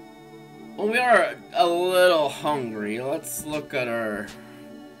 Well, we are a little hungry. Let's look at our...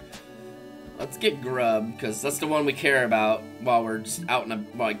 Let's get grub, because that's the one we care about while we're just out in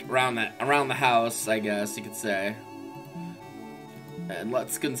around the house, I guess you could say. And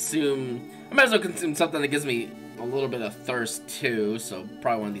let's consume... I might as well consume something that gives me a little bit of thirst too, so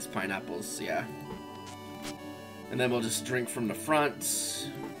probably one of these pineapples, yeah. And then we'll just drink from the front.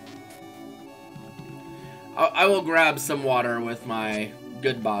 I will grab some water with my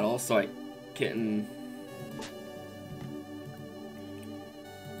good bottle so I can...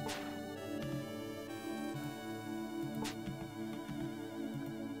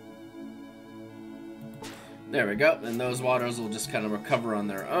 There we go, and those waters will just kind of recover on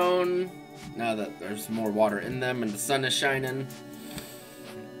their own, now that there's more water in them and the sun is shining.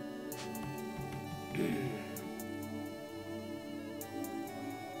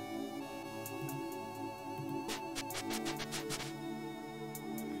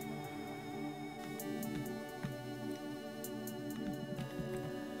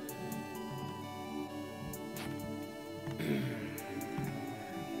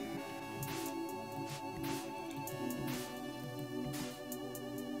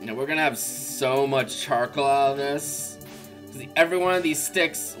 Now we're gonna have so much charcoal out of this. Every one of these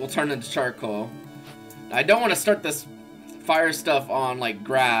sticks will turn into charcoal. Now, I don't want to start this fire stuff on like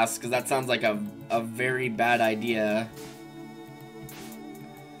grass, because that sounds like a very bad idea.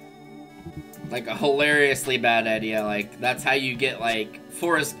 Like a hilariously bad idea. Like that's how you get like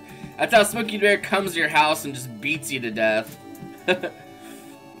forest. That's how Smokey Bear comes to your house and just beats you to death.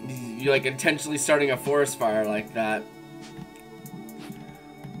 You're like intentionally starting a forest fire like that.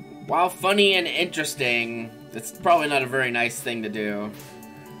 While funny and interesting, it's probably not a very nice thing to do.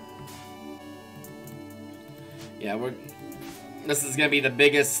 Yeah, this is gonna be the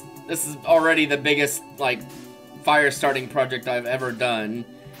biggest, this is already the biggest, like, fire starting project I've ever done.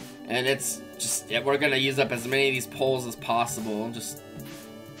 And it's just, yeah, we're gonna use up as many of these poles as possible. Just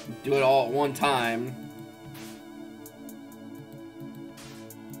do it all at one time.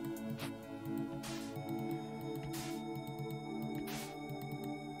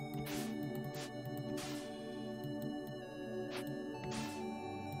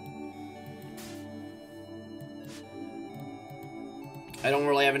 I don't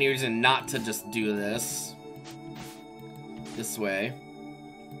really have any reason not to just do this way,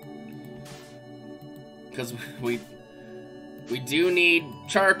 because we do need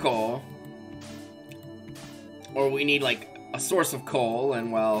charcoal, or we need like a source of coal,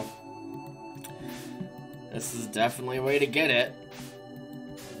 and well, this is definitely a way to get it.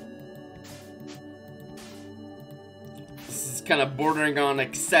 This is kind of bordering on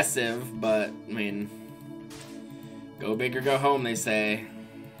excessive, but I mean, go big or go home, they say.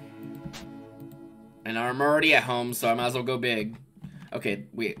 And I'm already at home, so I might as well go big. Okay,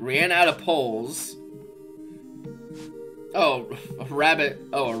 we ran out of poles. Oh, a rabbit.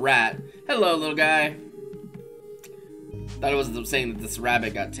 Oh, a rat. Hello, little guy. Thought it was saying that this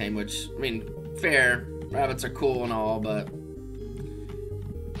rabbit got tamed, which, I mean, fair. Rabbits are cool and all, but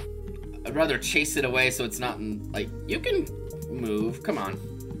I'd rather chase it away so it's not in, like, you can move. Come on.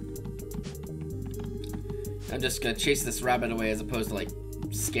 I'm just gonna chase this rabbit away as opposed to like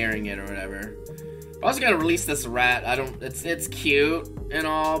scaring it or whatever. I was gonna release this rat. I don't. It's cute and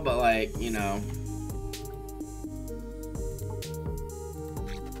all, but like, you know.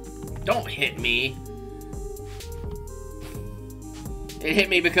 Don't hit me. It hit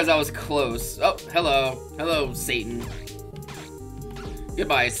me because I was close. Oh, hello. Hello, Satan.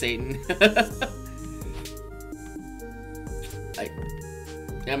 Goodbye, Satan.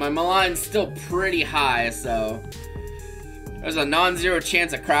 Yeah, my malign's still pretty high, so there's a non-zero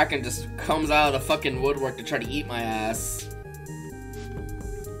chance a Kraken just comes out of the fucking woodwork to try to eat my ass.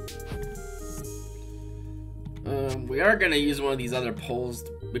 We are gonna use one of these other poles.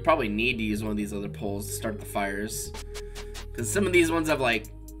 We probably need to use one of these other poles to start the fires. Because some of these ones have like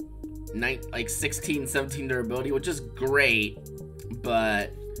 16, 17 durability, which is great,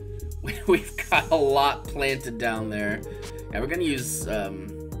 but we've got a lot planted down there. Yeah, we're gonna use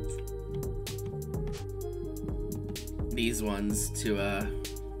these ones to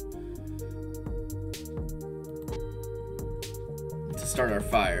start our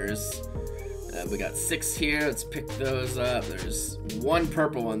fires. We got 6 here. Let's pick those up. There's 1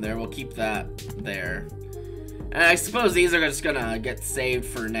 purple one there. We'll keep that there. And I suppose these are just gonna get saved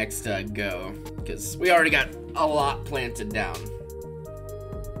for next go, because we already got a lot planted down.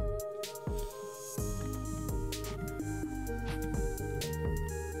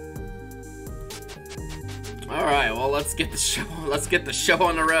 All right, well, let's get the show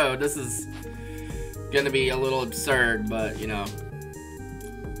on the road. This is gonna be a little absurd, but you know.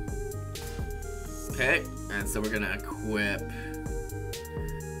 Okay, and so we're gonna equip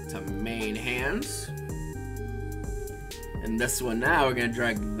to main hands. And this one now, we're gonna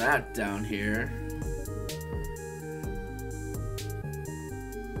drag that down here.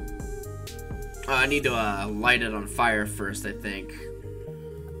 Oh, I need to light it on fire first, I think.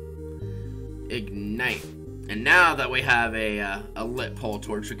 Ignite. And now that we have a lit pole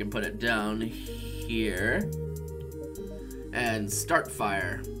torch, we can put it down here. And start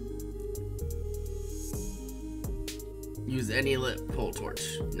fire. Use any lit pole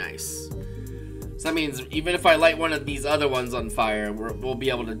torch. Nice. So that means even if I light one of these other ones on fire, we'll be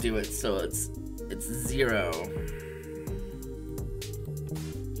able to do it. So it's 0.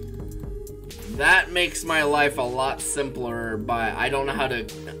 That makes my life a lot simpler. By I don't know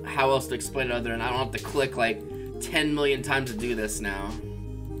how else to explain it other than I don't have to click like 10 million times to do this now.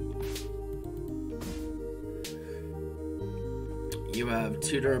 You have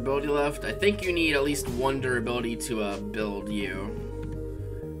 2 durability left. I think you need at least 1 durability to build you.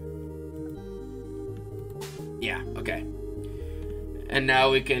 Yeah, okay. And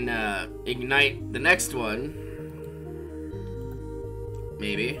now we can ignite the next one.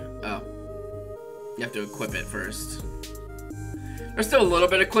 Maybe. Oh. You have to equip it first. There's still a little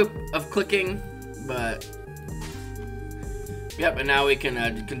bit of clicking, but... Yep, and now we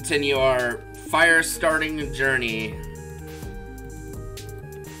can continue our fire starting journey.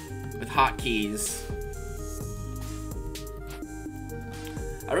 With hotkeys.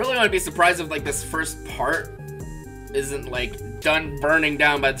 I really want to be surprised if like this first part isn't like done burning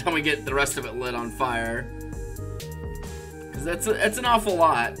down by the time we get the rest of it lit on fire. Cause that's an awful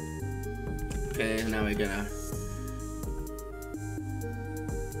lot. Okay, now we're gonna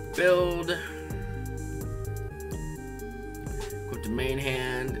build. Go to main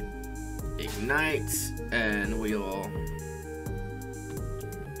hand, ignite, and we'll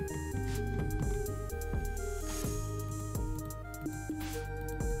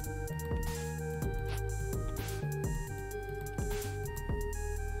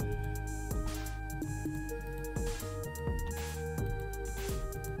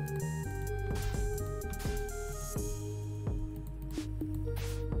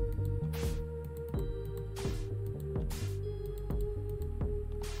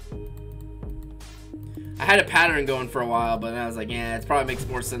I had a pattern going for a while, but then I was like, yeah, it probably makes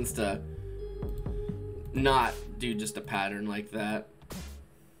more sense to not do just a pattern like that.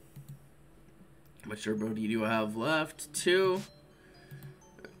 How much durability do I have left? 2.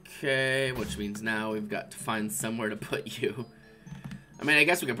 Okay, which means now we've got to find somewhere to put you. I mean, I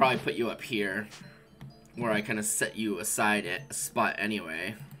guess we could probably put you up here, where I kind of set you aside at a spot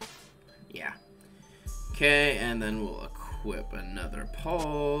anyway. Yeah. Okay, and then we'll equip another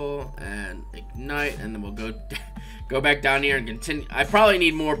pole and ignite, and then we'll go back down here and continue. I probably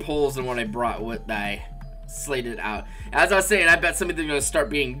need more poles than what I brought with that I slated out. As I was saying, I bet some of them are gonna start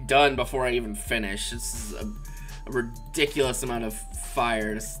being done before I even finish. This is a ridiculous amount of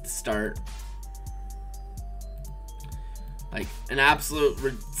fire to start. Like an absolute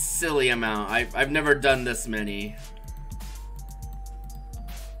silly amount. I've never done this many.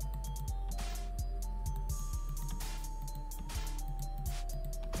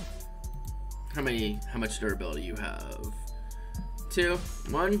 how much durability you have? 2,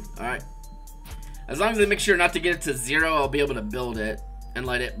 1. All right. As long as I make sure not to get it to 0, I'll be able to build it and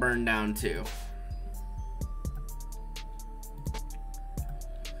let it burn down too.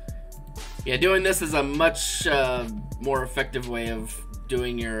 Yeah, doing this is a much more effective way of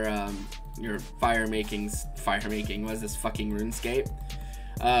doing your fire making. What is this, fucking RuneScape?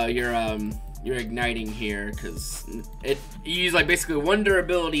 You're igniting here, because you use like basically 1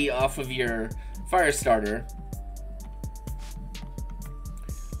 durability off of your fire starter.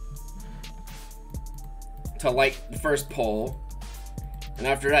 To light the first pole, and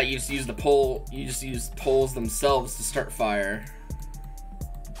after that you just use the pole. You just use poles themselves to start fire.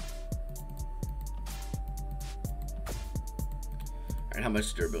 All right, how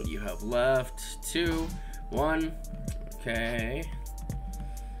much durability you have left? 2, 1. Okay.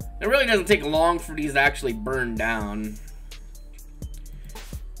 It really doesn't take long for these to actually burn down.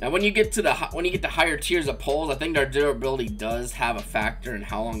 Now, when you get to higher tiers of poles, I think their durability does have a factor in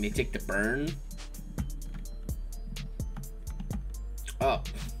how long they take to burn. Oh.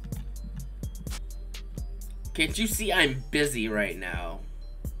 Can't you see I'm busy right now?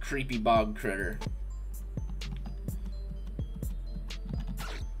 Creepy bog critter.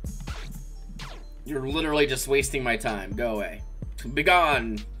 You're literally just wasting my time. Go away. Be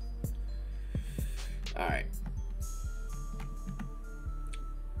gone. Alright.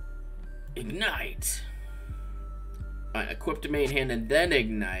 Ignite. Alright, equip to main hand and then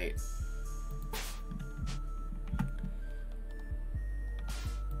ignite.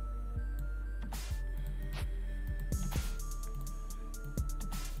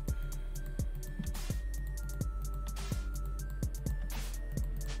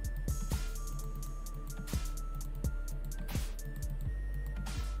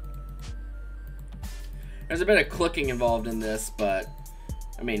 There's a bit of clicking involved in this, but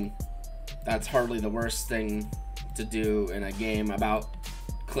I mean, that's hardly the worst thing to do in a game about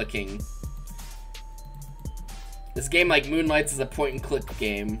clicking. This game, like Moonlights, is a point and click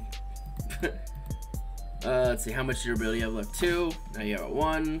game. Let's see, how much durability you have left? 2. Now you have a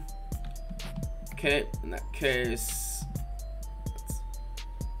 1. Okay, in that case, let's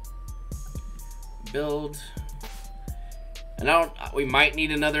build. And we might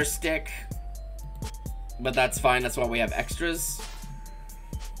need another stick, but that's fine. That's why we have extras.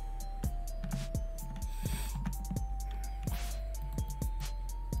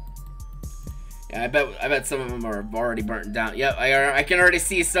 Yeah, I bet some of them are already burnt down. Yep, I can already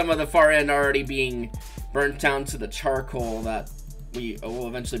see some of the far end already being burnt down to the charcoal that we will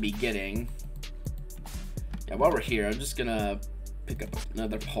eventually be getting. Yeah, while we're here, I'm just gonna pick up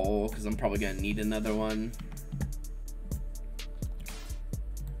another pole because I'm probably gonna need another one.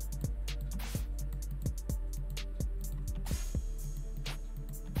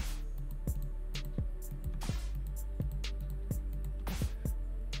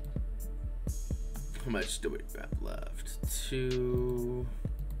 How much do we got left? 2,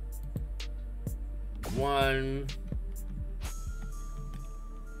 1.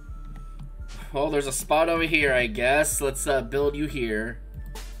 Oh, there's a spot over here, I guess. Let's build you here.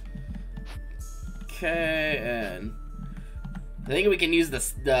 Okay, and I think we can use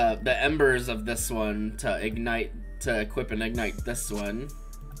the embers of this one to equip and ignite this one.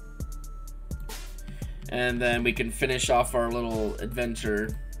 And then we can finish off our little adventure.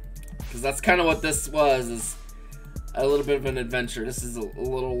 Because that's kind of what this was, is a little bit of an adventure. This is a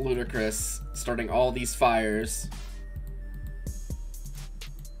little ludicrous, starting all these fires.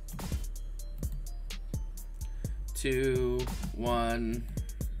 Two, 1.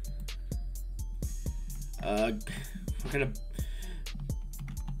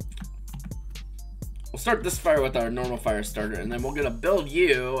 We'll start this fire with our normal fire starter, and then we're gonna build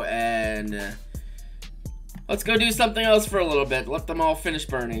you, and let's go do something else for a little bit. Let them all finish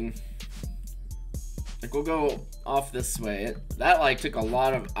burning. Like, we'll go off this way. That like took a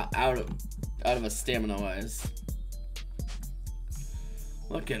lot of out of a stamina wise.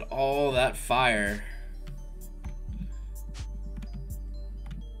 Look at all that fire.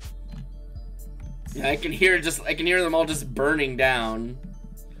 Yeah, I can hear them all just burning down.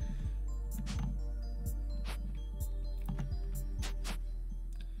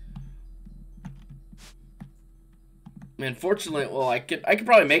 Man, fortunately, well, I could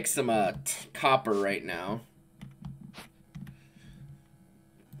probably make some copper right now.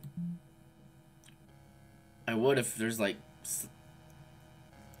 I would if there's like, is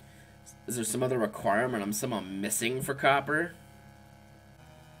there some other requirement I'm somehow missing for copper?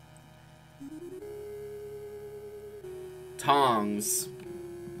 Tongs.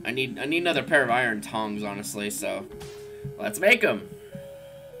 I need another pair of iron tongs, honestly. So let's make them.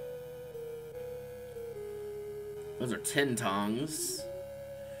 Those are tin tongs.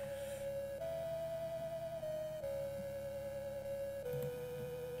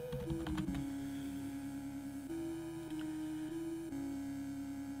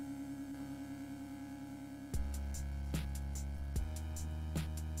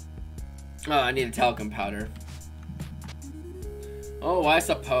 Oh, I need a talcum powder. Oh, I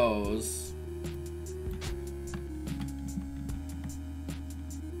suppose.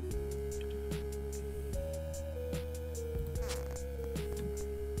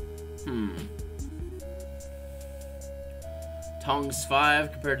 Tongs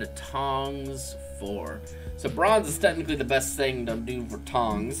 5 compared to tongs 4. So bronze is technically the best thing to do for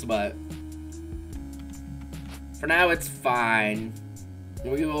tongs, but for now it's fine.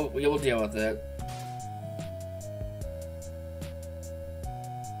 We will deal with it.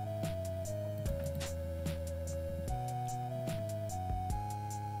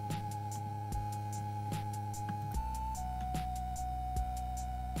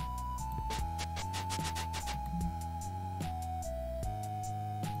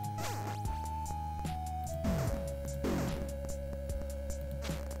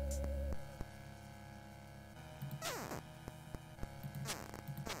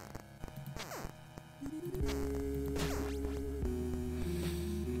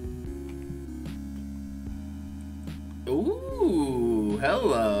 Ooh,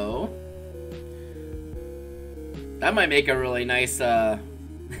 hello. That might make a really nice, that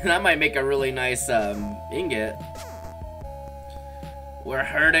might make a really nice, ingot. We're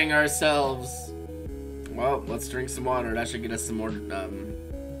hurting ourselves. Well, let's drink some water. That should get us some more,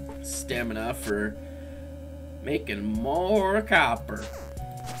 stamina for making more copper.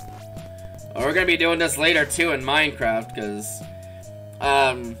 Oh, we're gonna be doing this later, too, in Minecraft, because,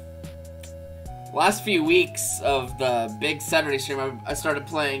 last few weeks of the big Saturday stream, I started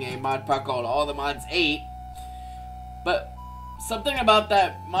playing a mod pack called All the Mods 8. But something about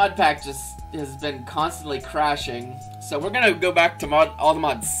that mod pack just has been constantly crashing. So we're going to go back to All the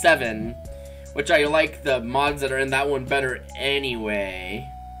Mods 7, which I like the mods that are in that one better anyway.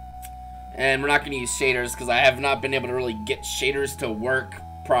 And we're not going to use shaders because I have not been able to really get shaders to work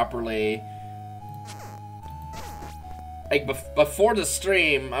properly. Like, before the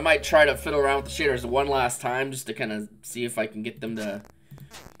stream, I might try to fiddle around with the shaders one last time just to kind of see if I can get them to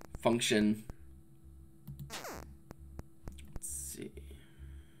function. Let's see.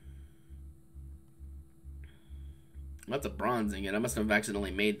 That's a bronze ingot. I must have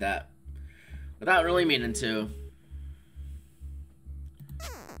accidentally made that without really meaning to.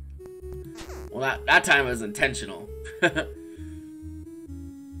 Well, that time it was intentional.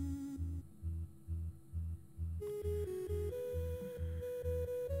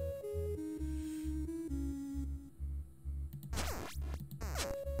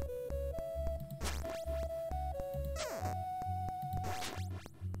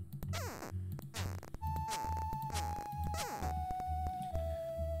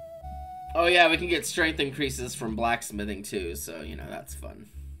 Oh yeah, we can get strength increases from blacksmithing too, so, you know, that's fun.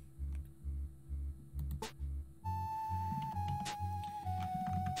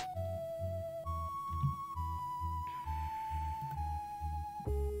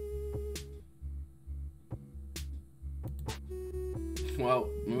 Well,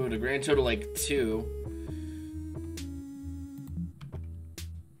 we moved a grand total like 2.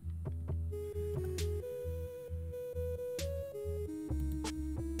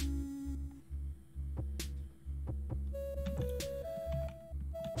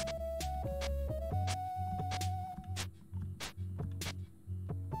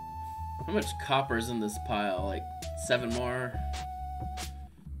 How much copper is in this pile? Like 7 more?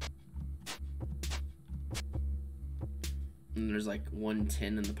 And there's like 1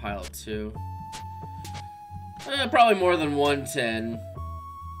 tin in the pile too. Probably more than 1 tin.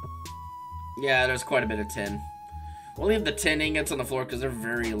 Yeah, there's quite a bit of tin. We'll leave the tin ingots on the floor because they're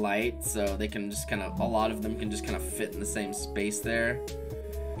very light, so they can just kind of, a lot of them can just kind of fit in the same space there.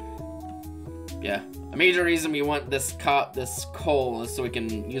 Yeah. A major reason we want this coal is so we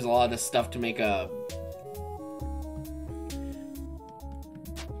can use a lot of this stuff to make a...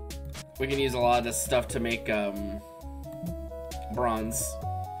 We can use a lot of this stuff to make, bronze.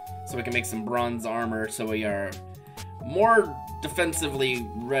 So we can make some bronze armor so we are more defensively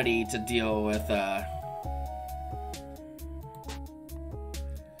ready to deal with,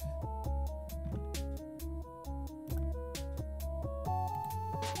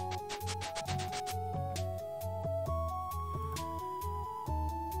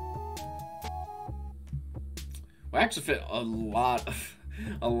 we actually fit a lot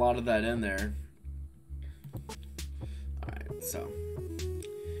of that in there. Alright, so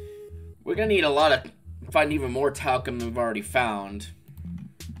we're gonna need a lot of find even more talcum than we've already found.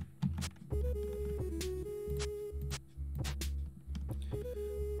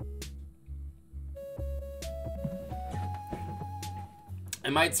 I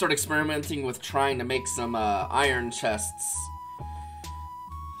might start experimenting with trying to make some iron chests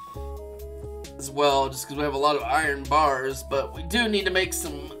as well, just because we have a lot of iron bars, but we do need to make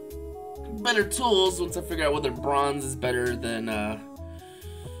some better tools once I figure out whether bronze is better than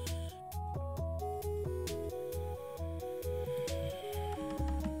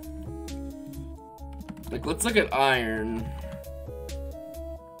like, let's look at iron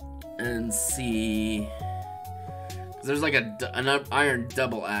and see. There's like an iron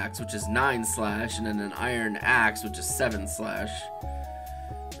double axe, which is 9/, and then an iron axe, which is 7/.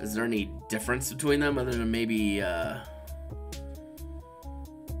 Is there any difference between them other than maybe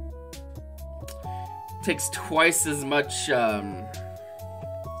takes twice as much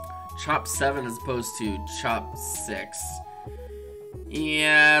chop 7 as opposed to chop 6?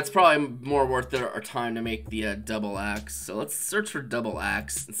 Yeah, it's probably more worth our time to make the double axe. So let's search for double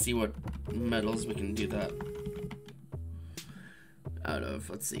axe and see what metals we can do that out of.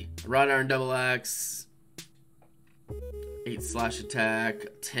 Let's see. Wrought iron double axe. 8/ attack.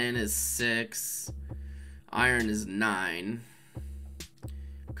 10 is 6. Iron is 9.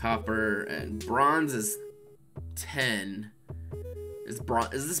 Copper and bronze is 10. Is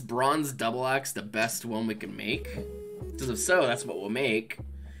this bronze double axe the best one we can make? Because if so, that's what we'll make.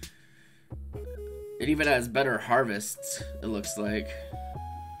 It even has better harvests, it looks like.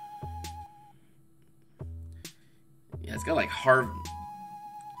 Yeah, it's got like let's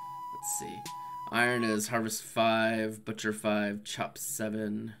see. Iron is harvest 5, butcher 5, chop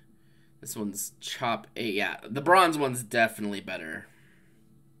 7. This one's chop 8. Yeah, the bronze one's definitely better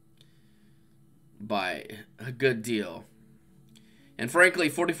by a good deal. And frankly,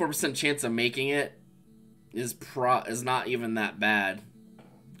 44% chance of making it is not even that bad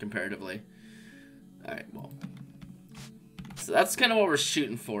comparatively. All right, well, so that's kind of what we're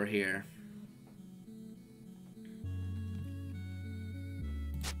shooting for here.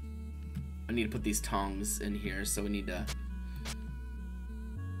 I need to put these tongs in here, so we need to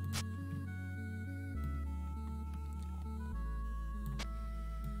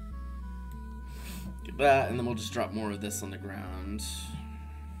get that, and then we'll just drop more of this on the ground.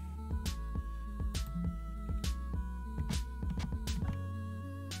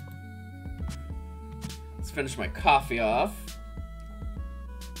 Let's finish my coffee off.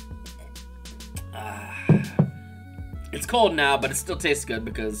 It's cold now, but it still tastes good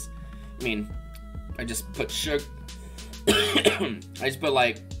because, I mean, I just put sugar. I just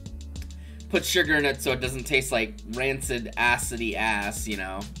put sugar in it so it doesn't taste like rancid, acidy ass, you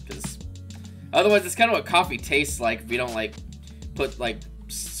know, because otherwise it's kind of what coffee tastes like if you don't like put like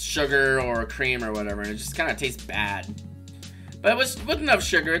sugar or cream or whatever, and it just kind of tastes bad. But with enough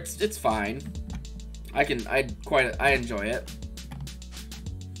sugar, it's fine. I enjoy it.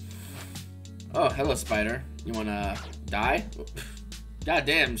 Oh, hello, spider. You wanna die? God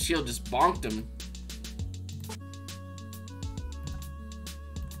damn, shield just bonked him.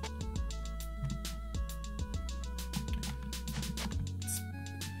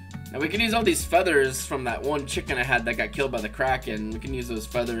 Now we can use all these feathers from that one chicken I had that got killed by the Kraken. We can use those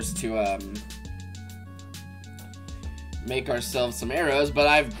feathers to make ourselves some arrows, but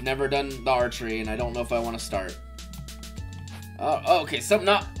I've never done the archery and I don't know if I want to start. Okay,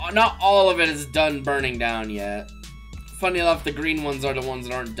 not all of it is done burning down yet. Funny enough, the green ones are the ones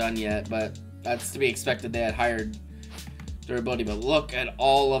that aren't done yet, but that's to be expected. They had higher durability, but look at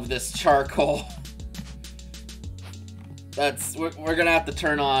all of this charcoal. We're gonna have to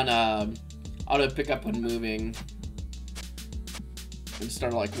turn on auto pickup when moving and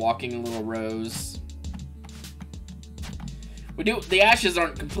start like walking in little rows. The ashes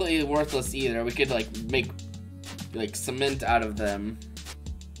aren't completely worthless either. We could like make like cement out of them,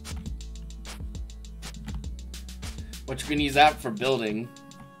 which you can use that for building.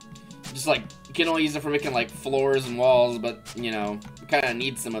 Just like you can only use it for making like floors and walls, but you know, we kind of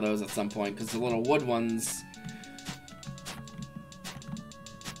need some of those at some point because the little wood ones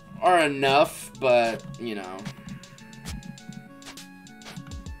are enough, but you know.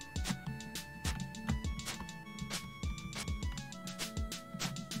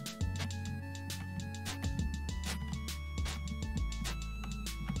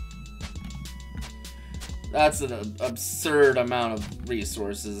 That's an absurd amount of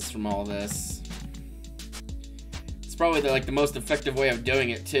resources from all this. It's probably the most effective way of doing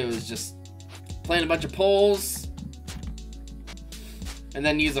it too, is just plant a bunch of poles and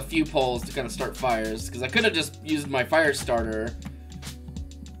then use a few poles to kind of start fires. Because I could have just used my fire starter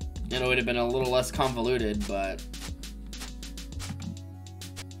it would have been a little less convoluted, but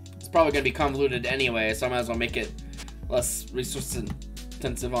it's probably going to be convoluted anyway, so I might as well make it less resource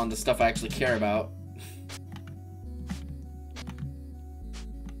intensive on the stuff I actually care about.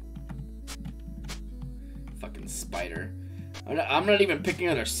 Fucking spider. I'm not even picking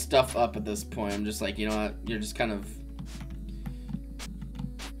other stuff up at this point. I'm just like, you know what? You're just kind of...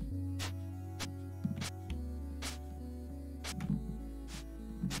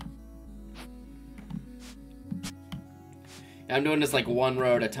 I'm doing this like one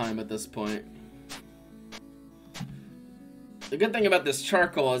row at a time at this point. The good thing about this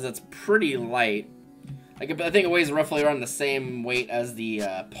charcoal is it's pretty light. Like, I think it weighs roughly around the same weight as the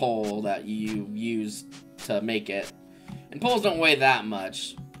pole that you use to make it. And poles don't weigh that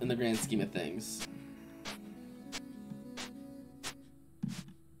much in the grand scheme of things.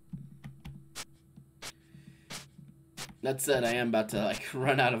 That said, I am about to like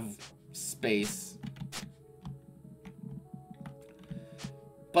run out of space.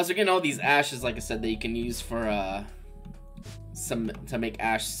 Plus, you're getting all these ashes, like I said, that you can use for to make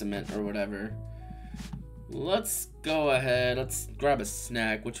ash cement or whatever. Let's go ahead. Let's grab a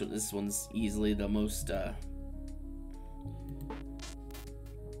snack. Which one? This one's easily the most. There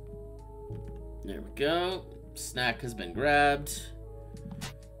we go. Snack has been grabbed.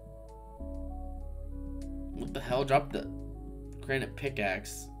 What the hell? Dropped the granite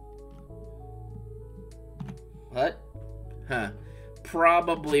pickaxe. What? Huh.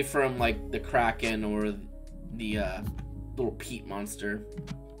 Probably from like the Kraken or the little peat monster.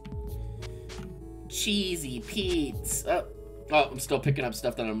 Cheesy Pete's. Oh, I'm still picking up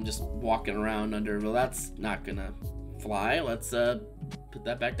stuff that I'm just walking around under. Well, that's not gonna fly. Let's put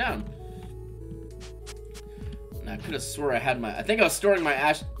that back down. And I could have swore I had my... I think I was storing my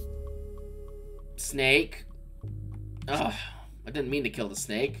ash... Snake. Ugh. I didn't mean to kill the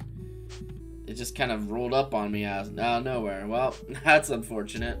snake. It just kind of rolled up on me out of nowhere. Well, that's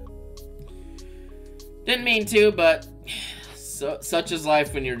unfortunate. Didn't mean to, but... such is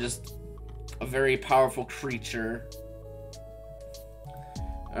life when you're just a very powerful creature.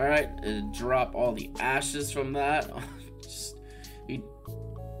 Alright, drop all the ashes from that.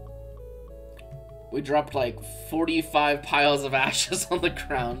 We dropped like 45 piles of ashes on the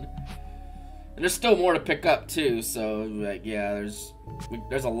ground. And there's still more to pick up too, so like yeah,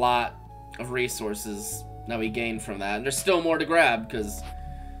 there's a lot of resources that we gain from that. And there's still more to grab, because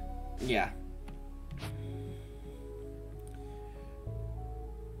yeah.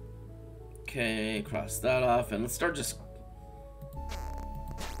 Okay, cross that off, and let's start just...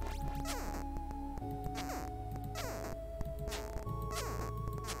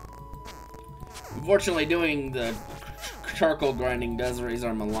 Unfortunately, doing the charcoal grinding does raise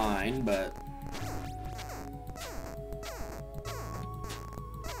our malign, but...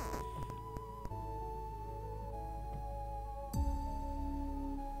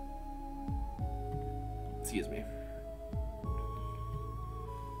 Excuse me.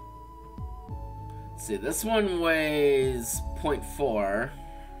 Let's see, this one weighs 0.4.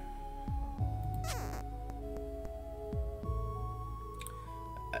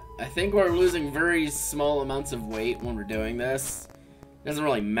 I think we're losing very small amounts of weight when we're doing this. It doesn't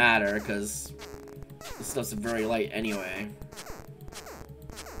really matter, because this stuff's very light anyway.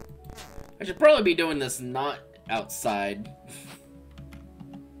 I should probably be doing this not outside.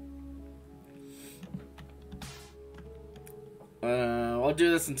 I'll do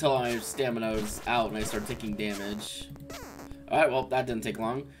this until my stamina is out and I start taking damage. Alright, well, that didn't take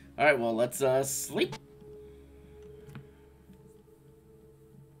long. Alright, well, let's sleep.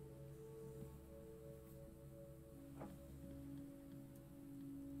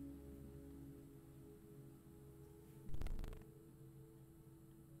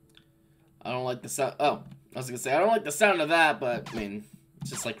 I don't like the sound. Oh, I was gonna say, I don't like the sound of that, but I mean, it's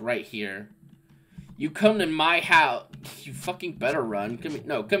just like right here. You come to my house. You fucking better run. Come here.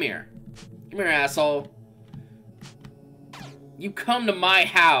 No, come here. Come here, asshole. You come to my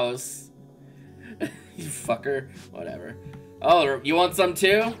house. You fucker. Whatever. Oh, you want some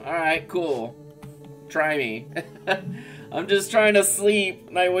too? Alright, cool. Try me. I'm just trying to sleep,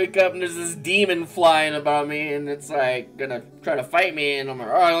 and I wake up and there's this demon flying about me, and it's like, gonna try to fight me, and I'm like,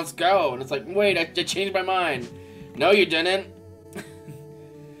 alright, let's go. And it's like, wait, I changed my mind. No, you didn't.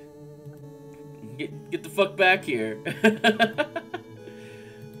 Get the fuck back here.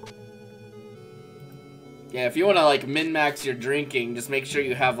 Yeah, if you want to like min-max your drinking, just make sure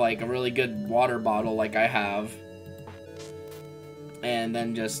you have like a really good water bottle like I have. And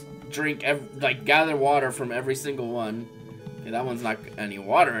then just drink, like gather water from every single one. Okay, that one's not any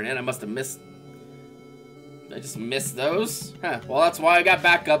water in it. I must have missed I just missed those? Huh. Well, that's why I got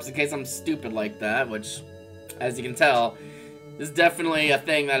backups in case I'm stupid like that, which, as you can tell, is definitely a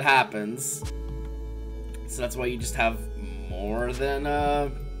thing that happens. So that's why you just have more than,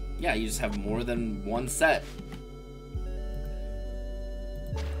 yeah, you just have more than one set.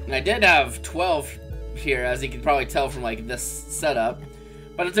 And I did have 12 here, as you can probably tell from, like, this setup.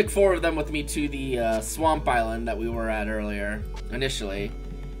 But I took 4 of them with me to the swamp island that we were at earlier, initially.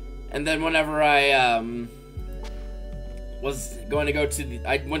 And then whenever I was going to go to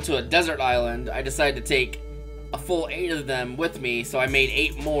I went to a desert island, I decided to take a full 8 of them with me, so I made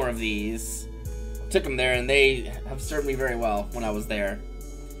 8 more of these. Took them there, and they have served me very well when I was there.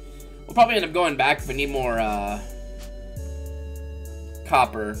 We'll probably end up going back if we need more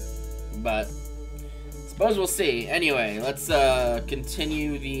copper, but suppose we'll see. Anyway, let's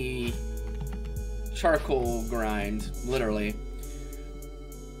continue the charcoal grind, literally.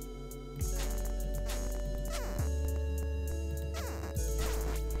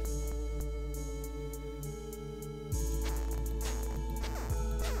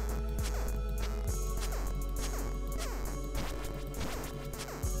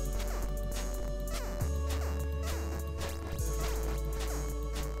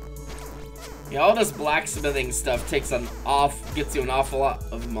 Yeah, all this blacksmithing stuff gets you an awful lot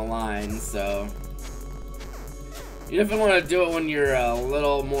of malign, so you definitely want to do it when you're a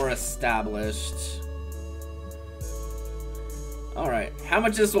little more established. Alright, how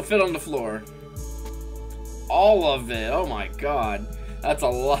much of this will fit on the floor? All of it. Oh my god. That's a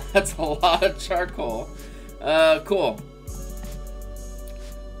lot of charcoal. Cool.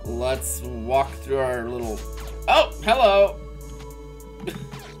 Let's walk through our little... Oh, hello!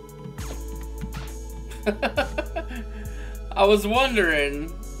 I was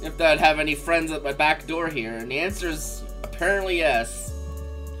wondering if I'd have any friends at my back door here, and the answer is apparently yes.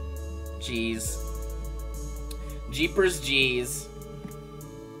 Jeez. Jeepers G's.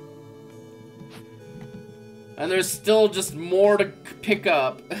 And there's still just more to pick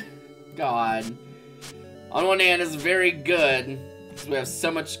up. God. On one hand, it's very good, because we have so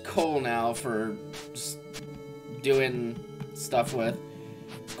much coal now for just doing stuff with.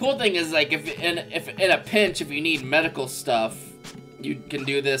 Cool thing is, like, if in a pinch, if you need medical stuff, you can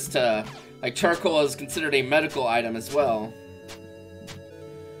do this to, like, charcoal is considered a medical item as well.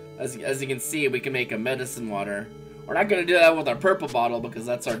 As you can see, we can make a medicine water. We're not gonna do that with our purple bottle because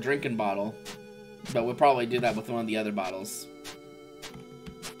that's our drinking bottle, but we'll probably do that with one of the other bottles.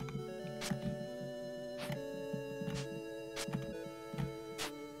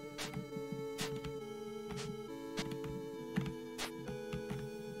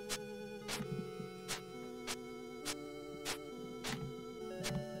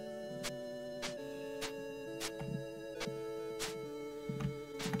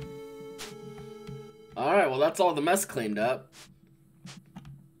 Alright, well that's all the mess cleaned up.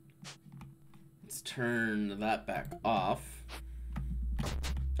 Let's turn that back off.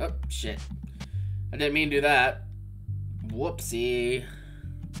 Oh, shit. I didn't mean to do that. Whoopsie.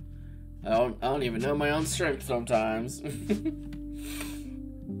 I don't even know my own strength sometimes.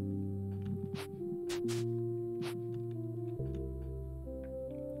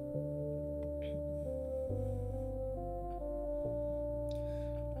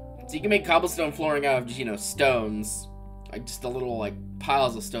 So you can make cobblestone flooring out of just, you know, stones. Like, just a little, like,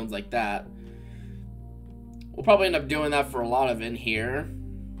 piles of stones like that. We'll probably end up doing that for a lot of in here.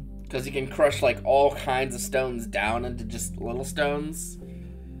 Because you can crush, like, all kinds of stones down into just little stones.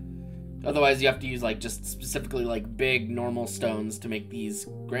 Otherwise, you have to use, like, just specifically, like, big, normal stones to make these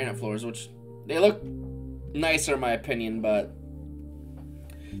granite floors, which they look nicer in my opinion, but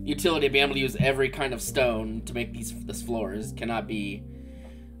utility of being able to use every kind of stone to make these floors cannot be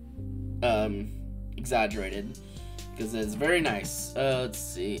exaggerated, because it's very nice. Let's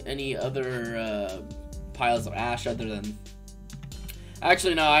see, any other piles of ash other than...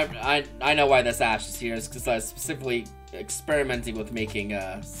 Actually, no, I know why this ash is here. It's because I was specifically experimenting with making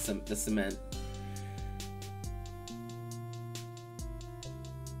the cement.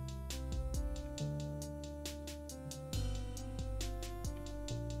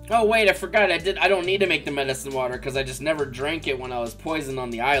 Oh wait, I forgot. I don't need to make the medicine water because I just never drank it when I was poisoned on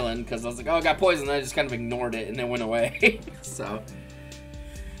the island, because I was like, oh, I got poisoned, and I just kind of ignored it and it went away. So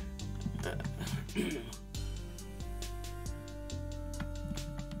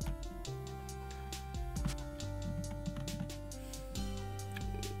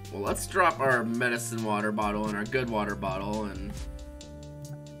well, let's drop our medicine water bottle and our good water bottle and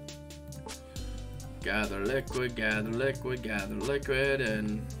gather liquid, gather liquid, gather liquid,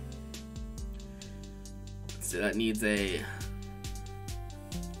 and let's see, that needs a...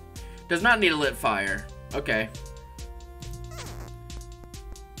 does not need a lit fire. Okay.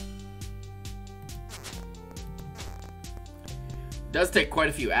 Does take quite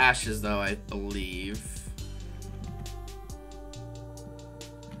a few ashes, though, I believe.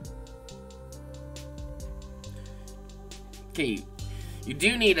 Okay, you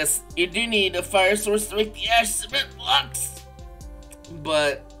do need a fire source to make the ash cement blocks,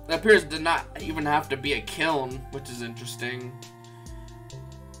 but it appears to not even have to be a kiln, which is interesting.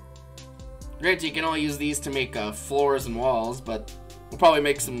 Granted, you can only use these to make floors and walls, but we'll probably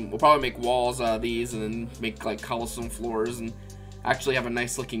make walls out of these and then make like cobblestone floors and actually have a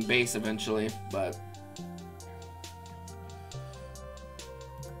nice looking base eventually. But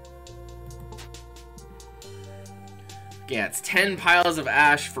yeah, it's 10 piles of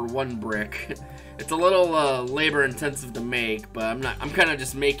ash for 1 brick. It's a little labor intensive to make, but I'm kind of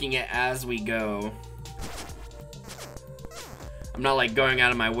just making it as we go. I'm not like going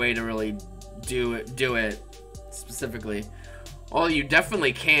out of my way to really do it specifically. Well, you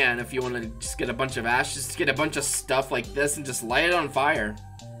definitely can if you want to just get a bunch of ash, just get a bunch of stuff like this and just light it on fire.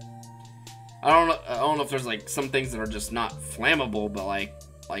 I don't know if there's like some things that are just not flammable, but like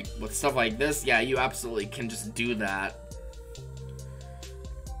with stuff like this, yeah, you absolutely can just do that.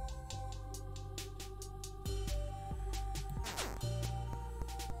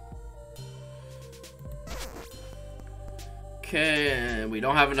 Okay, we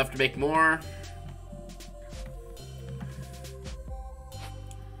don't have enough to make more.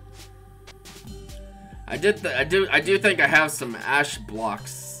 I do think I have some ash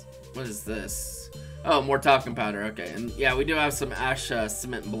blocks. What is this? Oh, more talcum powder. Okay, and yeah, we do have some ash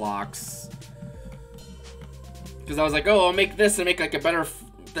cement blocks. Because I was like, oh, I'll make this and make like a better.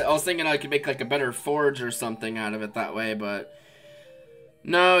 I was thinking I could make like a better forge or something out of it that way, but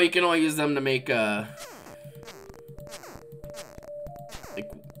no, you can only use them to make like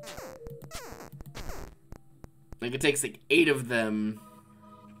it takes like 8 of them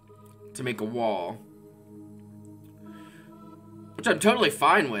to make a wall. Which I'm totally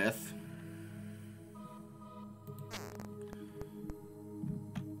fine with.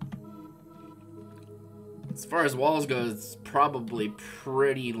 As far as walls go, it's probably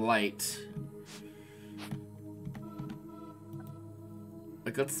pretty light.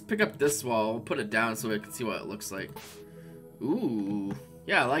 Like, let's pick up this wall, we'll put it down so we can see what it looks like. Ooh,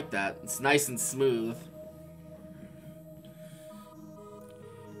 yeah, I like that. It's nice and smooth.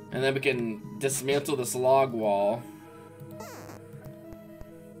 And then we can dismantle this log wall.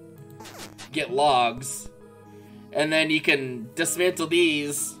 Get logs. And then you can dismantle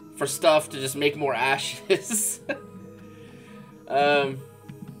these for stuff to just make more ashes.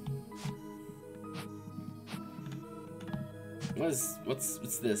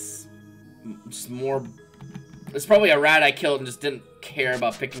 What's this? Just more. It's probably a rat I killed and just didn't care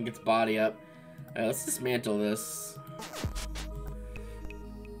about picking its body up. Let's dismantle this.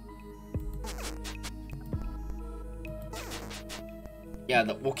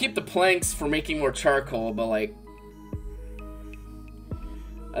 Yeah, we'll keep the planks for making more charcoal, but like,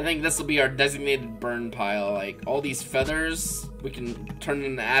 I think this will be our designated burn pile. Like, all these feathers, we can turn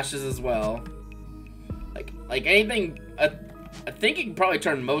into ashes as well. Like anything, I think you can probably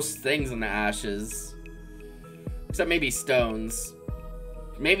turn most things into ashes. Except maybe stones.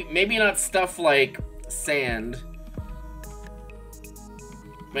 Maybe not stuff like sand.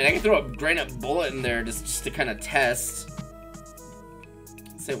 I mean, I can throw a granite bullet in there just to kind of test.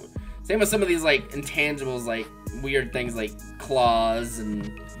 Same with some of these like intangibles, like weird things like claws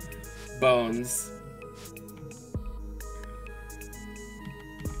and bones.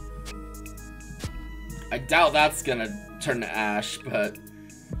 I doubt that's gonna turn to ash, but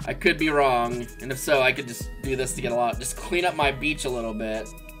I could be wrong. And if so, I could just do this to get just clean up my beach a little bit.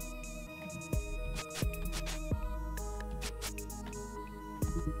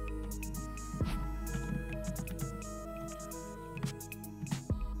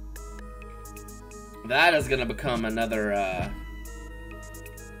 That is gonna become another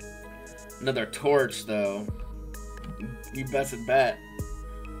torch, though. You best bet.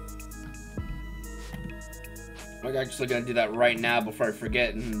 I'm actually gonna do that right now before I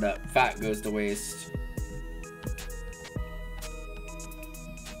forget and the fat goes to waste.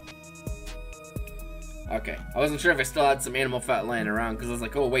 Okay, I wasn't sure if I still had some animal fat laying around because I was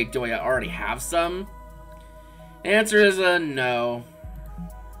like, oh wait, do I already have some? The answer is no.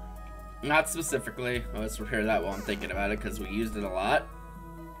 Not specifically. Oh, let's repair that while I'm thinking about it because we used it a lot.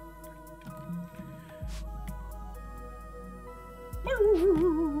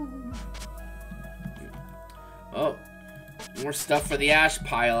 Oh, more stuff for the ash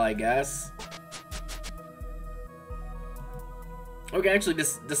pile, I guess. We can actually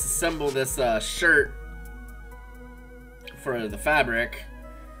disassemble this shirt for the fabric,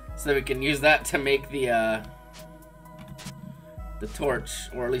 so that we can use that to make the torch,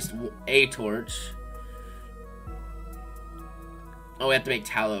 or at least a torch. Oh, we have to make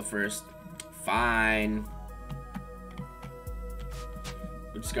tallow first. Fine.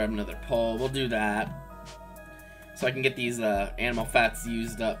 We'll just grab another pole. We'll do that, so I can get these animal fats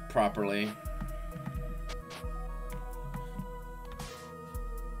used up properly.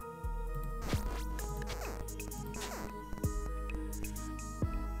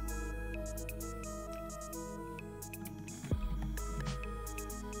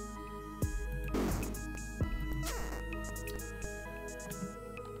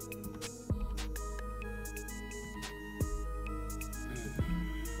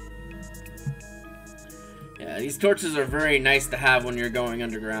 Yeah, these torches are very nice to have when you're going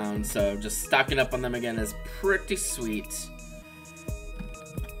underground, so just stocking up on them again is pretty sweet.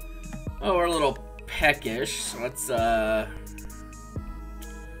 Oh, we're a little peckish. Let's get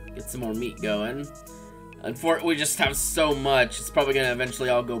some more meat going. Unfortunately, we just have so much, it's probably gonna eventually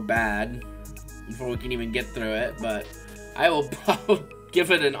all go bad before we can even get through it, but I will give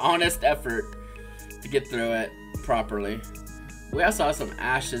it an honest effort to get through it properly. We also have some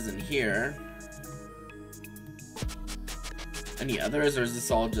ashes in here. Any others, or is this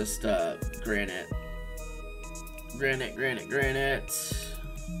all just granite? Granite, granite, granite.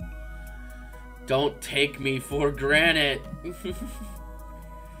 Don't take me for granite.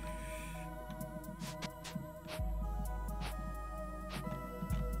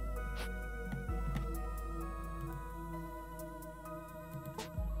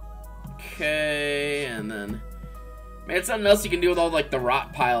 Okay, and then, man, something else you can do with all like the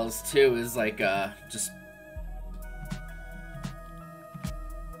rot piles too is like just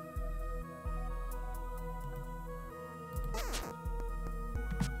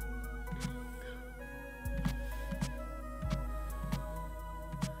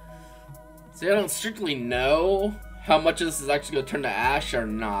I don't strictly know how much of this is actually going to turn to ash or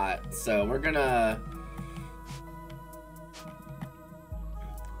not, so we're gonna...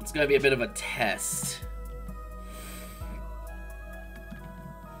 It's going to be a bit of a test.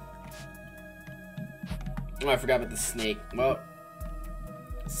 Oh, I forgot about the snake. Well,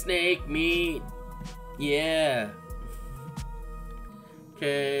 snake meat. Yeah.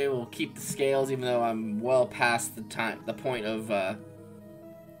 Okay, we'll keep the scales even though I'm well past the point of...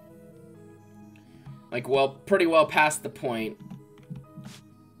 pretty well past the point.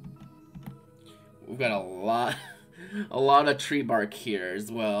 We've got a lot of tree bark here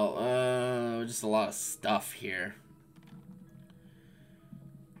as well. Just a lot of stuff here.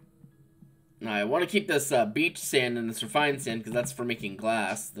 Now, I want to keep this beach sand and this refined sand because that's for making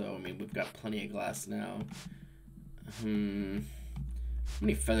glass, though. I mean, we've got plenty of glass now. How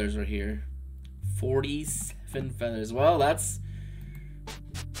many feathers are here? 47 feathers. Well, that's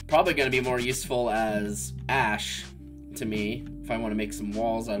probably going to be more useful as ash to me if I want to make some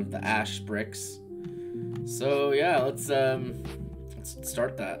walls out of the ash bricks. So yeah, let's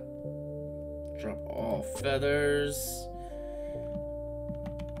start that. Drop all feathers.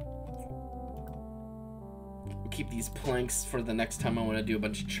 Keep these planks for the next time I want to do a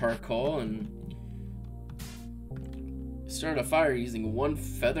bunch of charcoal, and start a fire using one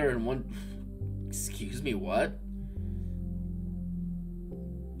feather and one... Excuse me, what?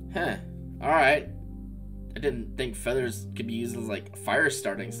 Huh. Alright. I didn't think feathers could be used as, like, fire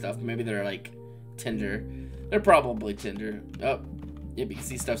starting stuff. Maybe they're, like, tinder. They're probably tinder. Oh. Yeah, you can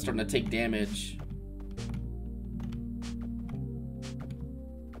see stuff starting to take damage.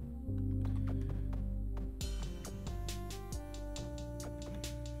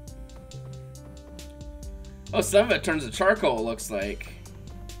 Oh, some of it turns to charcoal, it looks like.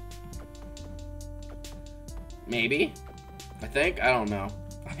 Maybe. I think. I don't know.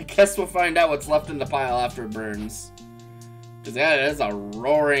 I guess we'll find out what's left in the pile after it burns. Because yeah, it is a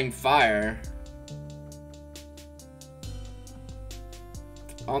roaring fire.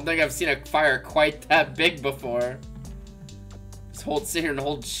 I don't think I've seen a fire quite that big before. Just sit here and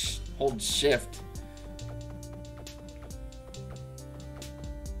hold shift.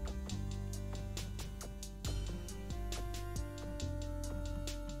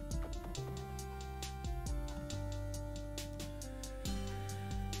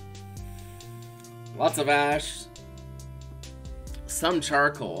 Lots of ash. Some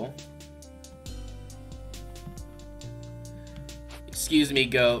charcoal. Excuse me,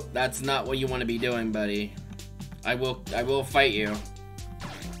 goat. That's not what you want to be doing, buddy. I will fight you.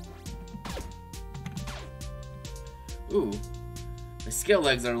 Ooh. My skill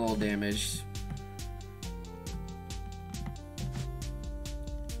legs are a little damaged.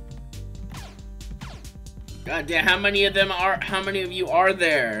 God damn, how many of you are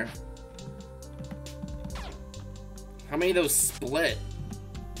there? How many of those split?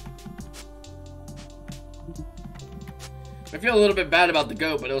 I feel a little bit bad about the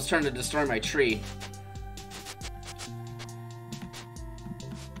goat, but it was trying to destroy my tree.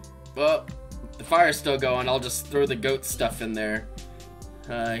 Well, the fire's still going. I'll just throw the goat stuff in there.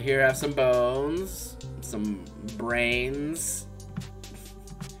 Here I have some bones, some brains.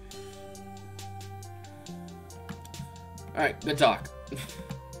 Alright, good talk.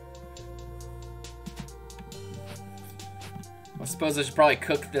 I suppose I should probably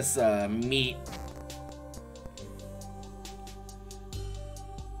cook this meat.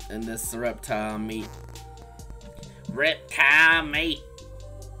 And this reptile meat. Reptile meat.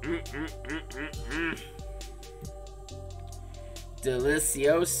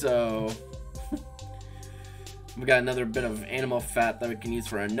 Delicioso. We got another bit of animal fat that we can use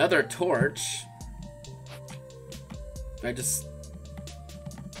for another torch. So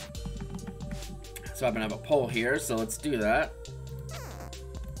I happen to have a pole here, so let's do that.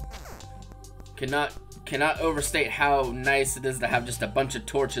 Cannot overstate how nice it is to have just a bunch of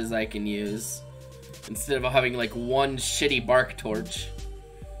torches I can use instead of having like one shitty bark torch.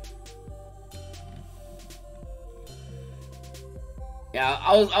 Yeah,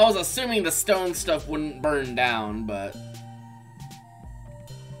 I was assuming the stone stuff wouldn't burn down, but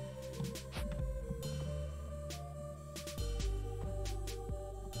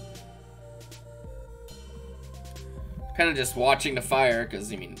kind of just watching the fire,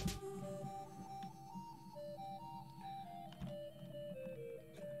 because I mean,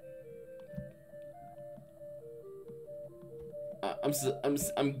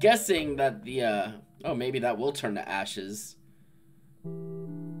 I'm guessing that the oh, maybe that will turn to ashes.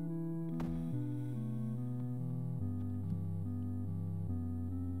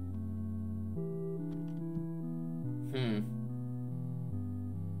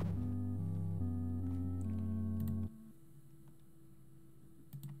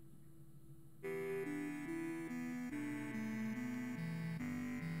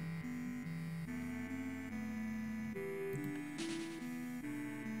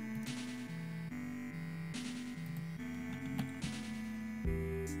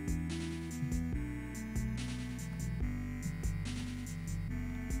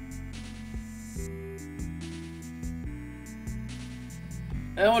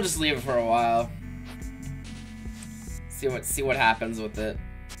 And we'll just leave it for a while. See what happens with it.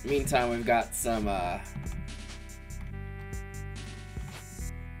 Meantime, we've got some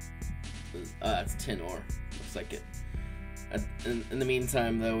it's tin ore. Looks like it. In the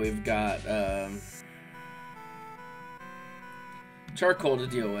meantime, though, we've got charcoal to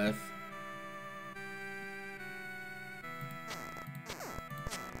deal with.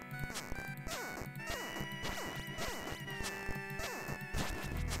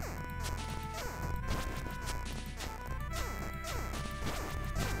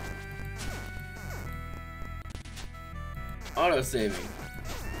 Auto-saving.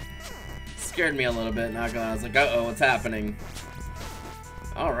 Scared me a little bit, not gonna lie. I was like, uh-oh, what's happening?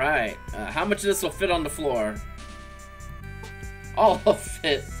 Alright. How much of this will fit on the floor? All of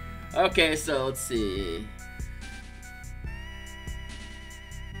it. Okay, so let's see.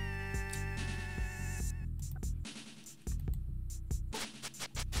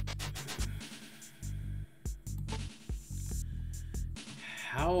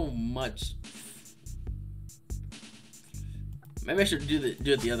 How much? Maybe I should do it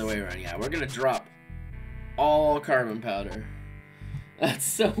the other way around. Yeah, we're gonna drop all carbon powder. That's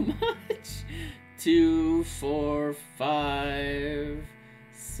so much. 2, 4, 5,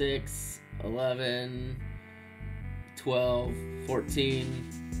 6, 11, 12,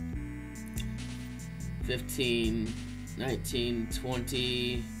 14, 15, 19,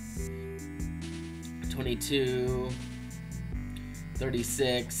 20, 22,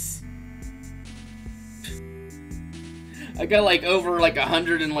 36. I got like over like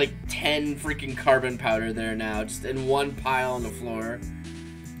 110 freaking carbon powder there now, just in one pile on the floor.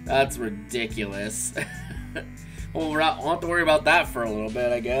 That's ridiculous. Well, we'll have to worry about that for a little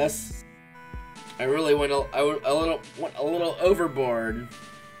bit, I guess. I really went a little overboard.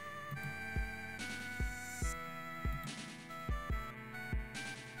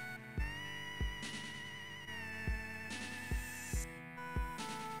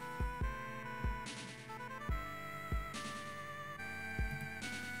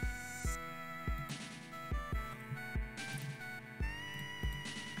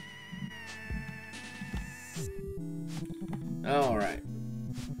 Alright.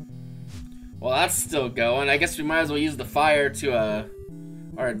 Well, that's still going. I guess we might as well use the fire to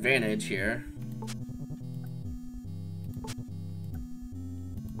our advantage here.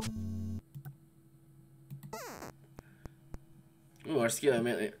 Ooh, our skill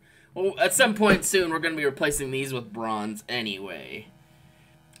immediately. Well, at some point soon, we're going to be replacing these with bronze anyway.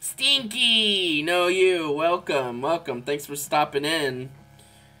 Stinky! No, you. Welcome, welcome. Thanks for stopping in.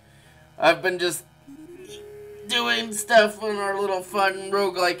 I've been just doing stuff on our little fun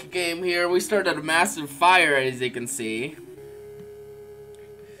roguelike game here. We started a massive fire, as you can see.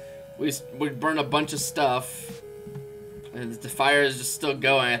 We burned a bunch of stuff. And the fire is just still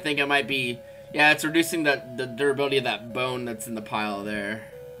going. I think it might be... Yeah, it's reducing the durability of that bone that's in the pile there.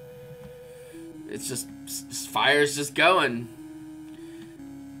 It's just fire's just going.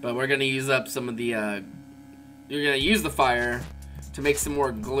 But we're gonna use up some of the you're gonna use the fire to make some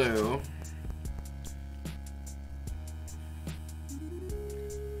more glue.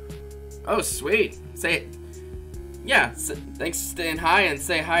 Oh, sweet. Say it. Yeah, thanks for staying high, and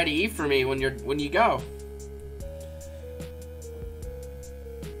say hi to E for me when you go.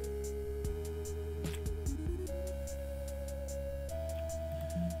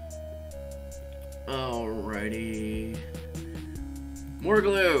 Alrighty. More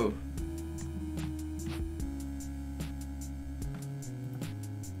glue.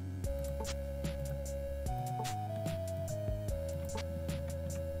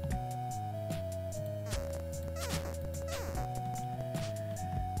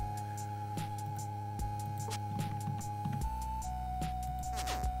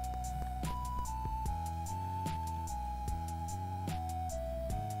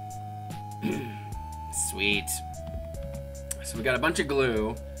 Sweet. So we got a bunch of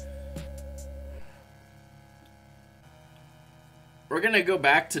glue. We're gonna go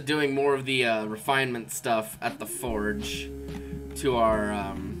back to doing more of the refinement stuff at the forge to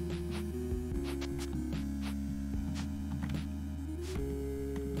our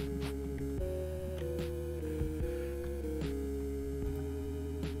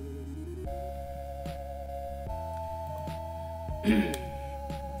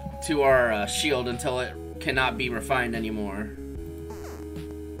to our shield until it cannot be refined anymore.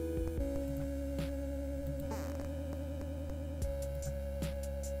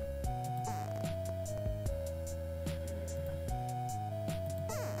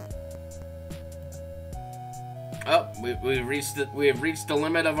 Oh, we have reached the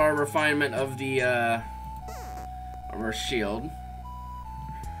limit of our refinement of the of our shield.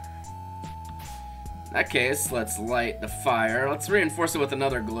 In that case, let's light the fire. Let's reinforce it with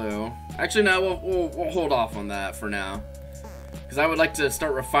another glue. Actually, no, we'll hold off on that for now, because I would like to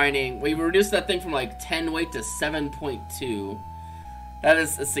start refining. We reduced that thing from like 10 weight to 7.2. That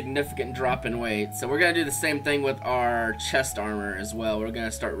is a significant drop in weight. So we're gonna do the same thing with our chest armor as well. We're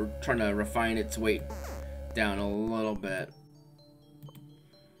gonna start trying to refine its weight down a little bit.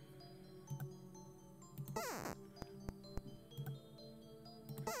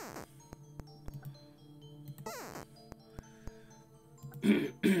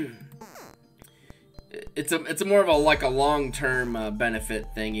 It's a more of a like a long-term benefit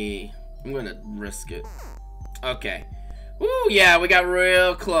thingy. I'm gonna risk it. Okay. Ooh, yeah, we got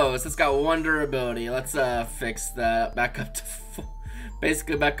real close. It's got one durability. Let's fix that back up to full.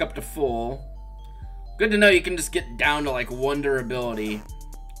 Basically back up to full. Good to know you can just get down to like one durability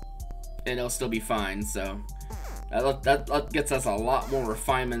and it'll still be fine. So that gets us a lot more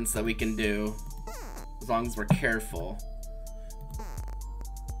refinements that we can do as long as we're careful.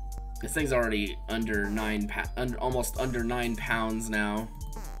 This thing's already under almost under 9 pounds now.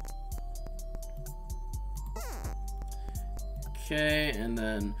 Okay, and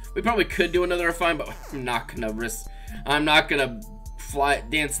then we probably could do another refine, but I'm not gonna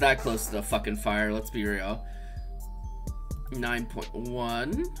dance that close to the fucking fire. Let's be real.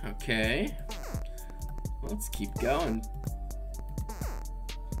 9.1. Okay. Let's keep going.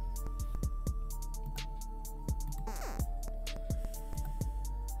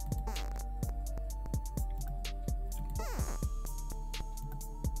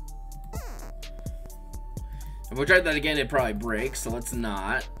 If we tried that again, it'd probably break, so let's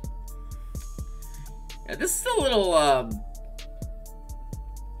not. Yeah, this is a little,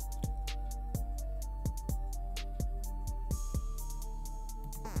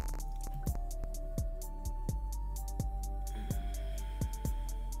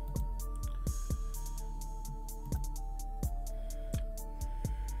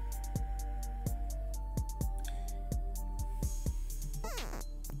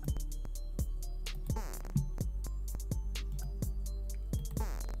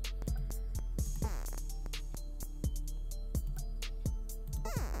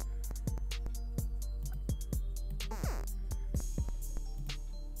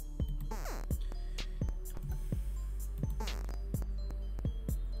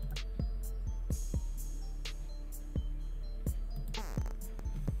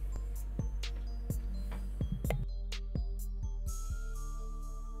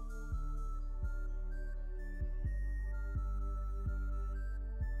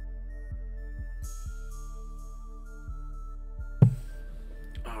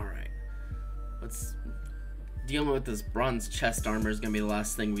 let's dealing with this bronze chest armor is gonna be the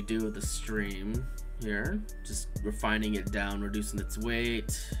last thing we do with the stream here. Just refining it down, reducing its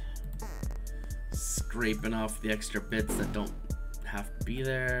weight, scraping off the extra bits that don't have to be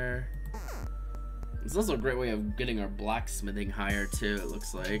there. It's also a great way of getting our blacksmithing higher too, it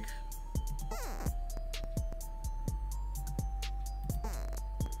looks like.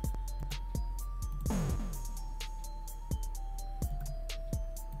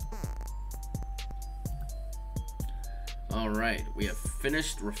 Alright, we have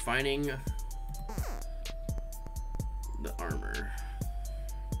finished refining the armor.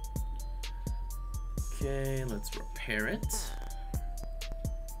 Okay, let's repair it.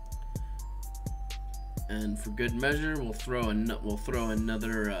 And for good measure, we'll throw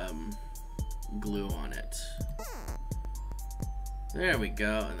another glue on it. There we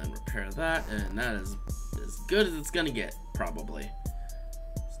go, and then repair that, and that is as good as it's gonna get, probably.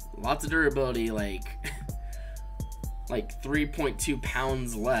 Lots of durability, like like 3.2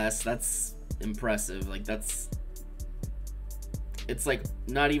 pounds less. That's impressive. Like it's like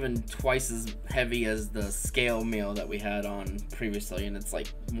not even twice as heavy as the scale mail that we had on previously, and it's like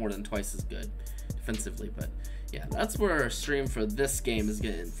more than twice as good defensively. But yeah, that's where our stream for this game is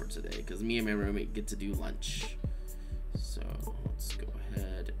getting for today, because me and my roommate get to do lunch. So let's go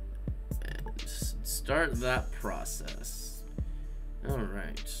ahead and start that process. All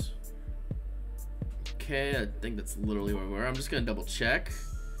right. Okay, I think that's literally where we were. I'm just gonna double check.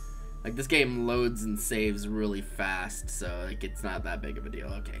 Like, this game loads and saves really fast, so like it's not that big of a deal.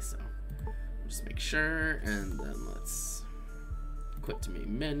 Okay, so just make sure, and then let's quit to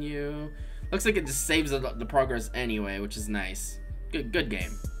main menu. Looks like it just saves the progress anyway, which is nice. Good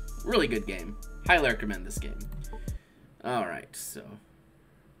game, really good game. Highly recommend this game. All right, so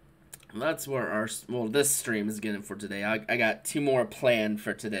that's where this stream is getting for today. I got 2 more planned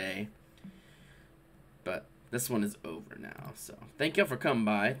for today, but this one is over now. So thank y'all for coming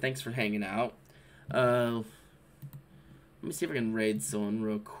by. Thanks for hanging out. Let me see if I can raid someone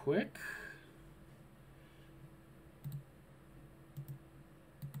real quick.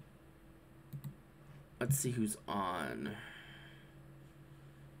 Let's see who's on.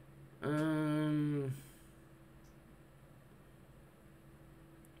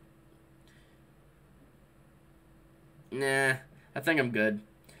 Nah, I think I'm good.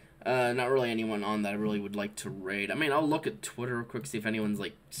 Not really anyone on that I really would like to raid. I mean, I'll look at Twitter real quick, see if anyone's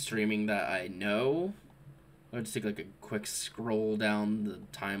like streaming that I know. I'll just take like a quick scroll down the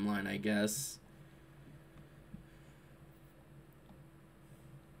timeline, I guess.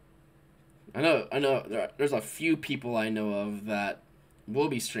 I know there's a few people I know of that will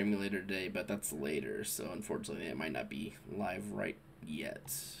be streaming later today, but that's later, so unfortunately it might not be live right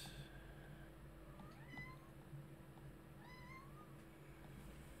yet.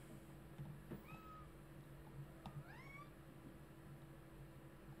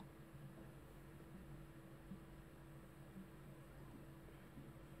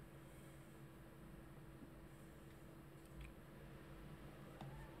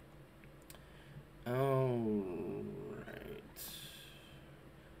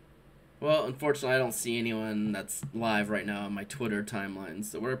 Well, unfortunately, I don't see anyone that's live right now on my Twitter timeline,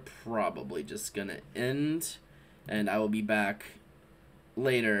 so we're probably just gonna end, and I will be back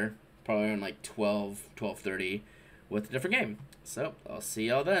later, probably around like 12:30, with a different game. So, I'll see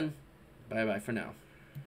y'all then. Bye-bye for now.